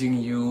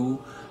challenging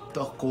you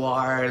to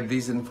acquire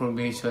this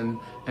information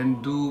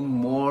and do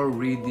more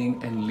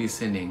reading and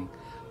listening.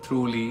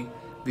 Truly,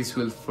 this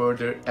will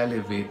further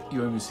elevate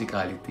your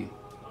musicality.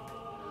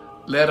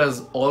 Let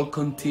us all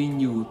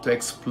continue to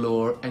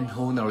explore and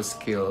hone our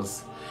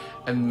skills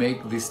and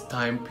make this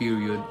time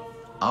period,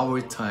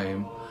 our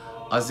time,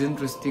 as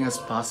interesting as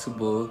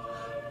possible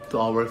to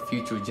our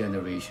future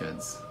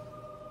generations.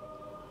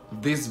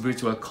 This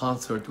virtual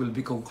concert will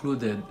be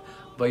concluded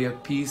by a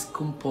piece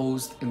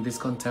composed in these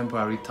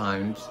contemporary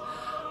times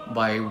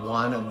by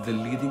one of the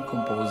leading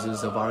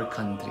composers of our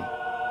country.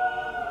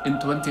 In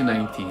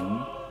 2019,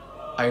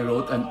 I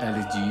wrote an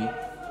elegy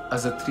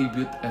as a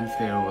tribute and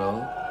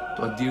farewell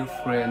to a dear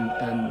friend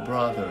and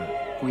brother,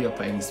 Kuya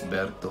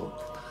Berto,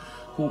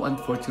 who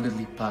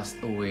unfortunately passed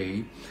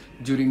away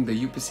during the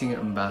UP Singing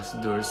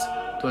Ambassadors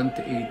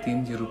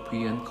 2018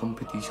 European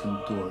Competition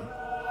Tour.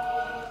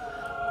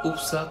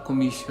 UPSA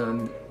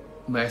commissioned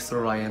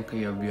Maestro Ryan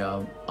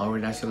Cayabyab, our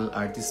national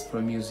artist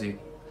for music,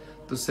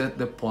 to set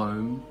the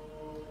poem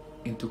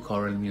into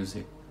choral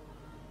music.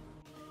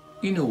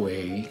 In a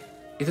way,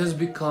 it has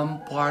become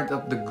part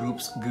of the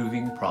group's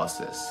grieving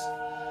process.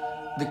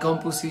 The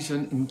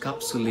composition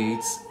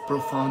encapsulates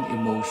profound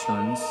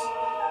emotions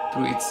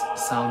through its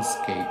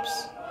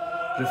soundscapes,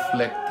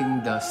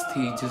 reflecting the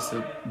stages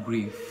of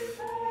grief,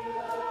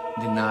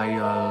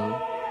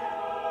 denial,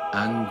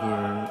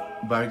 anger,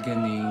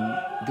 bargaining,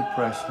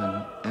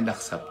 depression, and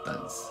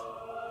acceptance.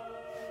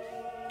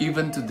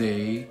 Even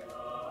today,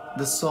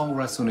 the song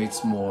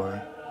resonates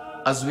more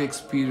as we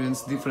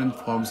experience different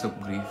forms of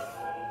grief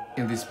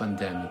in this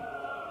pandemic.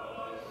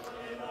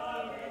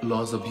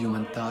 Loss of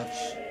human touch,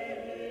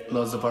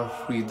 loss of our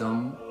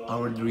freedom,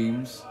 our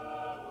dreams,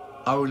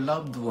 our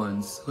loved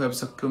ones who have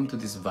succumbed to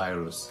this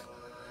virus.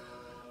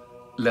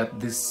 Let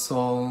this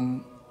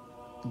song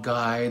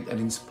guide and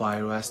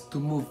inspire us to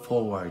move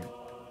forward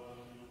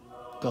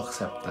to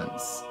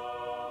acceptance,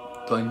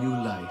 to a new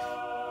life,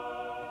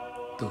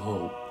 to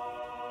hope.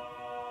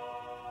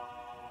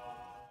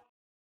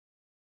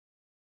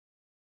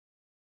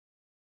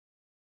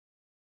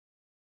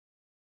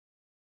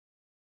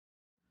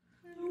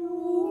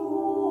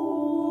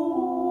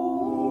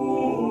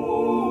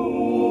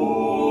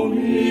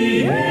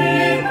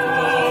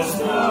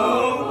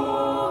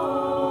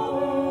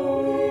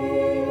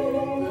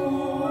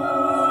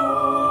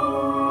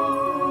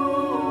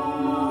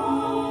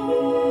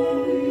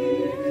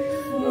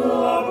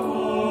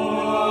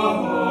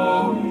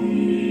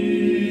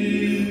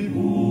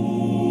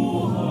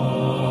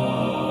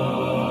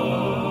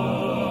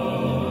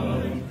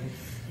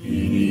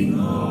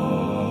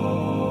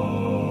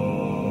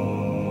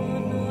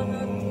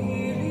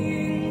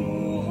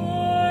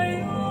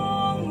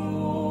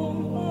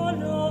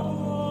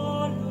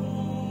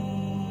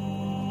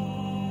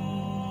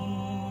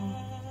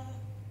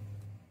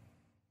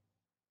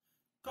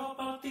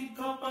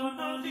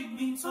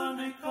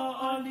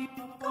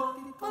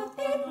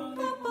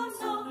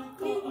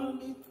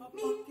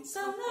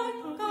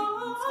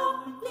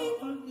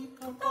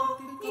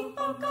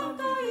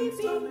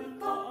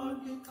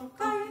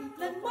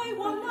 Kailan may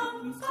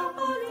walang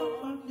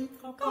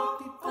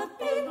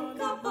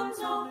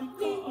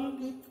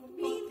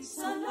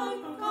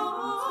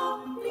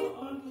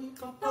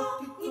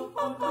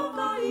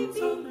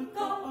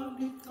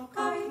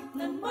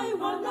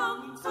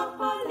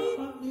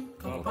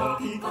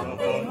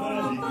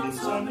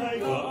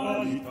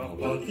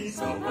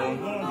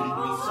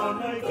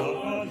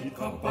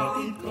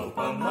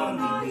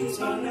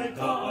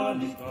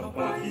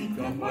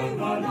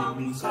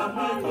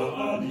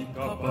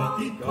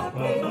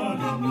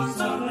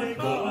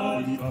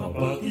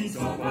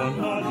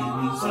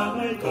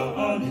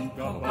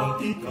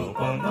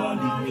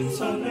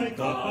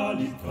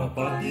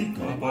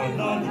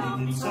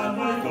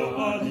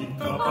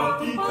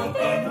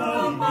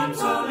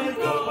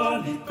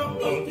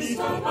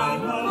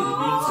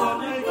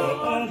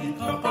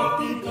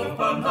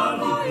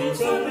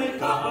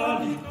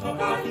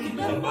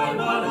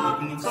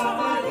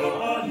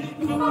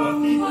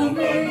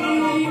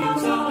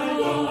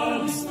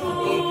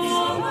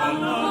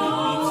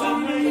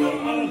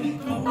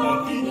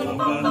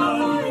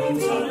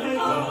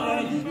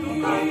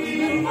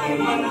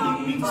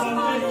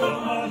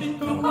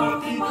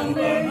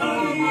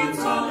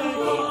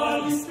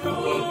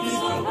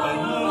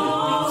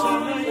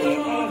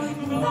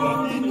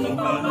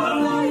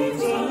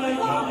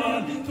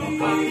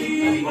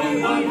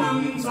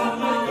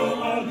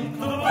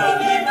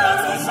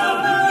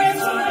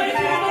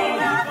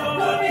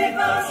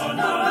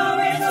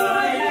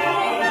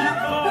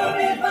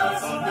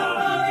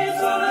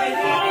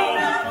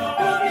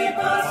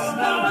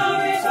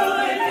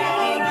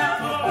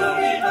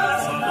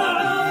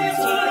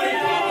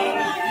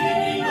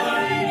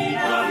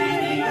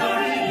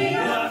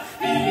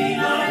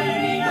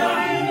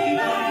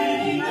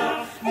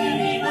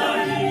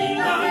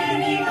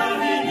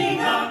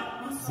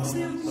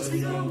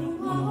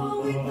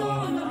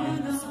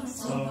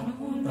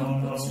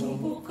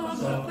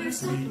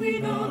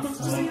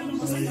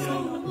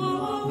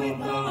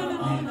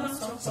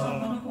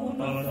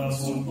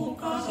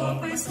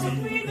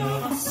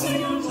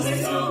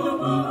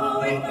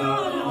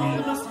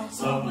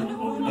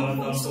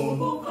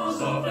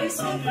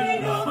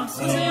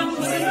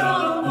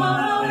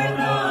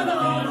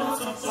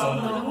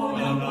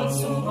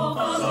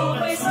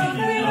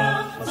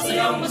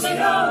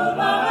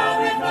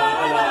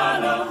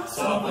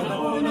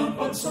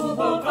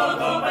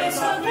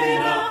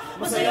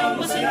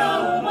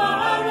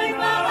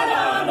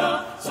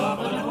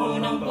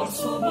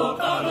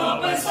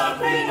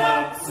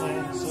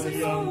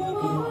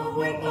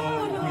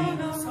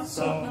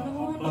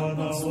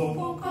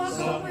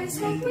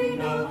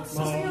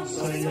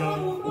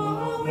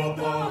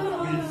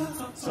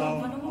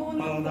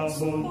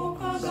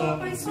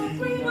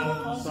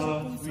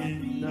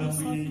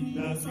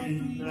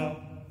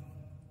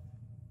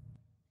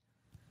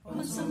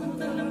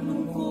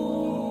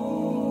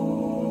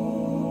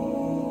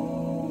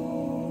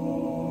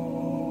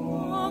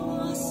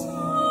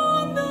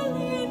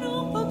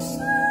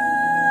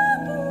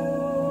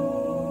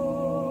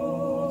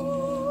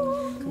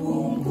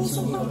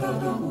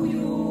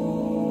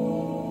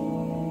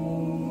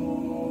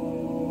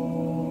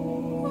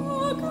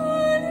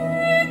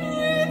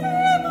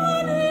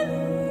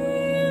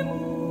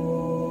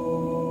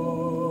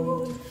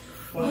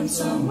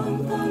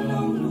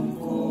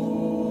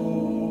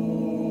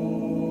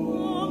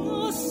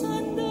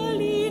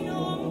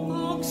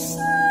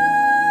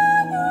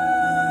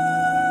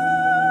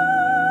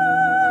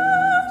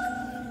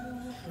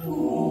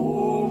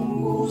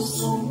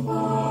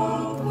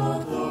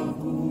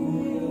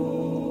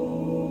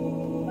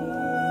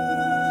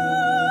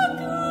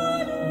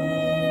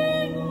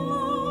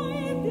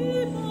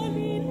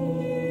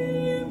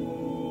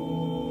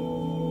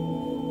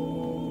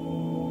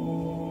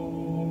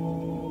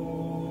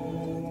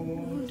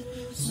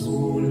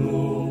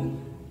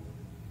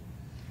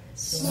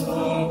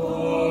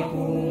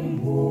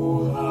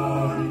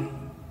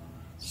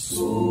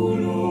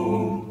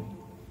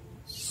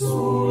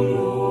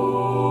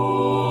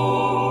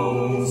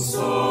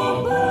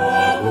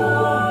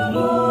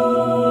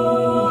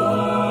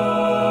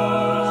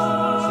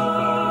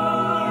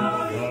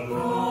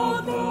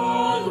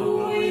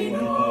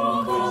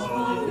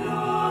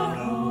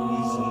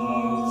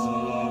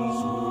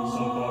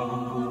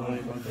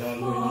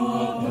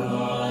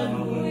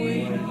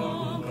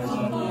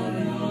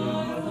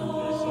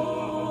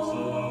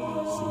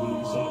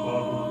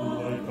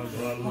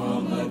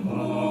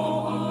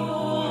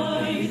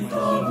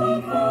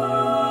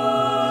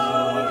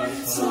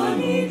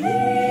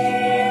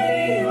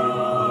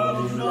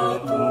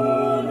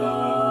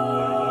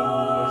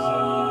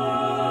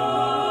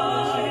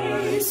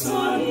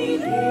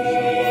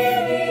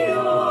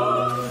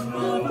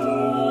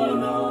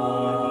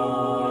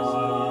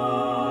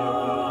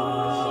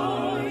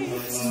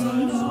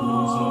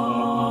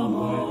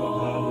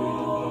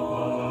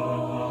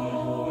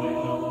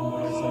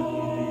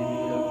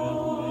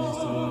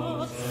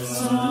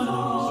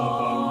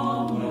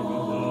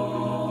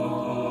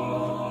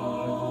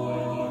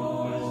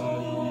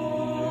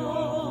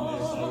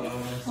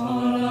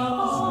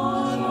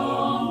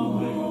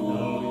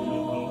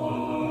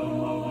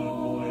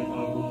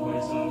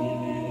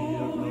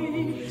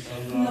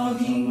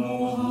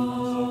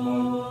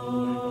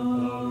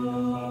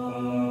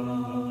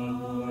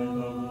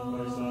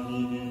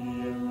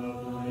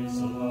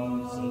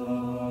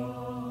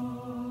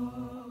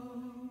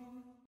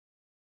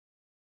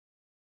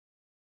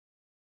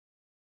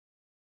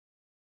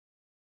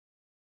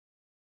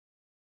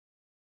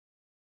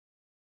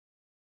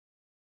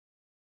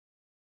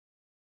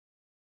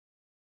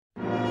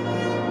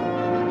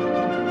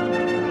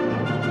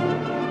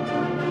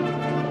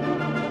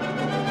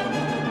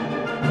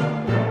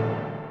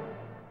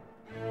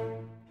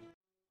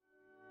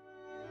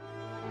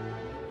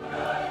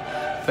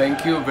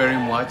Thank you very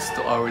much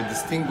to our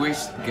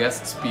distinguished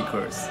guest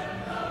speakers,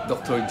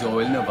 Dr.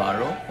 Joel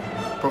Navarro,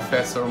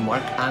 Professor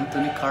Mark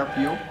Anthony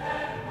Carpio,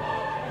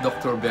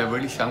 Dr.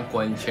 Beverly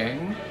Shangquan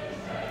Cheng,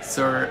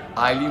 Sir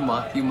Ali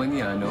Matthew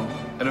Maniano,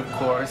 and of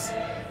course,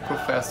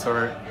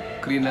 Professor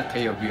Krina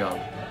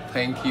Kayabyab.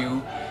 Thank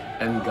you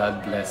and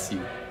God bless you.